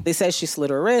 Mm-hmm. They said she slit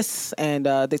her wrists and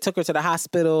they took her to the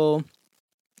hospital.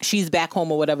 She's back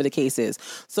home or whatever the case is.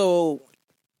 So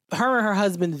her and her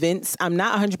husband, Vince, I'm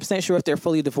not 100% sure if they're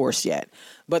fully divorced yet,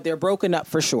 but they're broken up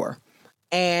for sure.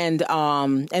 And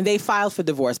they filed for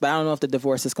divorce, but I don't know if the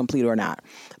divorce is complete or not.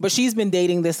 But she's been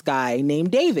dating this guy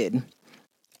named David.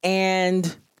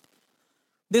 And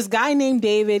this guy named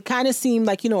David kind of seemed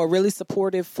like, a really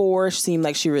supportive force, seemed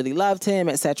like she really loved him,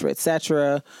 et cetera, et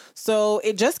cetera. So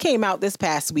it just came out this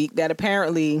past week that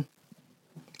apparently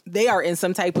they are in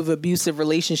some type of abusive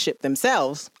relationship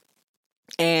themselves.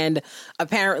 And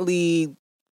apparently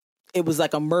it was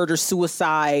like a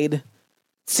murder-suicide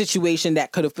situation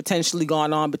that could have potentially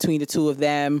gone on between the two of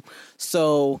them.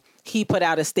 So he put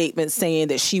out a statement saying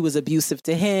that she was abusive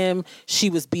to him. She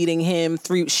was beating him.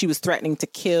 She was threatening to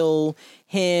kill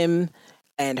him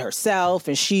and herself.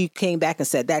 And she came back and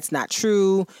said, that's not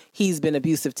true. He's been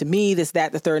abusive to me, this,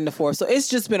 that, the third, and the fourth. So it's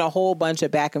just been a whole bunch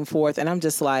of back and forth. And I'm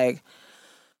just like,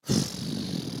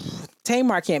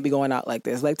 Tamar can't be going out like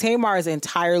this. Like, Tamar is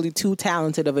entirely too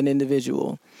talented of an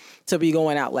individual to be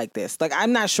going out like this. Like,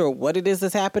 I'm not sure what it is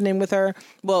that's happening with her.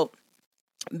 Well,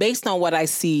 based on what I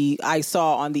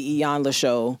saw on the Iyanla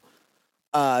show,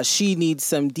 she needs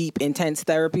some deep, intense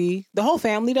therapy. The whole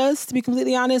family does, to be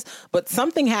completely honest. But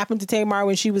something happened to Tamar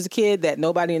when she was a kid that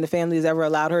nobody in the family has ever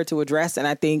allowed her to address. And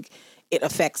I think it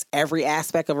affects every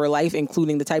aspect of her life,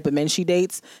 including the type of men she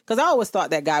dates. Because I always thought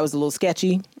that guy was a little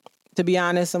sketchy, to be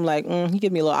honest. I'm like, he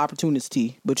gave me a little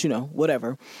opportunity, but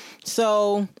whatever.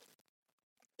 So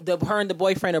her and the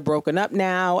boyfriend are broken up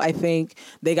now. I think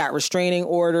they got restraining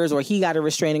orders, or he got a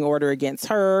restraining order against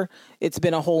her. It's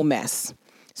been a whole mess.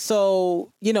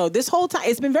 So, this whole time,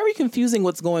 it's been very confusing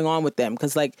what's going on with them.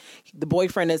 Because, like, the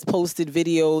boyfriend has posted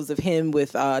videos of him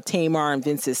with Tamar and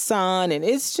Vince's son. And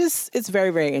it's very,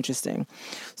 very interesting.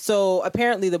 So,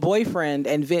 apparently, the boyfriend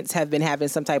and Vince have been having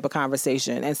some type of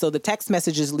conversation. And so, the text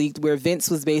messages leaked where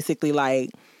Vince was basically like,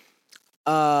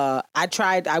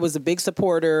 I was a big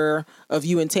supporter of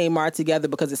you and Tamar together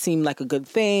because it seemed like a good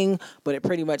thing, but it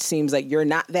pretty much seems like you're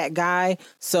not that guy.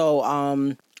 So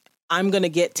I'm going to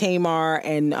get Tamar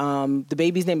and the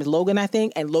baby's name is Logan, I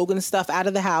think, and Logan's stuff out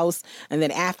of the house. And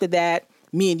then after that,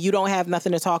 me and you don't have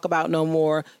nothing to talk about no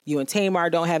more. You and Tamar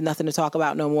don't have nothing to talk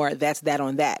about no more. That's that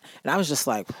on that. And I was just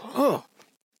like, oh.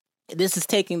 This is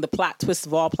taking the plot twist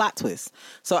of all plot twists.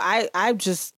 So I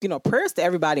just, prayers to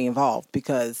everybody involved,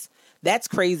 because that's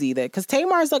crazy because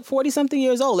Tamar is like 40 something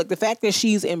years old. Like, the fact that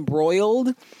she's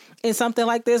embroiled in something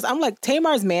like this, I'm like,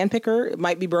 Tamar's man picker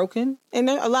might be broken. And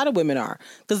a lot of women are,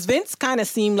 because Vince kind of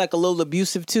seemed like a little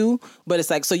abusive too. But it's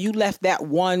like, so you left that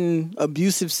one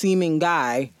abusive seeming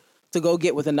guy to go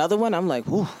get with another one. I'm like,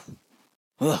 whew,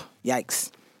 ugh,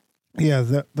 yikes. Yeah.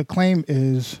 The claim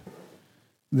is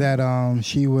that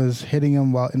she was hitting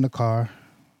him while in the car,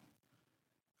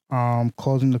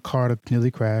 causing the car to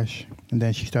nearly crash, and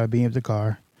then she started beating up the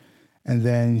car, and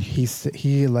then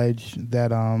he alleged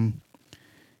that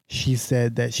she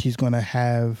said that she's gonna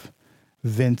have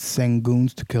Vince send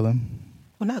goons to kill him.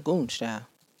 Well, not goons, child.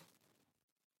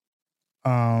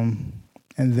 And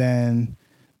then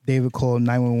David called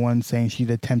 911 saying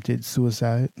she'd attempted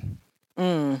suicide,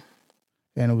 and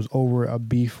it was over a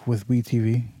beef with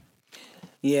WeTV.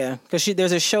 Yeah, because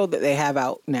there's a show that they have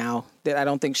out now that I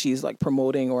don't think she's like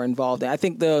promoting or involved in. I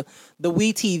think the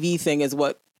WeTV thing is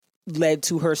what led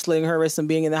to her slitting her wrist and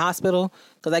being in the hospital.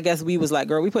 Because I guess we was like,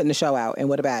 girl, we putting the show out, and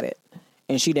what about it?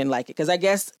 And she didn't like it. Because I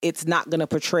guess it's not going to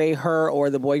portray her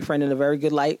or the boyfriend in a very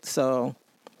good light. So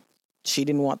she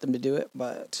didn't want them to do it,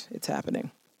 but it's happening.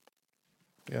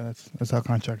 Yeah, that's how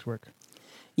contracts work.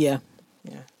 Yeah,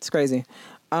 it's crazy.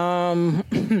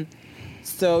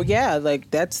 So yeah,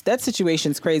 like that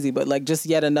situation's crazy, but like just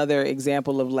yet another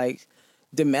example of like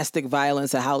domestic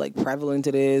violence and how like prevalent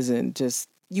it is, and just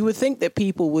you would think that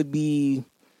people would be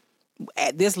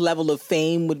at this level of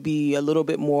fame would be a little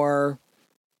bit more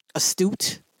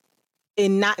astute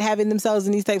in not having themselves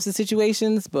in these types of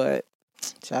situations, but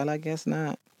child, I guess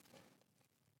not.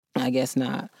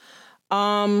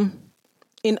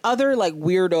 In other like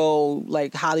weirdo,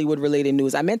 like Hollywood related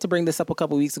news, I meant to bring this up a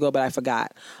couple weeks ago, but I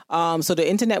forgot. So the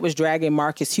internet was dragging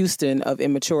Marcus Houston of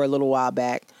Immature a little while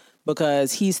back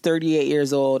because he's 38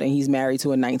 years old and he's married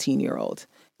to a 19-year-old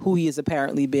who he has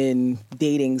apparently been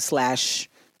dating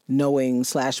 / knowing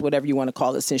 / whatever you want to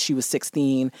call it since she was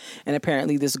 16. And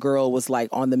apparently this girl was like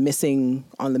on the missing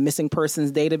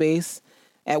persons database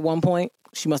at one point.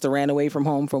 She must have ran away from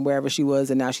home from wherever she was,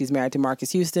 and now she's married to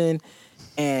Marcus Houston.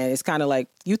 And it's kind of like,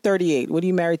 you 38. What are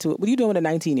you married to? What are you doing with a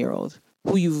 19-year-old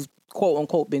who you've, quote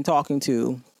unquote, been talking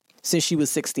to since she was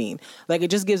 16? Like, it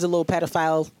just gives a little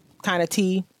pedophile kind of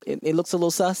tea. It looks a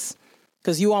little sus.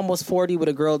 Because you almost 40 with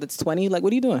a girl that's 20. Like,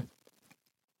 what are you doing?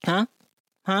 Huh?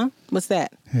 What's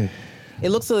that?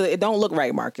 It don't look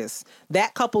right, Marcus.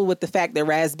 That coupled with the fact that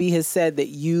Raz B has said that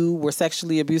you were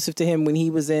sexually abusive to him when he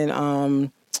was in,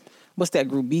 what's that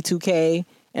group, B2K?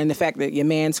 And the fact that your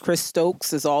man's Chris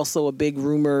Stokes is also a big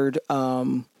rumored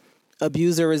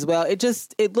abuser as well.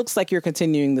 It looks like you're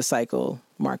continuing the cycle,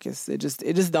 Marcus. It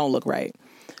just don't look right.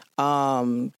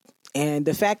 And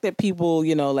the fact that people,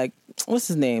 like, what's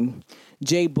his name?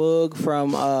 Jay Boog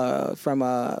from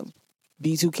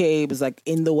B2K was like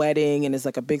in the wedding and it's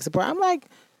like a big surprise. I'm like,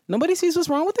 nobody sees what's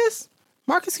wrong with this?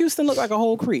 Marcus Houston looked like a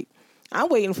whole creep. I'm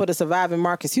waiting for the surviving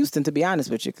Marcus Houston, to be honest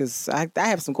with you, because I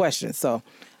have some questions. So,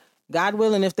 God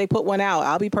willing, if they put one out,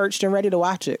 I'll be perched and ready to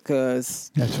watch it. Cause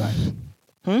that's fine.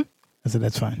 I said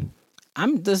that's fine.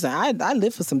 I'm just I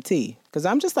live for some tea because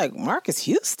I'm just like, Marcus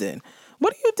Houston,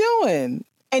 what are you doing?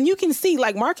 And you can see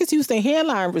like Marcus Houston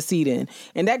hairline receding,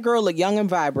 and that girl looked young and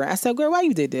vibrant. I said, girl, why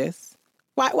you did this?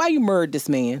 Why you murdered this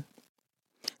man?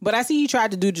 But I see he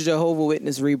tried to do the Jehovah's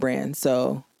Witness rebrand,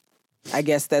 so I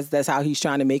guess that's how he's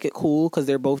trying to make it cool because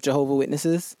they're both Jehovah's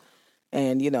Witnesses.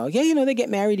 And, they get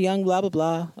married young, blah, blah,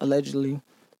 blah, allegedly.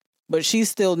 But she's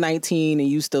still 19 and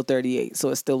you still 38, so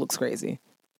it still looks crazy.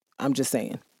 I'm just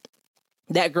saying.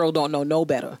 That girl don't know no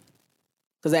better.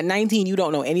 Because at 19, you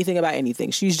don't know anything about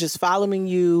anything. She's just following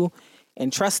you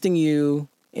and trusting you,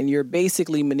 and you're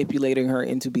basically manipulating her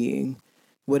into being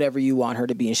whatever you want her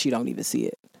to be, and she don't even see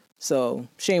it. So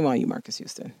shame on you, Marcus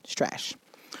Houston. It's trash.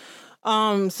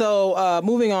 So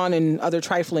moving on in other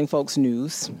trifling folks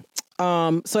news.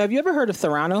 So have you ever heard of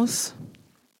Theranos?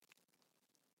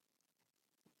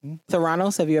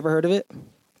 Theranos, have you ever heard of it?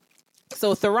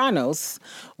 So Theranos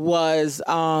was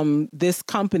this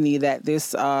company that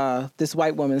this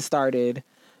white woman started.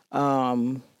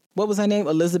 What was her name?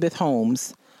 Elizabeth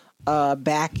Holmes.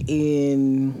 Back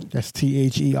in... That's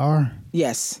THER?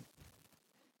 Yes.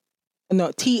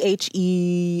 No,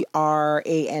 THERANOS.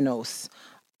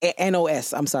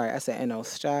 NOS. I'm sorry, I said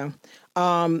NOS, child.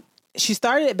 She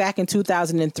started it back in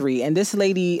 2003. And this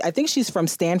lady, I think she's from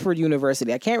Stanford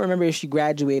University. I can't remember if she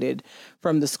graduated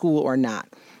from the school or not.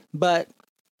 But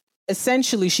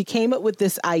essentially, she came up with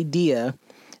this idea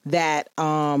that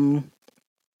to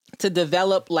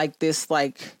develop like this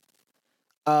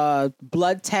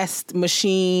blood test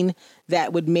machine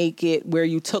that would make it where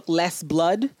you took less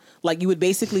blood. Like you would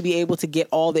basically be able to get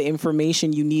all the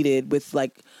information you needed with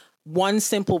like one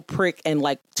simple prick and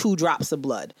like 2 drops of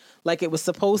blood. Like it was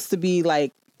supposed to be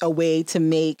like a way to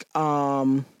make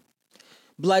blood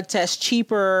tests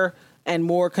cheaper and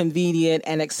more convenient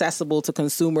and accessible to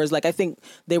consumers. Like I think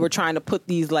they were trying to put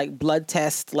these like blood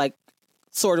tests, like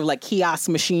sort of like kiosk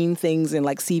machine things in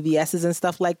like CVS's and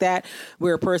stuff like that,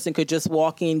 where a person could just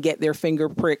walk in, get their finger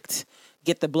pricked,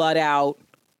 get the blood out,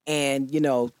 and,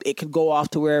 it could go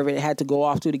off to wherever it had to go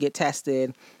off to get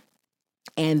tested.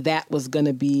 And that was going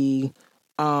to be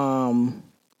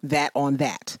that on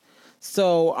that.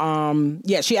 So,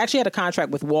 she actually had a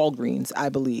contract with Walgreens, I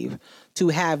believe, to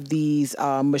have these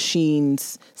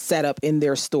machines set up in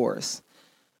their stores.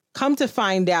 Come to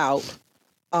find out,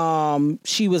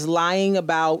 she was lying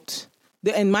about,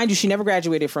 and mind you, she never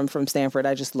graduated from Stanford.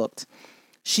 I just looked.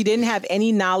 She didn't have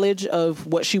any knowledge of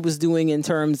what she was doing in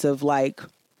terms of like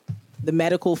the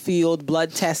medical field,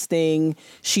 blood testing.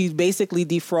 She basically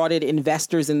defrauded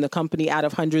investors in the company out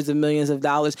of hundreds of millions of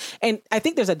dollars. And I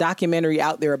think there's a documentary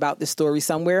out there about this story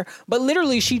somewhere, but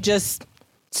literally she just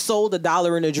sold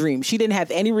 $1 in a dream. She didn't have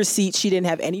any receipts. She didn't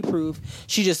have any proof.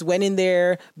 She just went in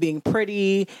there being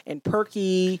pretty and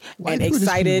perky and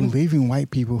excited. Just believing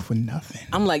white people for nothing.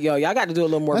 I'm like, yo, y'all got to do a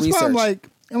little more research. That's why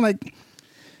I'm like, you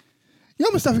know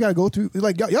how much stuff you got to go through?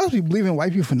 Like, y'all be believing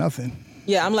white people for nothing.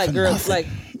 Yeah, I'm like, girls, like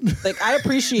I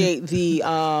appreciate the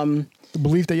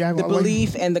belief that you have, the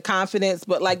belief and the confidence,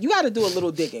 but like you got to do a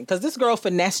little digging because this girl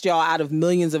finessed y'all out of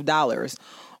millions of dollars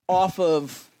off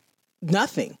of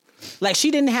nothing. Like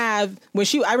she didn't have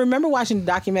I remember watching the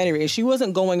documentary and she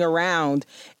wasn't going around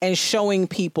and showing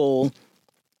people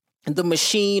the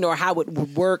machine or how it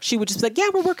would work. She would just be like, yeah,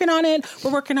 we're working on it.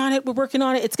 We're working on it. We're working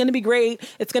on it. It's going to be great.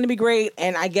 It's going to be great.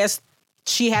 And I guess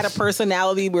she had a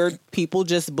personality where people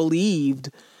just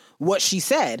believed what she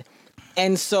said.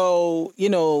 And so,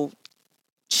 I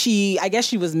guess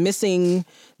she was missing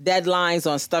deadlines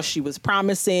on stuff she was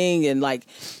promising, and like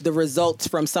the results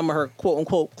from some of her quote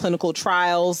unquote clinical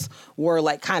trials were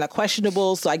like kind of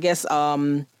questionable. So I guess,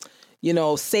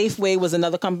 Safeway was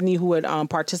another company who had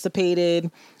participated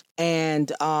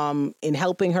and in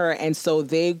helping her. And so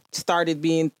they started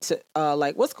being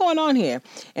like, what's going on here?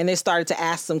 And they started to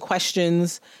ask some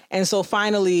questions. And so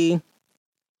finally,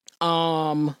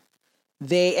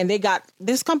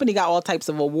 this company got all types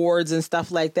of awards and stuff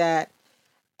like that.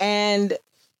 And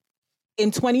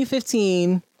in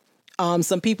 2015,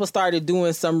 some people started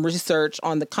doing some research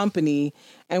on the company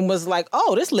and was like,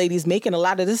 oh, this lady's making a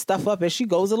lot of this stuff up as she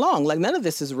goes along. Like none of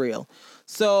this is real.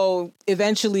 So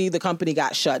eventually the company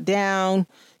got shut down.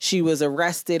 She was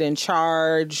arrested and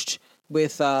charged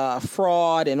with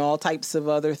fraud and all types of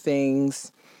other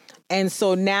things. And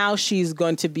so now she's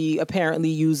going to be apparently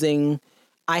using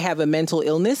I have a mental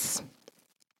illness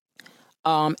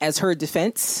as her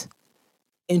defense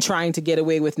in trying to get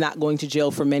away with not going to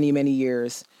jail for many, many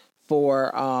years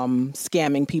for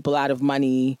scamming people out of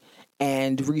money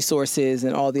and resources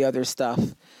and all the other stuff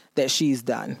that she's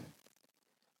done.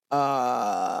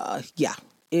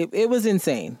 It was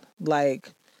insane.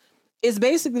 Like, it's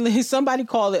basically, somebody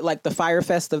called it like the Fire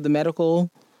Festival of the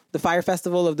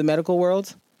medical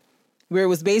world, where it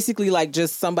was basically like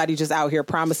just somebody just out here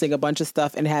promising a bunch of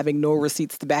stuff and having no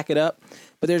receipts to back it up.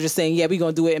 But they're just saying, yeah, we're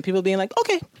going to do it. And people being like,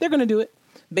 okay, they're going to do it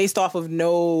based off of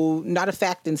not a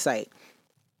fact in sight.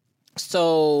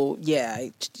 So, yeah,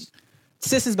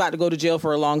 Sis is about to go to jail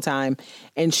for a long time,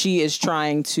 and she is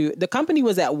trying to... The company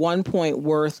was at one point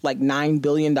worth like $9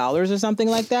 billion or something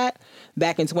like that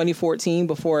back in 2014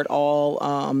 before it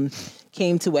all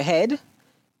came to a head.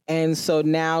 And so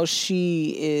now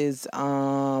she is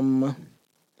going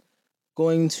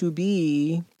to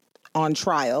be on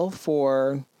trial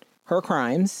for her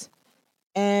crimes.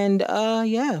 And,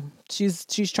 yeah,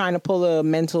 she's trying to pull a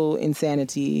mental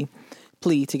insanity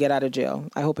plea to get out of jail.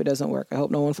 I hope it doesn't work. I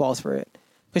hope no one falls for it.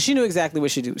 But she knew exactly what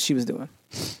she was doing.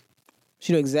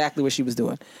 She knew exactly what she was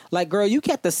doing. Like, girl, you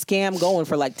kept the scam going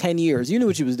for like 10 years. You knew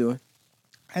what you was doing.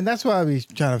 And that's what I be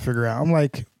trying to figure out. I'm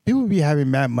like, people be having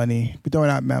mad money, be throwing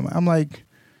out mad money. I'm like,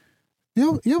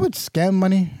 you know what scam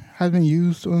money has been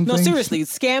used on No, things? seriously,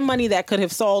 scam money that could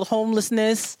have solved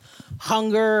homelessness,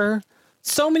 hunger,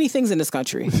 so many things in this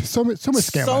country. So much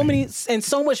scam money. And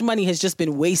so much money has just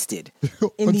been wasted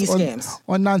in these scams.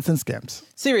 On nonsense scams.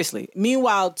 Seriously.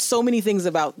 Meanwhile, so many things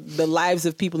about the lives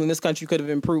of people in this country could have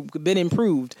been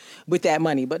improved with that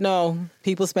money. But no,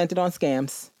 people spent it on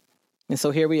scams. And so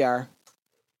here we are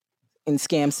in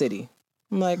Scam City.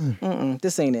 I'm like,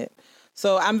 this ain't it.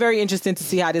 So I'm very interested to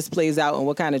see how this plays out and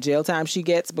what kind of jail time she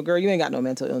gets. But girl, you ain't got no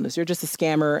mental illness. You're just a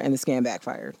scammer and the scam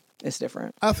backfired. It's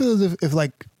different. I feel as if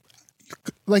like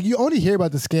you only hear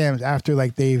about the scams after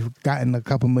like they've gotten a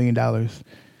couple $1 million.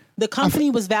 The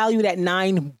company was valued at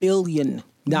 $9 billion.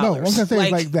 No, I'm gonna say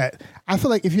it's like that. I feel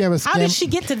like if you have a scam, how did she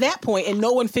get to that point and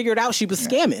no one figured out she was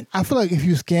scamming? I feel like if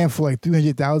you scam for like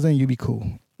 300,000, you'd be cool.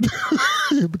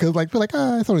 Because like, feel like,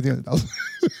 it's only 300,000.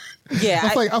 Yeah, I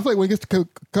feel like when it gets to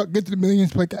get to the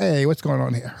millions, like, hey, what's going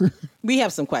on here? We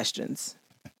have some questions.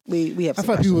 We have. I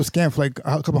feel like people will scam for like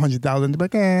a couple 100,000. They're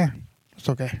like, it's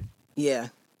okay. Yeah,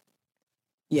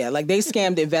 yeah, like they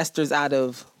scammed investors out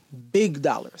of big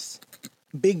dollars.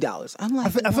 I'm like,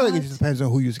 I feel like it just depends on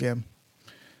who you scam.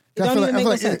 It don't even make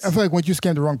no sense. I feel like once you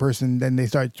scam the wrong person, then they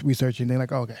start researching. They're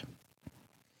like, okay.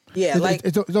 Yeah,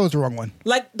 it's always the wrong one.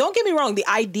 Like, don't get me wrong. The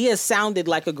idea sounded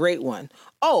like a great one.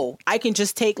 Oh, I can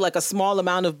just take like a small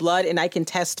amount of blood and I can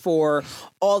test for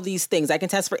all these things. I can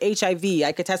test for HIV.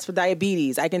 I can test for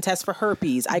diabetes. I can test for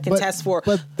herpes. I can test for.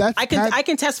 But that's I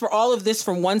can test for all of this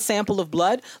from one sample of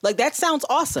blood. Like that sounds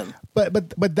awesome.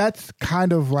 But that's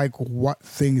kind of like what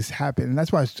things happen, and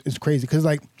that's why it's crazy. Because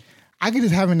like I could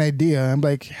just have an idea. I'm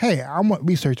like, hey, I want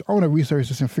to research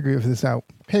this and figure this out.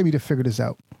 Pay me to figure this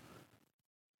out.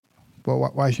 But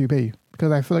why should you pay you?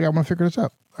 Because I feel like I want to figure this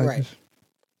out. Right.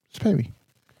 Just pay me.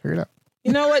 Figure it out.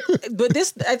 You know what? But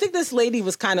I think this lady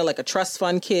was kind of like a trust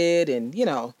fund kid, and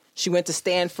she went to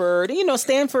Stanford. And,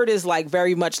 Stanford is like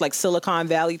very much like Silicon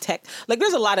Valley tech. Like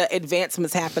there's a lot of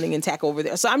advancements happening in tech over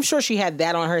there. So I'm sure she had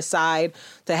that on her side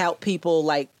to help people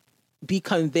like be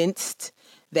convinced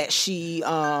that she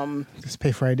just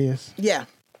pay for ideas. Yeah.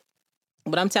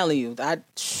 But I'm telling you,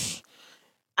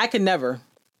 I could never.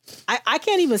 I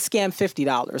can't even scam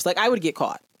 $50. Like I would get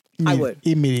caught. I would.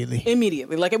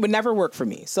 Immediately. Like it would never work for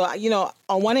me. So,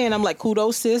 on one hand, I'm like,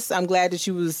 kudos, sis. I'm glad that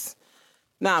you was.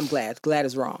 Nah, I'm glad. Glad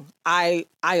is wrong. I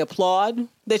applaud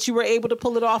that you were able to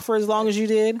pull it off for as long as you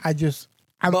did.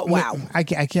 But wow. I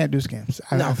can't do scams.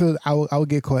 I feel I would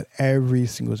get caught every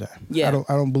single time. Yeah.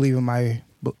 I don't believe in my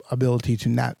ability to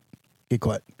not get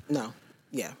caught. No.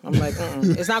 Yeah. I'm like,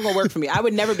 it's not going to work for me. I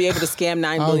would never be able to scam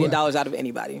 $9 billion out of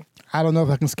anybody. I don't know if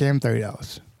I can scam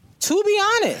 $30. To be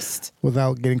honest.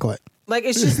 Without getting caught. Like,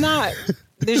 it's just not.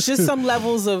 There's just some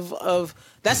levels of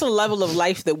that's a level of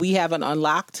life that we haven't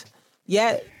unlocked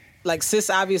yet. Like, sis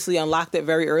obviously unlocked it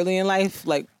very early in life.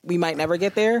 Like, we might never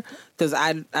get there because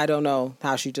I don't know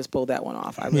how she just pulled that one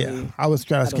off. I was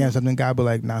trying to scam something. God be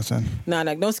like, nah, son. Nah,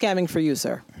 no scamming for you,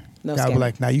 sir. No God scamming. be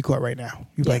like, nah, you caught right now.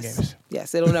 You playing games.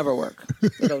 Yes, it'll never work.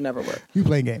 It'll never work. You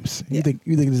playing games. Yeah.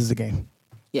 You think this is a game.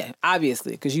 Yeah,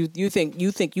 obviously, because you think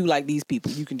you like these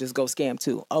people, you can just go scam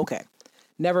too. Okay,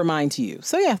 never mind to you.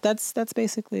 So yeah, that's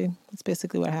basically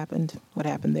what happened. What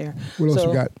happened there? What else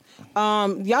you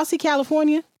got? Y'all see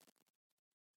California?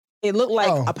 It looked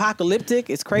like apocalyptic.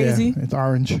 It's crazy. Yeah, it's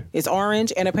orange. It's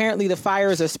orange, and apparently the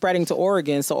fires are spreading to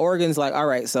Oregon. So Oregon's like, all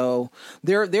right, so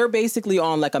they're basically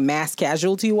on like a mass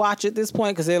casualty watch at this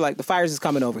point because they're like, the fires is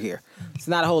coming over here. It's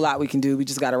not a whole lot we can do. We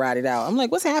just got to ride it out. I'm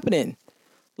like, what's happening?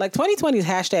 Like 2020 is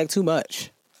hashtag too much.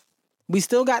 We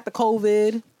still got the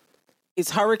COVID.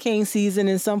 It's hurricane season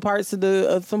in some parts of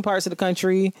the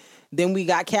country. Then we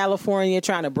got California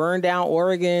trying to burn down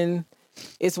Oregon.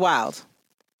 It's wild.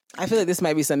 I feel like this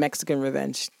might be some Mexican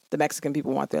revenge. The Mexican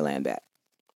people want their land back.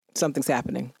 Something's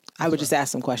happening. I would just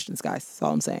ask some questions, guys. That's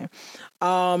all I'm saying.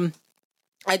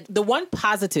 The one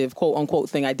positive, quote unquote,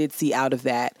 thing I did see out of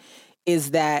that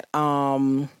is that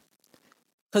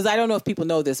because I don't know if people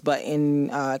know this, but in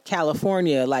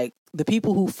California, like the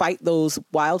people who fight those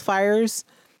wildfires,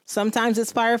 sometimes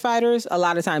it's firefighters, a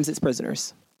lot of times it's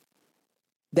prisoners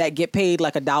that get paid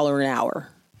like $1 an hour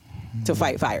to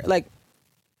fight fire, like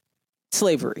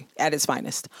slavery at its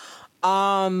finest.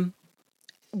 One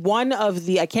of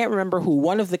the, I can't remember who,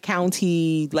 one of the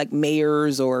county like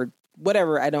mayors or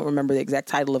whatever, I don't remember the exact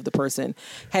title of the person,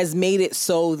 has made it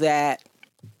so that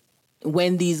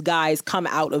when these guys come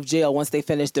out of jail, once they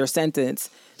finish their sentence,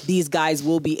 these guys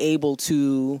will be able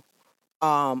to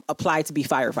apply to be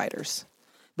firefighters.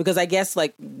 Because I guess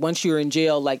like once you're in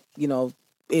jail, like, you know,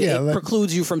 it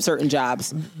precludes you from certain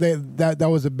jobs. That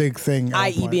was a big thing.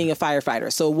 I.e. being a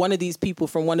firefighter. So one of these people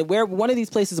from one of these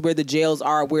places where the jails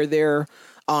are, where their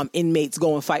inmates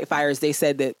go and fight fires, they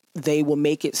said that they will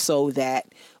make it so that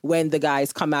when the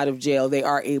guys come out of jail, they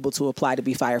are able to apply to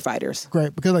be firefighters.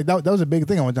 Great, because like that was a big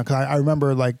thing I went down. Because I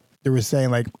remember like they were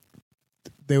saying like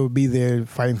they would be there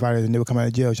fighting fires and they would come out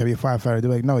of jail. Should I be a firefighter?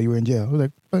 They're like, no, you were in jail. I was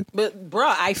like, what? But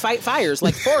bruh, I fight fires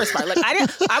like forest fire. Like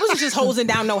I wasn't just hosing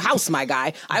down no house, my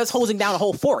guy. I was hosing down a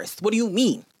whole forest. What do you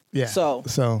mean? Yeah. So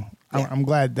yeah. I'm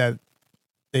glad that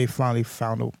they finally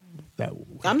found that.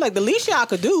 I'm like, the least y'all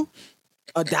could do,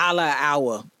 $1 an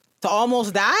hour to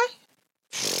almost die.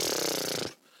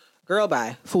 Girl,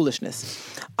 bye. Foolishness.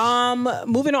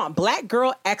 Moving on. Black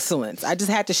Girl Excellence. I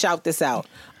just had to shout this out.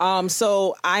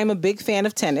 So I'm a big fan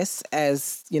of tennis,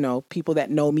 as you know, people that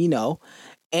know me know.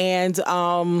 And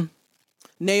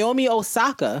Naomi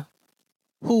Osaka,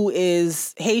 who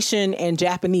is Haitian and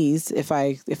Japanese, if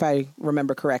I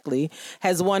remember correctly,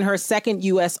 has won her second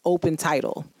U.S. Open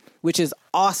title, which is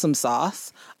awesome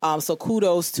sauce. So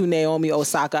kudos to Naomi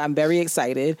Osaka. I'm very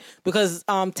excited because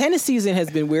tennis season has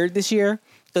been weird this year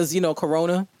because, you know,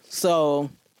 Corona. So,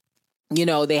 you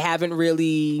know, they haven't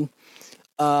really,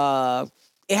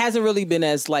 it hasn't really been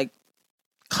as like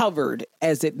covered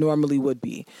as it normally would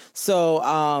be. So,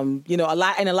 you know, a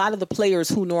lot of the players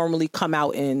who normally come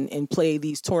out and play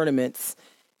these tournaments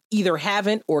either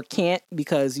haven't or can't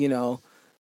because, you know,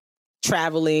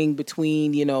 traveling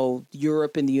between, you know,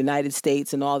 Europe and the United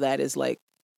States and all that is like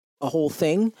a whole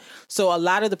thing. So a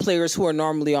lot of the players who are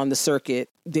normally on the circuit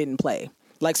didn't play.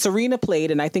 Like Serena played,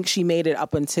 and I think she made it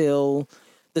up until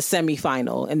the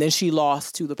semifinal, and then she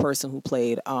lost to the person who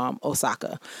played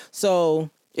Osaka.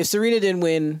 So if Serena didn't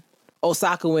win,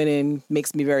 Osaka winning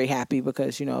makes me very happy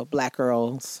because, you know, Black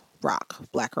girls rock,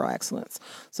 Black Girl Excellence.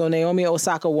 So Naomi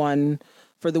Osaka won.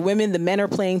 For the women, the men are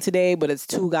playing today, but it's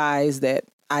two guys that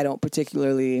I don't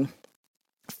particularly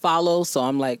follow. So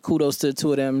I'm like, kudos to the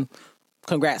two of them.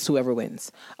 Congrats, whoever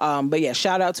wins. But yeah,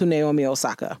 shout out to Naomi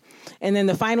Osaka. And then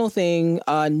the final thing,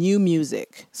 new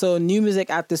music. So new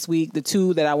music out this week, the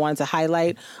two that I wanted to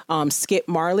highlight, Skip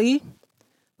Marley,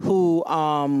 who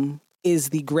is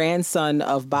the grandson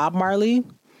of Bob Marley.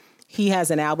 He has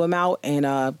an album out,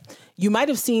 and you might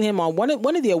have seen him on one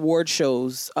of the award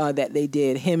shows that they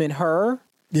did, Him and Her.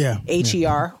 Yeah.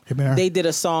 H.E.R. Yeah. They did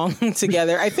a song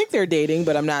together. I think they're dating,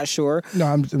 but I'm not sure. No,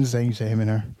 I'm just saying you say Him and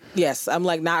Her. Yes, I'm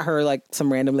like not her, like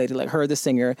some random lady, like her, the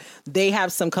singer. They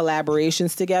have some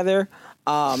collaborations together.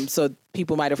 So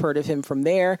people might have heard of him from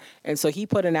there. And so he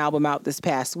put an album out this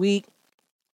past week.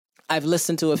 I've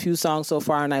listened to a few songs so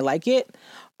far and I like it.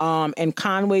 And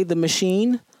Conway the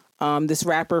Machine, this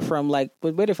rapper from like,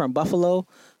 where they from? Buffalo.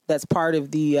 That's part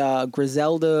of the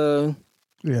Griselda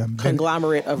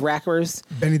conglomerate of rappers.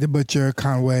 Benny the Butcher,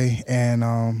 Conway, and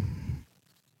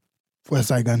West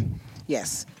Side Gun.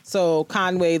 Yes. So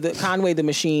Conway the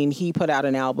Machine, he put out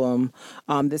an album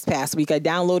this past week. I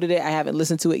downloaded it. I haven't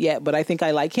listened to it yet, but I think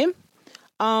I like him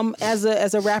as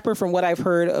a rapper from what I've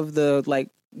heard of the like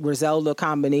Griselda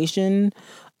combination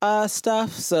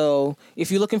stuff. So if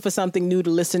you're looking for something new to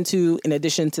listen to in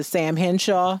addition to Sam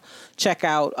Henshaw, check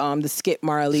out the Skip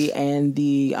Marley and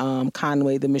the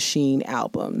Conway the Machine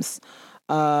albums.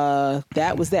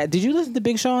 That was that. Did you listen to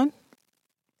Big Sean?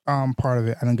 Part of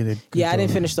it. I don't get it. Yeah, I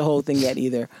didn't finish the whole thing yet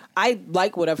either. I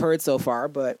like what I've heard so far,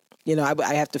 but you know,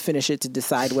 I have to finish it to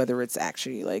decide whether it's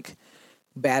actually like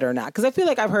bad or not. Because I feel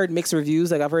like I've heard mixed reviews.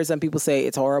 Like I've heard some people say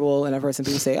it's horrible, and I've heard some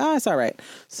people say, "Oh, it's all right."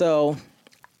 So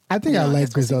I think I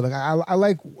like Griselda. I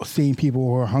like seeing people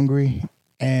who are hungry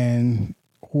and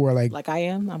who are like I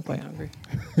am. I'm quite hungry.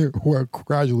 who are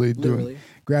gradually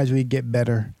get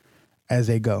better as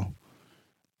they go.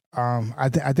 I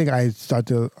think I start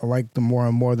to like them more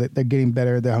and more. That they're getting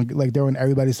better. They're hungry. Like they're on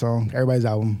everybody's song, everybody's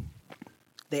album.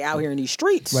 They out here in these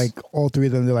streets. Like all three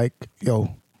of them, they're like,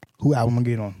 "Yo, who album I'm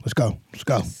getting on? Let's go.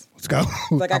 Yes. Let's go."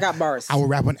 Like I got bars. I will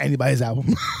rap on anybody's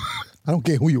album. I don't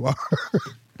care who you are.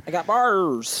 I got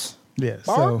bars. Yeah.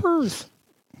 Bars.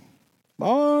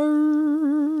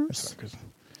 Bars.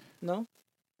 No?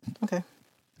 Okay.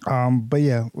 But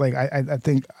yeah, like I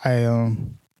think I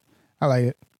like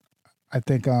it. I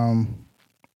think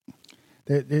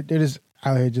they're just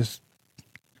out here just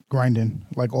grinding,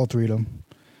 like all three of them.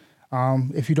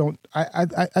 If you don't, I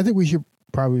think we should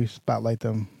probably spotlight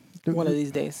them one of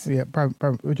these days. Yeah,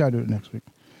 probably we'll try to do it next week.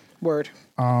 Word.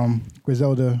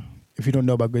 Griselda. If you don't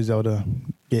know about Griselda,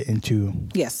 get into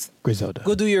Griselda.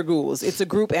 Go do your Googles. It's a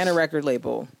group and a record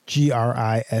label.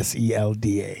 Griselda.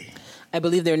 I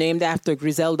believe they're named after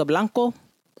Griselda Blanco,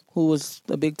 who was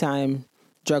a big time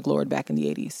drug lord back in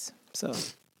the 80s. So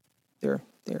they're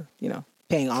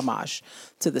paying homage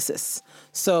to the sis.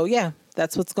 So yeah,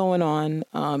 that's what's going on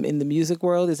in the music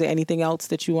world. Is there anything else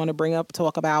that you want to bring up,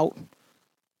 talk about,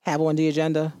 have on the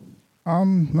agenda?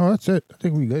 No, that's it. I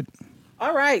think we good.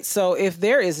 All right. So if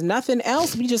there is nothing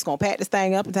else, we just gonna pack this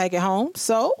thing up and take it home.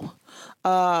 So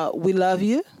we love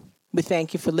you. We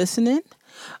thank you for listening.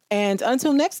 And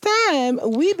until next time,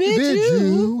 we bid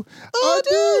you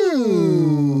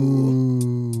adieu.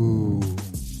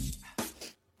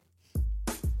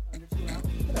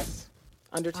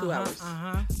 Under 2 hours.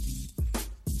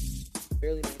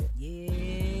 Barely made it.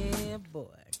 Yeah, boy.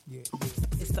 Yeah.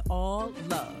 It's the All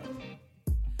Love,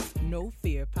 No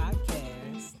Fear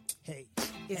podcast. Hey.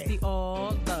 It's the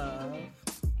All Love,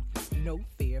 No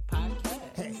Fear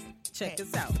podcast. Hey. Check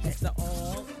us out. It's the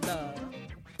All Love,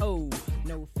 Oh,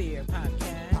 No Fear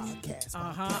podcast.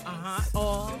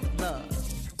 All Love,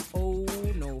 Oh,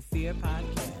 No Fear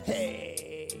podcast.